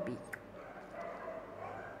not to be?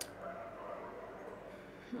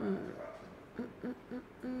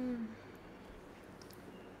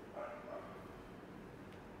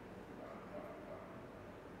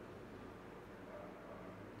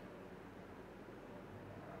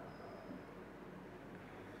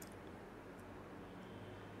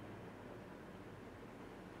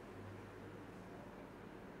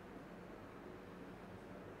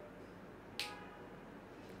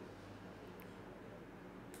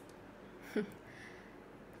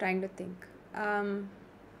 Trying to think.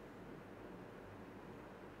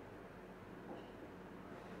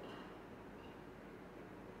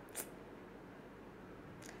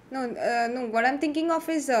 No. What I'm thinking of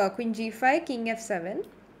is queen g5, king f7,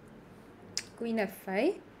 queen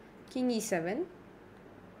f5, king e7.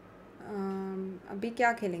 अभी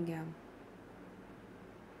क्या खेलेंगे हम?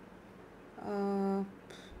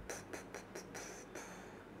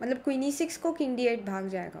 मतलब queen e6 को king d8 भाग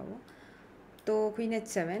जाएगा वो, तो क्वीन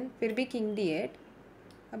h7, फिर भी किंग d8.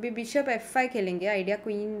 अभी बिशप f5 खेलेंगे, आइडिया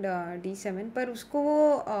क्वीन d7, पर उसको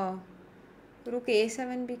वो रुक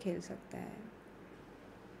a7 भी खेल सकता है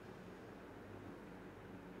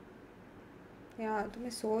यार. तो मैं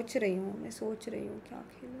सोच रही हूँ क्या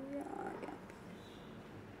खेलूँ यार.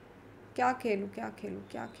 क्या खेलूँ.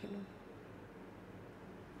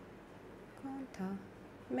 कौन था?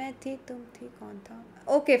 मैं थी, तुम थी, कौन था?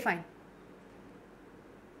 Okay fine.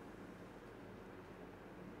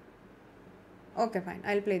 Okay fine,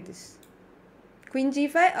 I will play this. Queen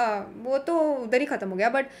g5, वो तो उधर ही ख़त्म हो गया.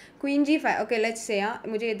 But queen g5, okay let's say, यहाँ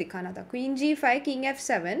मुझे ये दिखाना था. क्वीन g5, किंग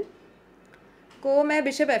f7 को मैं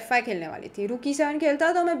बिशप f5 खेलने वाली थी. रूक e7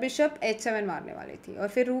 खेलता तो मैं बिशप h7 मारने वाली थी, और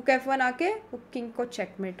फिर रूक f1 आके किंग को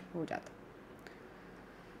चेकमेट हो जाता.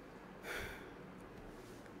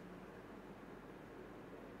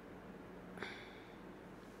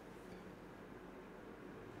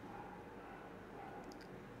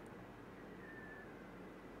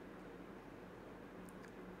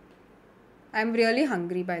 I'm really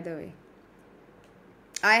hungry, by the way.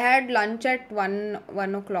 I had lunch at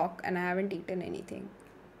 1 o'clock and I haven't eaten anything.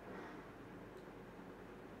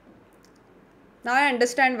 Now I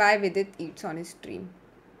understand why Vidit eats on his stream.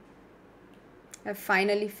 I've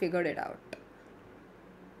finally figured it out.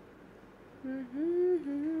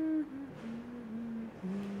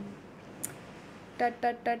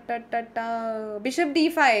 Bishop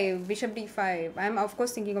d5. I'm of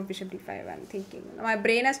course thinking of bishop d5. I'm thinking. My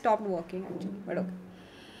brain has stopped working actually, but okay.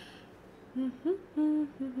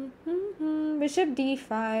 Bishop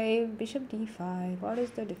d5. What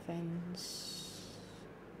is the defense?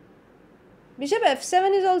 Bishop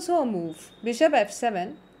f7 is also a move. Bishop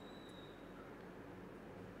f7.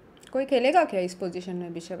 कोई खेलेगा क्या इस position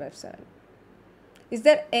में bishop f7? Is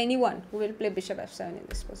there anyone who will play bishop f7 in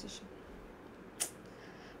this position?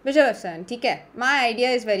 Bishop f7, ठीक है. My idea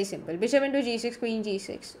is very simple. Bishop into g6, queen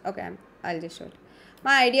g6. Okay, I'll just show it.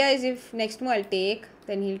 My idea is if next move I'll take,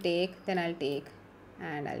 then he'll take, then I'll take,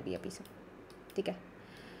 and I'll be a piece of. ठीक है.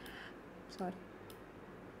 Sorry.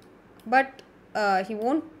 But he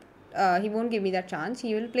won't give me that chance.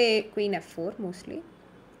 He will play queen f4 mostly.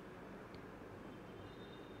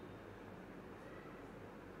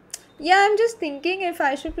 Yeah, I'm just thinking if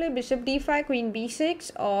I should play bishop d5, queen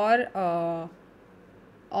b6,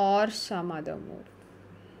 or some other move.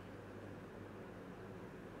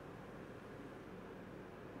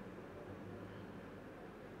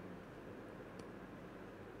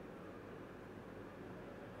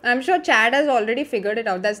 I'm sure Chad has already figured it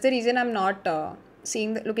out. That's the reason I'm not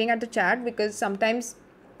looking at the chat, because sometimes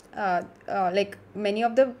like many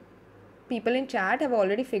of the people in chat have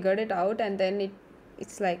already figured it out, and then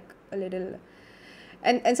it's like a little,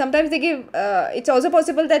 and sometimes they give it's also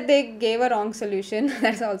possible that they gave a wrong solution.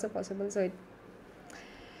 That's also possible. So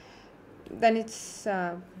then it's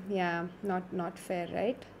yeah, not fair,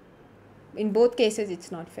 right? In both cases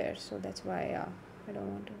it's not fair, so that's why I don't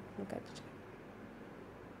want to look at the chat.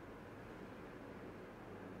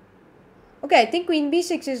 Okay, I think queen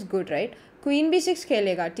b6 is good, right? Queen b6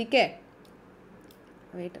 खेलेगा, ठीक है?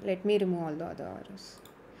 Wait, let me remove all the other orders.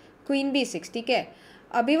 Queen b6, ठीक है?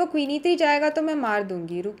 अभी वो queen e3 जाएगा तो मैं मार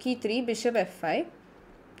दूंगी. Rook e3, bishop f5.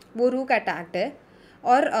 वो rook अटैक्ड है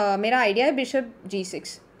और मेरा आइडिया है bishop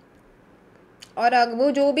g6. और वो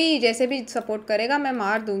जो भी जैसे भी सपोर्ट करेगा मैं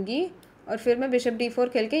मार दूंगी और फिर मैं बिशप d4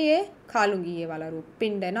 खेल के ये खा लूँगी, ये वाला रूप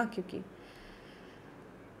पिंड है ना क्योंकि.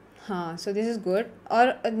 हाँ, सो दिस इज़ गुड.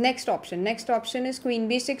 और next option is queen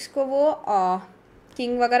b6 को वो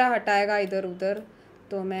किंग वगैरह हटाएगा इधर उधर,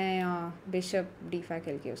 तो मैं बिशप d5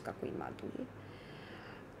 खेल के उसका क्वीन मार दूँगी,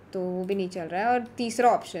 तो वो भी नहीं चल रहा है. और तीसरा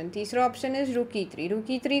ऑप्शन इज़ रूक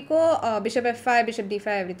e3 को bishop f5 bishop d5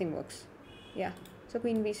 everything works. या सो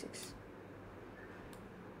queen b6.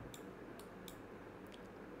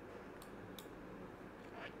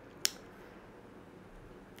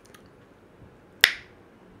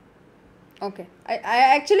 Okay, I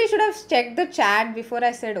actually should have checked the chat before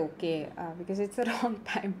I said okay, because it's the wrong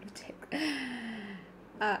time to check.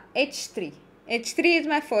 H3 is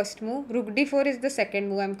my first move. Rook d4 is the second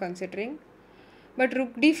move I'm considering, but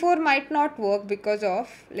rook d4 might not work because of,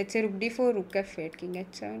 let's say rook d4, rook f8, king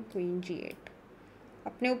h7, queen g8.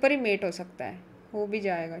 अपने ऊपर ही met हो सकता है, हो भी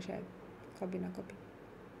जाएगा शायद कभी ना कभी,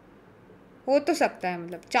 हो तो सकता है,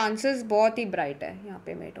 मतलब चांसेस बहुत ही ब्राइट है यहाँ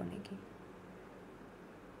पे मेट होने की.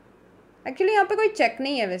 एक्चुअली यहाँ पे कोई चेक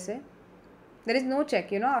नहीं है वैसे. There is no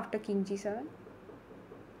check, you know, after king g7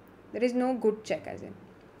 there is no good check, as in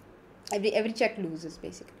every check loses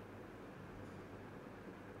basically.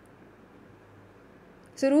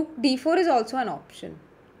 So rook d4 is also an option.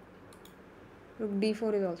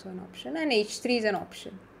 And h3 is an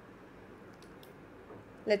option.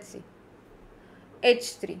 Let's see.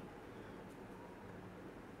 h3.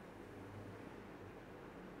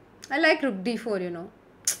 I like rook d4, you know.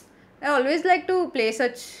 I always like to play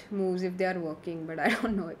such moves if they are working, but I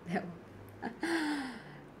don't know if they are working.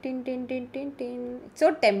 Tin, tin, tin, tin, tin. It's so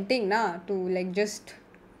tempting, na, to like just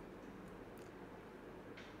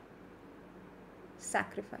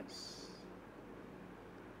sacrifice.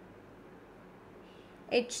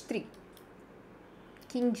 h3.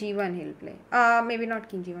 King g1 he'll play. Maybe not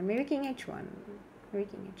king g1. Maybe king h1. Maybe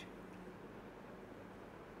king h1.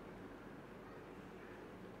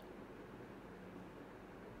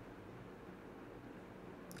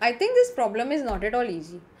 I think this problem is not at all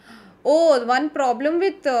easy. Oh, one problem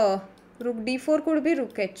with rook d4 could be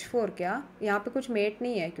rook h4. क्या यहाँ पे कुछ met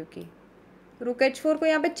नहीं है क्योंकि rook h4 को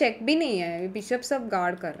यहाँ पे चेक भी नहीं है, बिशप सब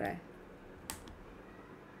गार्ड कर रहा है.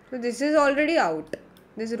 So this is already out.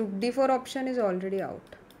 This rook d4 option is already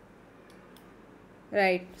out.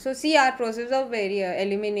 Right. So see our process of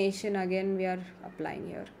elimination again we are applying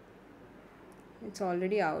here. It's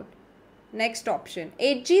already out. Next option.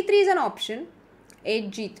 Hg3 is an option.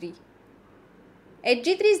 Hg3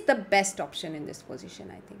 is the best option in this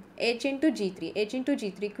position, I think. H into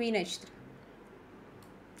g3, queen h3.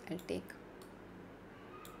 I'll take.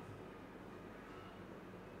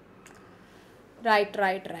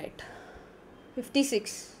 Right.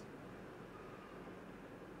 56.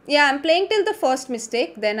 Yeah, I'm playing till the first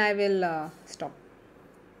mistake, then I will stop.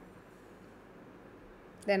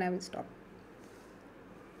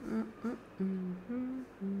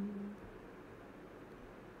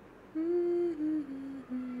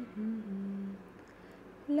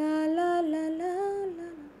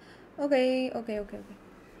 Okay.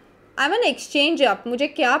 I'm an exchange up. मुझे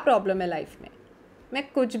क्या problem है life में, मैं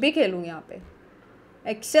कुछ भी खेलूँ यहाँ पे,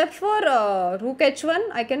 except for rook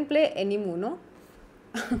h1 I can play any move, no?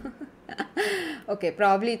 Okay,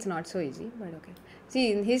 probably it's not so easy, but okay.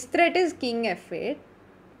 See, his threat is king f8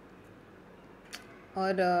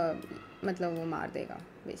 और मतलब वो मार देगा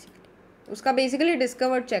बेसिकली, उसका बेसिकली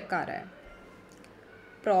डिस्कवर्ड चेक आ रहा है.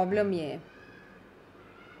 प्रॉब्लम ये है.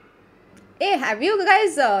 Hey, have you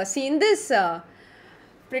guys seen this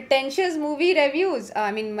pretentious movie reviews?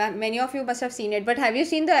 I mean, many of you must have seen it, but have you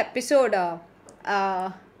seen the episode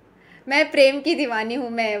मैं प्रेम की दीवानी हूँ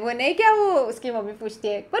मैं, वो नहीं क्या, वो उसकी मम्मी पूछती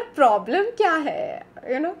है पर प्रॉब्लम क्या है,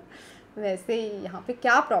 यू नो, वैसे ही यहाँ पे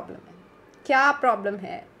क्या प्रॉब्लम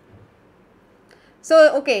है. So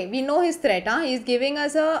okay, we know his threat. He is giving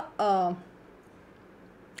us a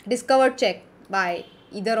discovered check by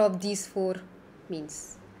either of these four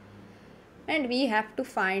means, and we have to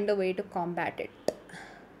find a way to combat it.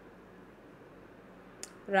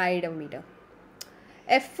 Right, Amita.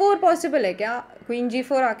 f4 possible है क्या? Queen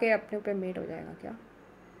g4 आके अपने ऊपर met हो जाएगा क्या?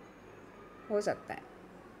 हो सकता है.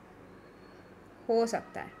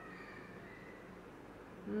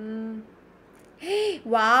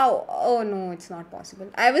 Wow. Oh no, it's not possible.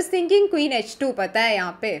 I was thinking queen h2, पता है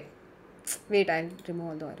यहाँ पे. Wait, I'll remove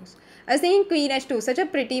all the arrows. I was thinking queen h2, such a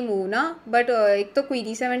pretty move ना. But एक तो queen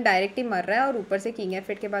e7 डायरेक्ट ही मर रहा है और ऊपर से king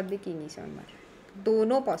f8 के बाद भी king e7 मर रहा है.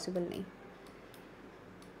 दोनों पॉसिबल नहीं.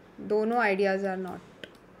 दोनों ideas are not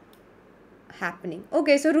happening.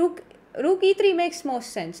 Okay, so rook e3 makes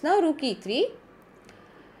most sense. Now rook e3,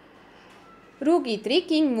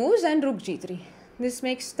 king moves and rook g3. This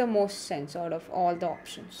makes the most sense out of all the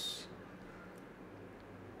options,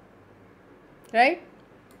 right?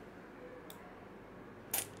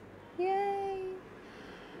 Yay.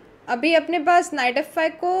 अभी अपने पास knight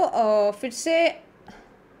f5 को फिर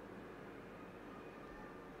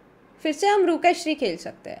से हम rook h3 खेल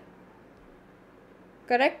सकते हैं.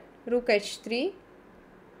 Correct, rook h3.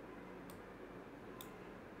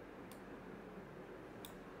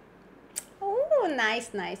 Oh, nice.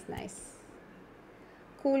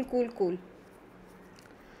 Cool.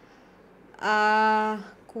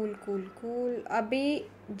 Cool. अभी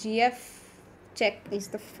gf check is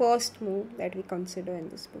the first move that we consider in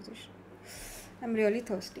this position. I'm really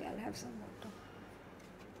thirsty. I'll have some water.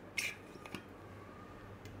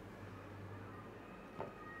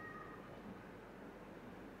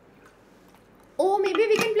 Oh, maybe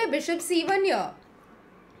we can play bishop c1 here.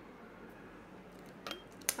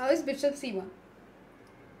 How is bishop c1?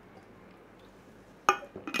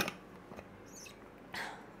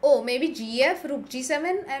 Oh, maybe gf, rook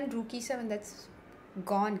g7 and rook e7. That's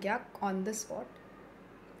gone kya on the spot.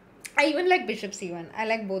 I even like bishop c1. I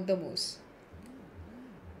like both the moves.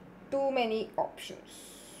 Too many options.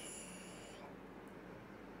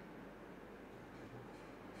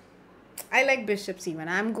 I like bishop c1.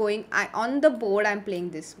 On the board I'm playing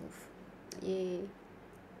this move. Yay.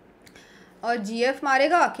 और gf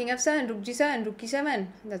मारेगा, king f7, rook g7, rook e7.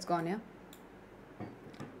 That's gone, yeah.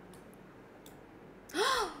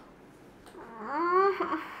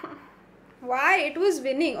 Why? It was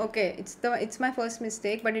winning. Okay, it's my first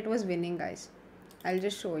mistake, but it was winning, guys. I'll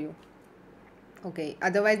just show you. Okay,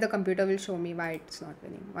 otherwise the computer will show me why it's not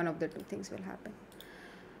winning. One of the two things will happen.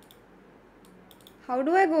 How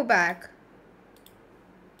do I go back?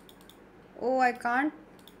 Oh, I can't.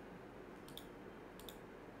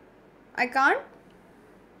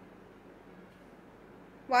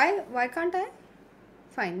 Why can't I?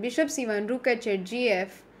 Fine. Bishop c1, rook h8,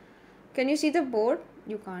 gf. Can you see the board?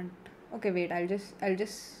 You can't. Okay, wait. I'll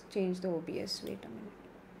just change the OBS. Wait a minute.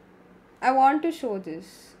 I want to show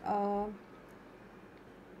this.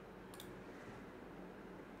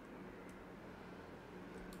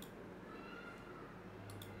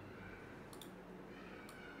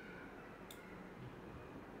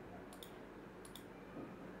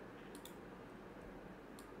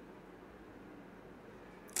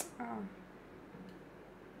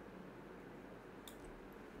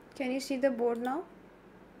 Can you see the board now?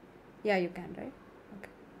 Yeah, you can, right?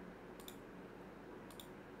 Okay.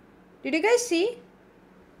 Did you guys see?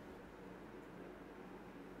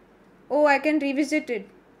 Oh, I can revisit it.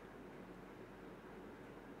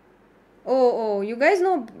 Oh, you guys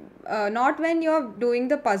know, not when you're doing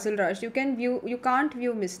the puzzle rush. You can't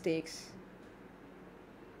view mistakes.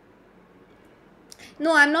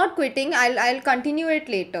 No, I'm not quitting. I'll continue it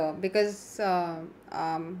later because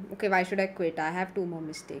okay, why should I quit? I have 2 more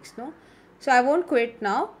mistakes, no? So I won't quit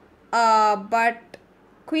now. But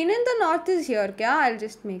Queen in the North is here, kya? I'll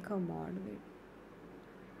just make her mod. Wait.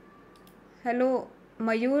 Hello,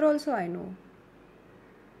 Mayur also I know.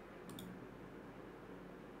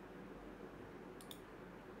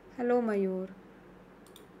 Hello, Mayur.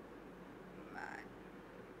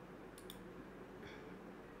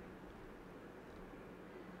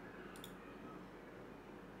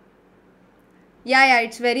 Yeah,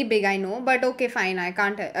 it's very big, I know, but okay, fine, I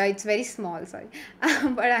can't, it's very small, sorry.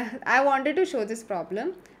 But I wanted to show this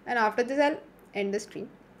problem, and after this I'll end the stream.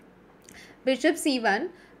 Bishop c1,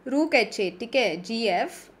 rook h8, okay,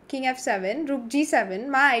 gf, king f7, rook g7.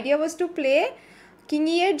 My idea was to play king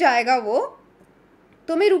e8 जाएगा वो,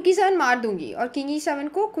 तो मैं rook e7 मार दूंगी और king e7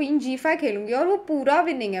 को queen g5 खेलूंगी और वो पूरा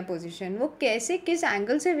विनिंग है पोजीशन. वो कैसे, किस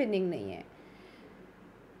एंगल से विनिंग नहीं है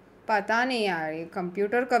पता नहीं यार. ये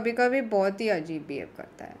कंप्यूटर कभी कभी बहुत ही अजीब बिहेव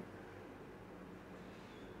करता है.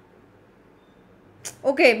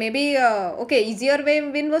 Okay, maybe okay, easier way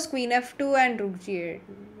win was queen f2 and rook g8.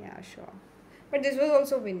 Yeah, sure. But this was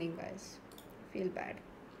also winning, guys. Feel bad.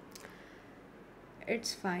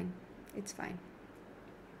 It's fine. It's fine.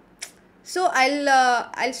 So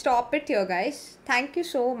I'll stop it here, guys. Thank you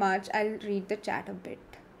so much. I'll read the chat a bit.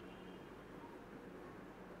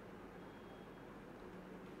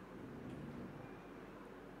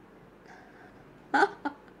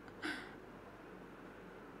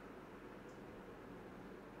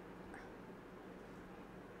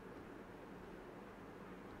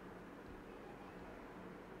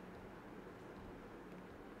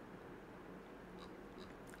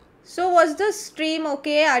 So was the stream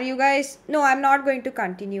okay? Are you guys? No, I'm not going to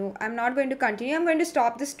continue. I'm not going to continue. I'm going to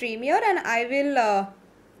stop the stream here, and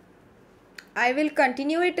I will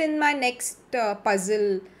continue it in my next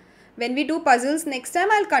puzzle. When we do puzzles next time,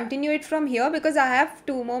 I'll continue it from here because I have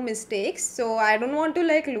two more mistakes. So I don't want to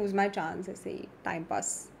like lose my chance. I say time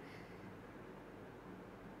pass.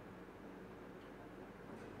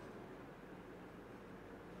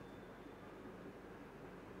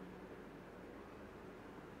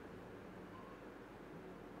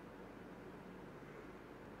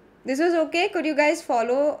 This was okay. Could you guys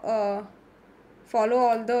follow all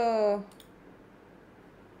the?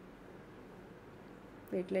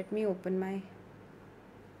 Wait, let me open my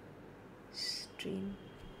stream.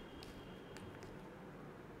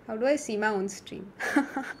 How do I see my own stream?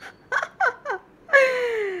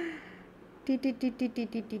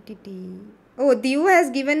 Oh, Diu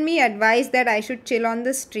has given me advice that I should chill on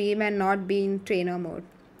the stream and not be in trainer mode.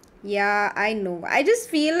 Yeah, I know. I just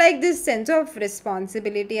feel like this sense of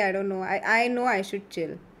responsibility. I don't know. I know I should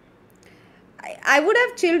chill. I would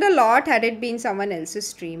have chilled a lot had it been someone else's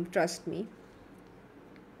stream, trust me.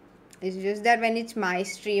 It's just that when it's my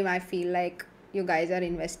stream, I feel like you guys are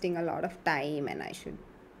investing a lot of time and I should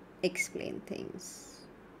explain things.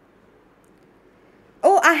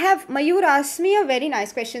 Oh, I have. Mayur asked me a very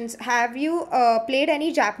nice question. Have you played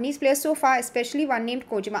any Japanese players so far, especially one named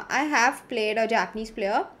Kojima? I have played a Japanese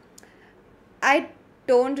player. I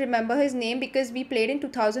don't remember his name because we played in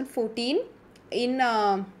 2014 in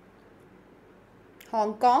Hong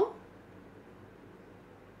Kong,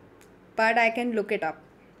 but I can look it up.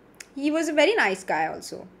 He was a very nice guy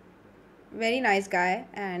also. Very nice guy,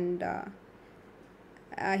 and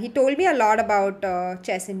he told me a lot about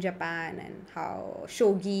chess in Japan and how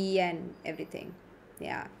shogi and everything.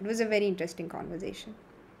 Yeah, it was a very interesting conversation.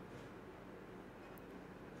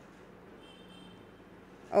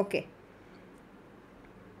 Okay.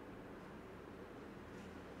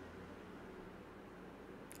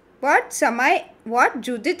 What Samai? What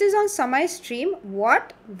Judith is on Samai stream?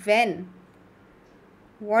 What? When?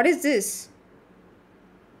 What is this?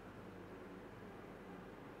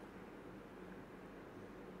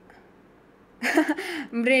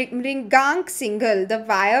 Mringang single. The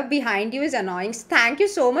wire behind you is annoying. Thank you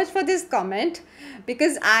so much for this comment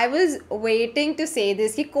because I was waiting to say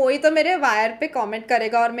this कि कोई तो मेरे wire पे comment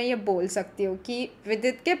करेगा और मैं ये बोल सकती हूँ कि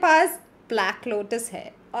विदित के पास ब्लैक लोटस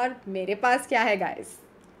है और मेरे पास क्या है गाइस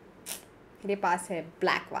मेरे पास है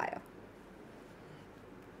black wire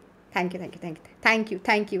thank you thank you thank you thank you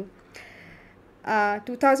thank you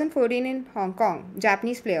 2014 in Hong Kong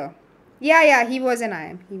Japanese player yeah he was an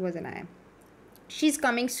IM she's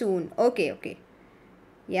coming soon okay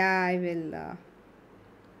yeah I will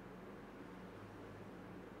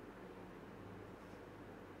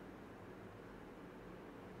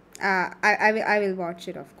I will watch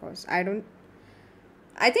it of course I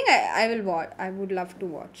think I will watch I would love to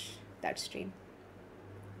watch that stream.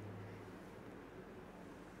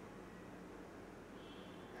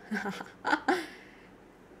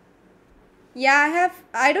 Yeah,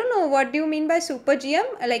 I don't know what do you mean by super GM,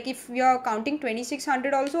 like if you're counting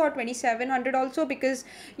 2600 also or 2700 also, because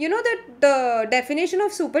you know that the definition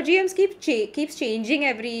of super GMs keeps changing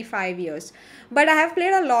every 5 years. But I have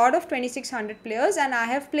played a lot of 2600 players and I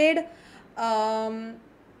have played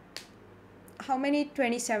how many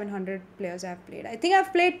 2700 players I've played? I think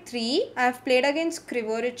I've played 3. I've played against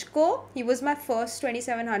Krivorichko. He was my first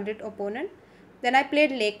 2700 opponent. Then I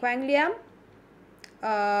played Lei Kwang Liam.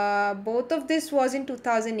 Both of this was in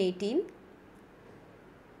 2018.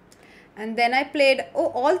 And then I played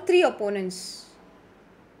all 3 opponents.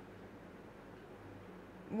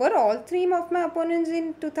 Were all 3 of my opponents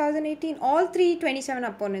in 2018? All 3 27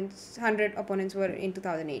 opponents, 100 opponents were in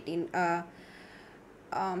 2018.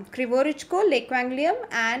 Krivorichko, Lei Kwang Liam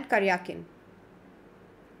and Karyakin.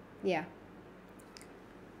 Yeah.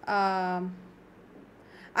 I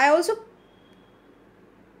also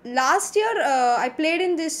last year I played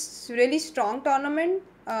in this really strong tournament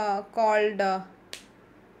called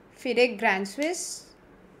FIDE Grand Swiss,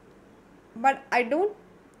 but I don't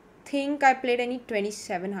think I played any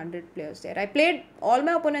 2700 players there. I played all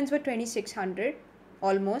my opponents were 2600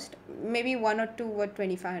 almost, maybe 1 or 2 were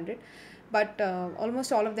 2500, but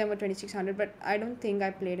almost all of them were 2600, but I don't think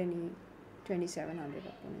I played any 2700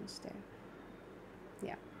 opponents there.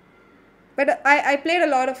 Yeah, but I played a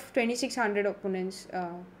lot of 2600 opponents.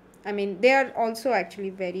 I mean, they are also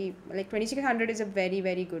actually very, like 2600 is a very,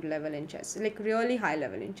 very good level in chess, like really high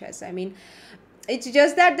level in chess. I mean, it's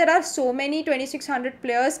just that there are so many 2600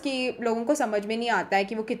 players कि लोगों को समझ में नहीं आता है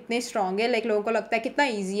कि वो कितने strong है. Like लोगों को लगता है कितना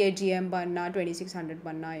easy है GM बनना, 2600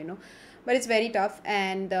 बनना, you know. but it's very tough.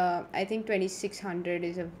 And I think 2600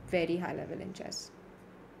 is a very high level in chess.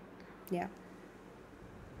 Yeah.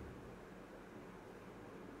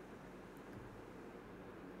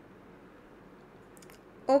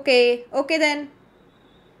 Okay. Okay then.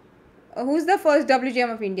 Who's the first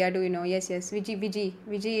WGM of India? Do you know? Yes, yes.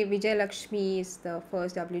 Vijay Lakshmi is the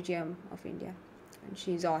first WGM of India, and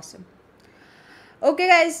she's awesome. Okay,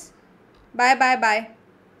 guys. Bye, bye, bye.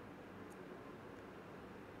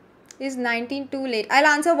 Is 19 too late? I'll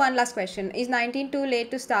answer one last question. Is 19 too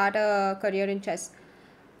late to start a career in chess?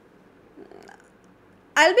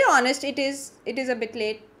 I'll be honest. It is a bit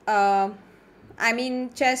late. I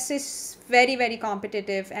mean, chess is very very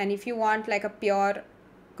competitive, and if you want like a pure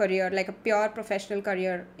career, like a pure professional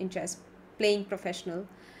career in chess, playing professional,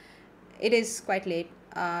 it is quite late.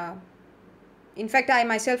 In fact, I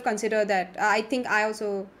myself consider that. I think I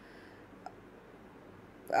also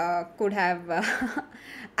could have.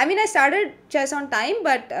 I mean, I started chess on time,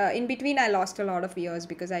 but in between, I lost a lot of years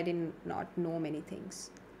because I did not know many things.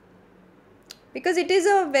 Because it is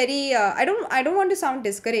a very I don't want to sound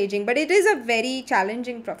discouraging, but it is a very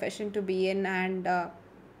challenging profession to be in, and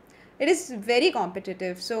it is very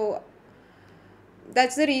competitive. So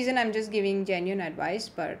that's the reason I'm just giving genuine advice.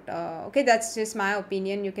 But okay, that's just my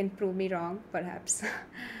opinion. You can prove me wrong, perhaps.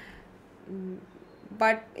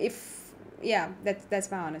 But if yeah, that's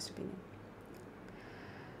my honest opinion.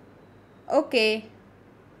 Okay,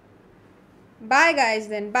 bye guys.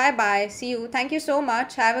 Then bye bye. See you. Thank you so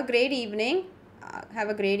much. Have a great evening. Have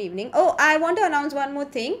a great evening. Oh, I want to announce one more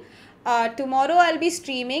thing. Tomorrow I'll be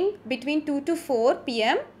streaming between 2 to 4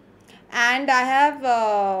 p.m. and I have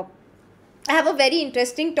a very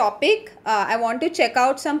interesting topic. I want to check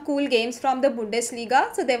out some cool games from the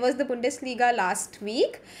Bundesliga. So there was the Bundesliga last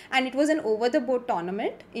week, and it was an over-the-board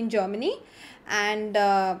tournament in Germany, and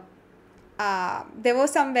there were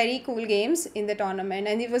some very cool games in the tournament,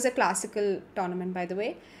 and it was a classical tournament, by the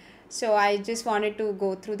way. So I just wanted to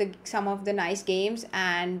go through some of the nice games,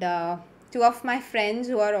 and two of my friends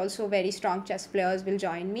who are also very strong chess players will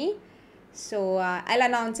join me. So I'll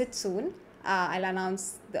announce it soon.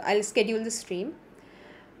 I'll schedule the stream.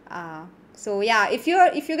 So yeah, if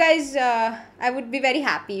you guys, I would be very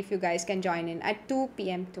happy if you guys can join in at 2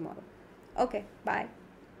 p.m. tomorrow. Okay, bye.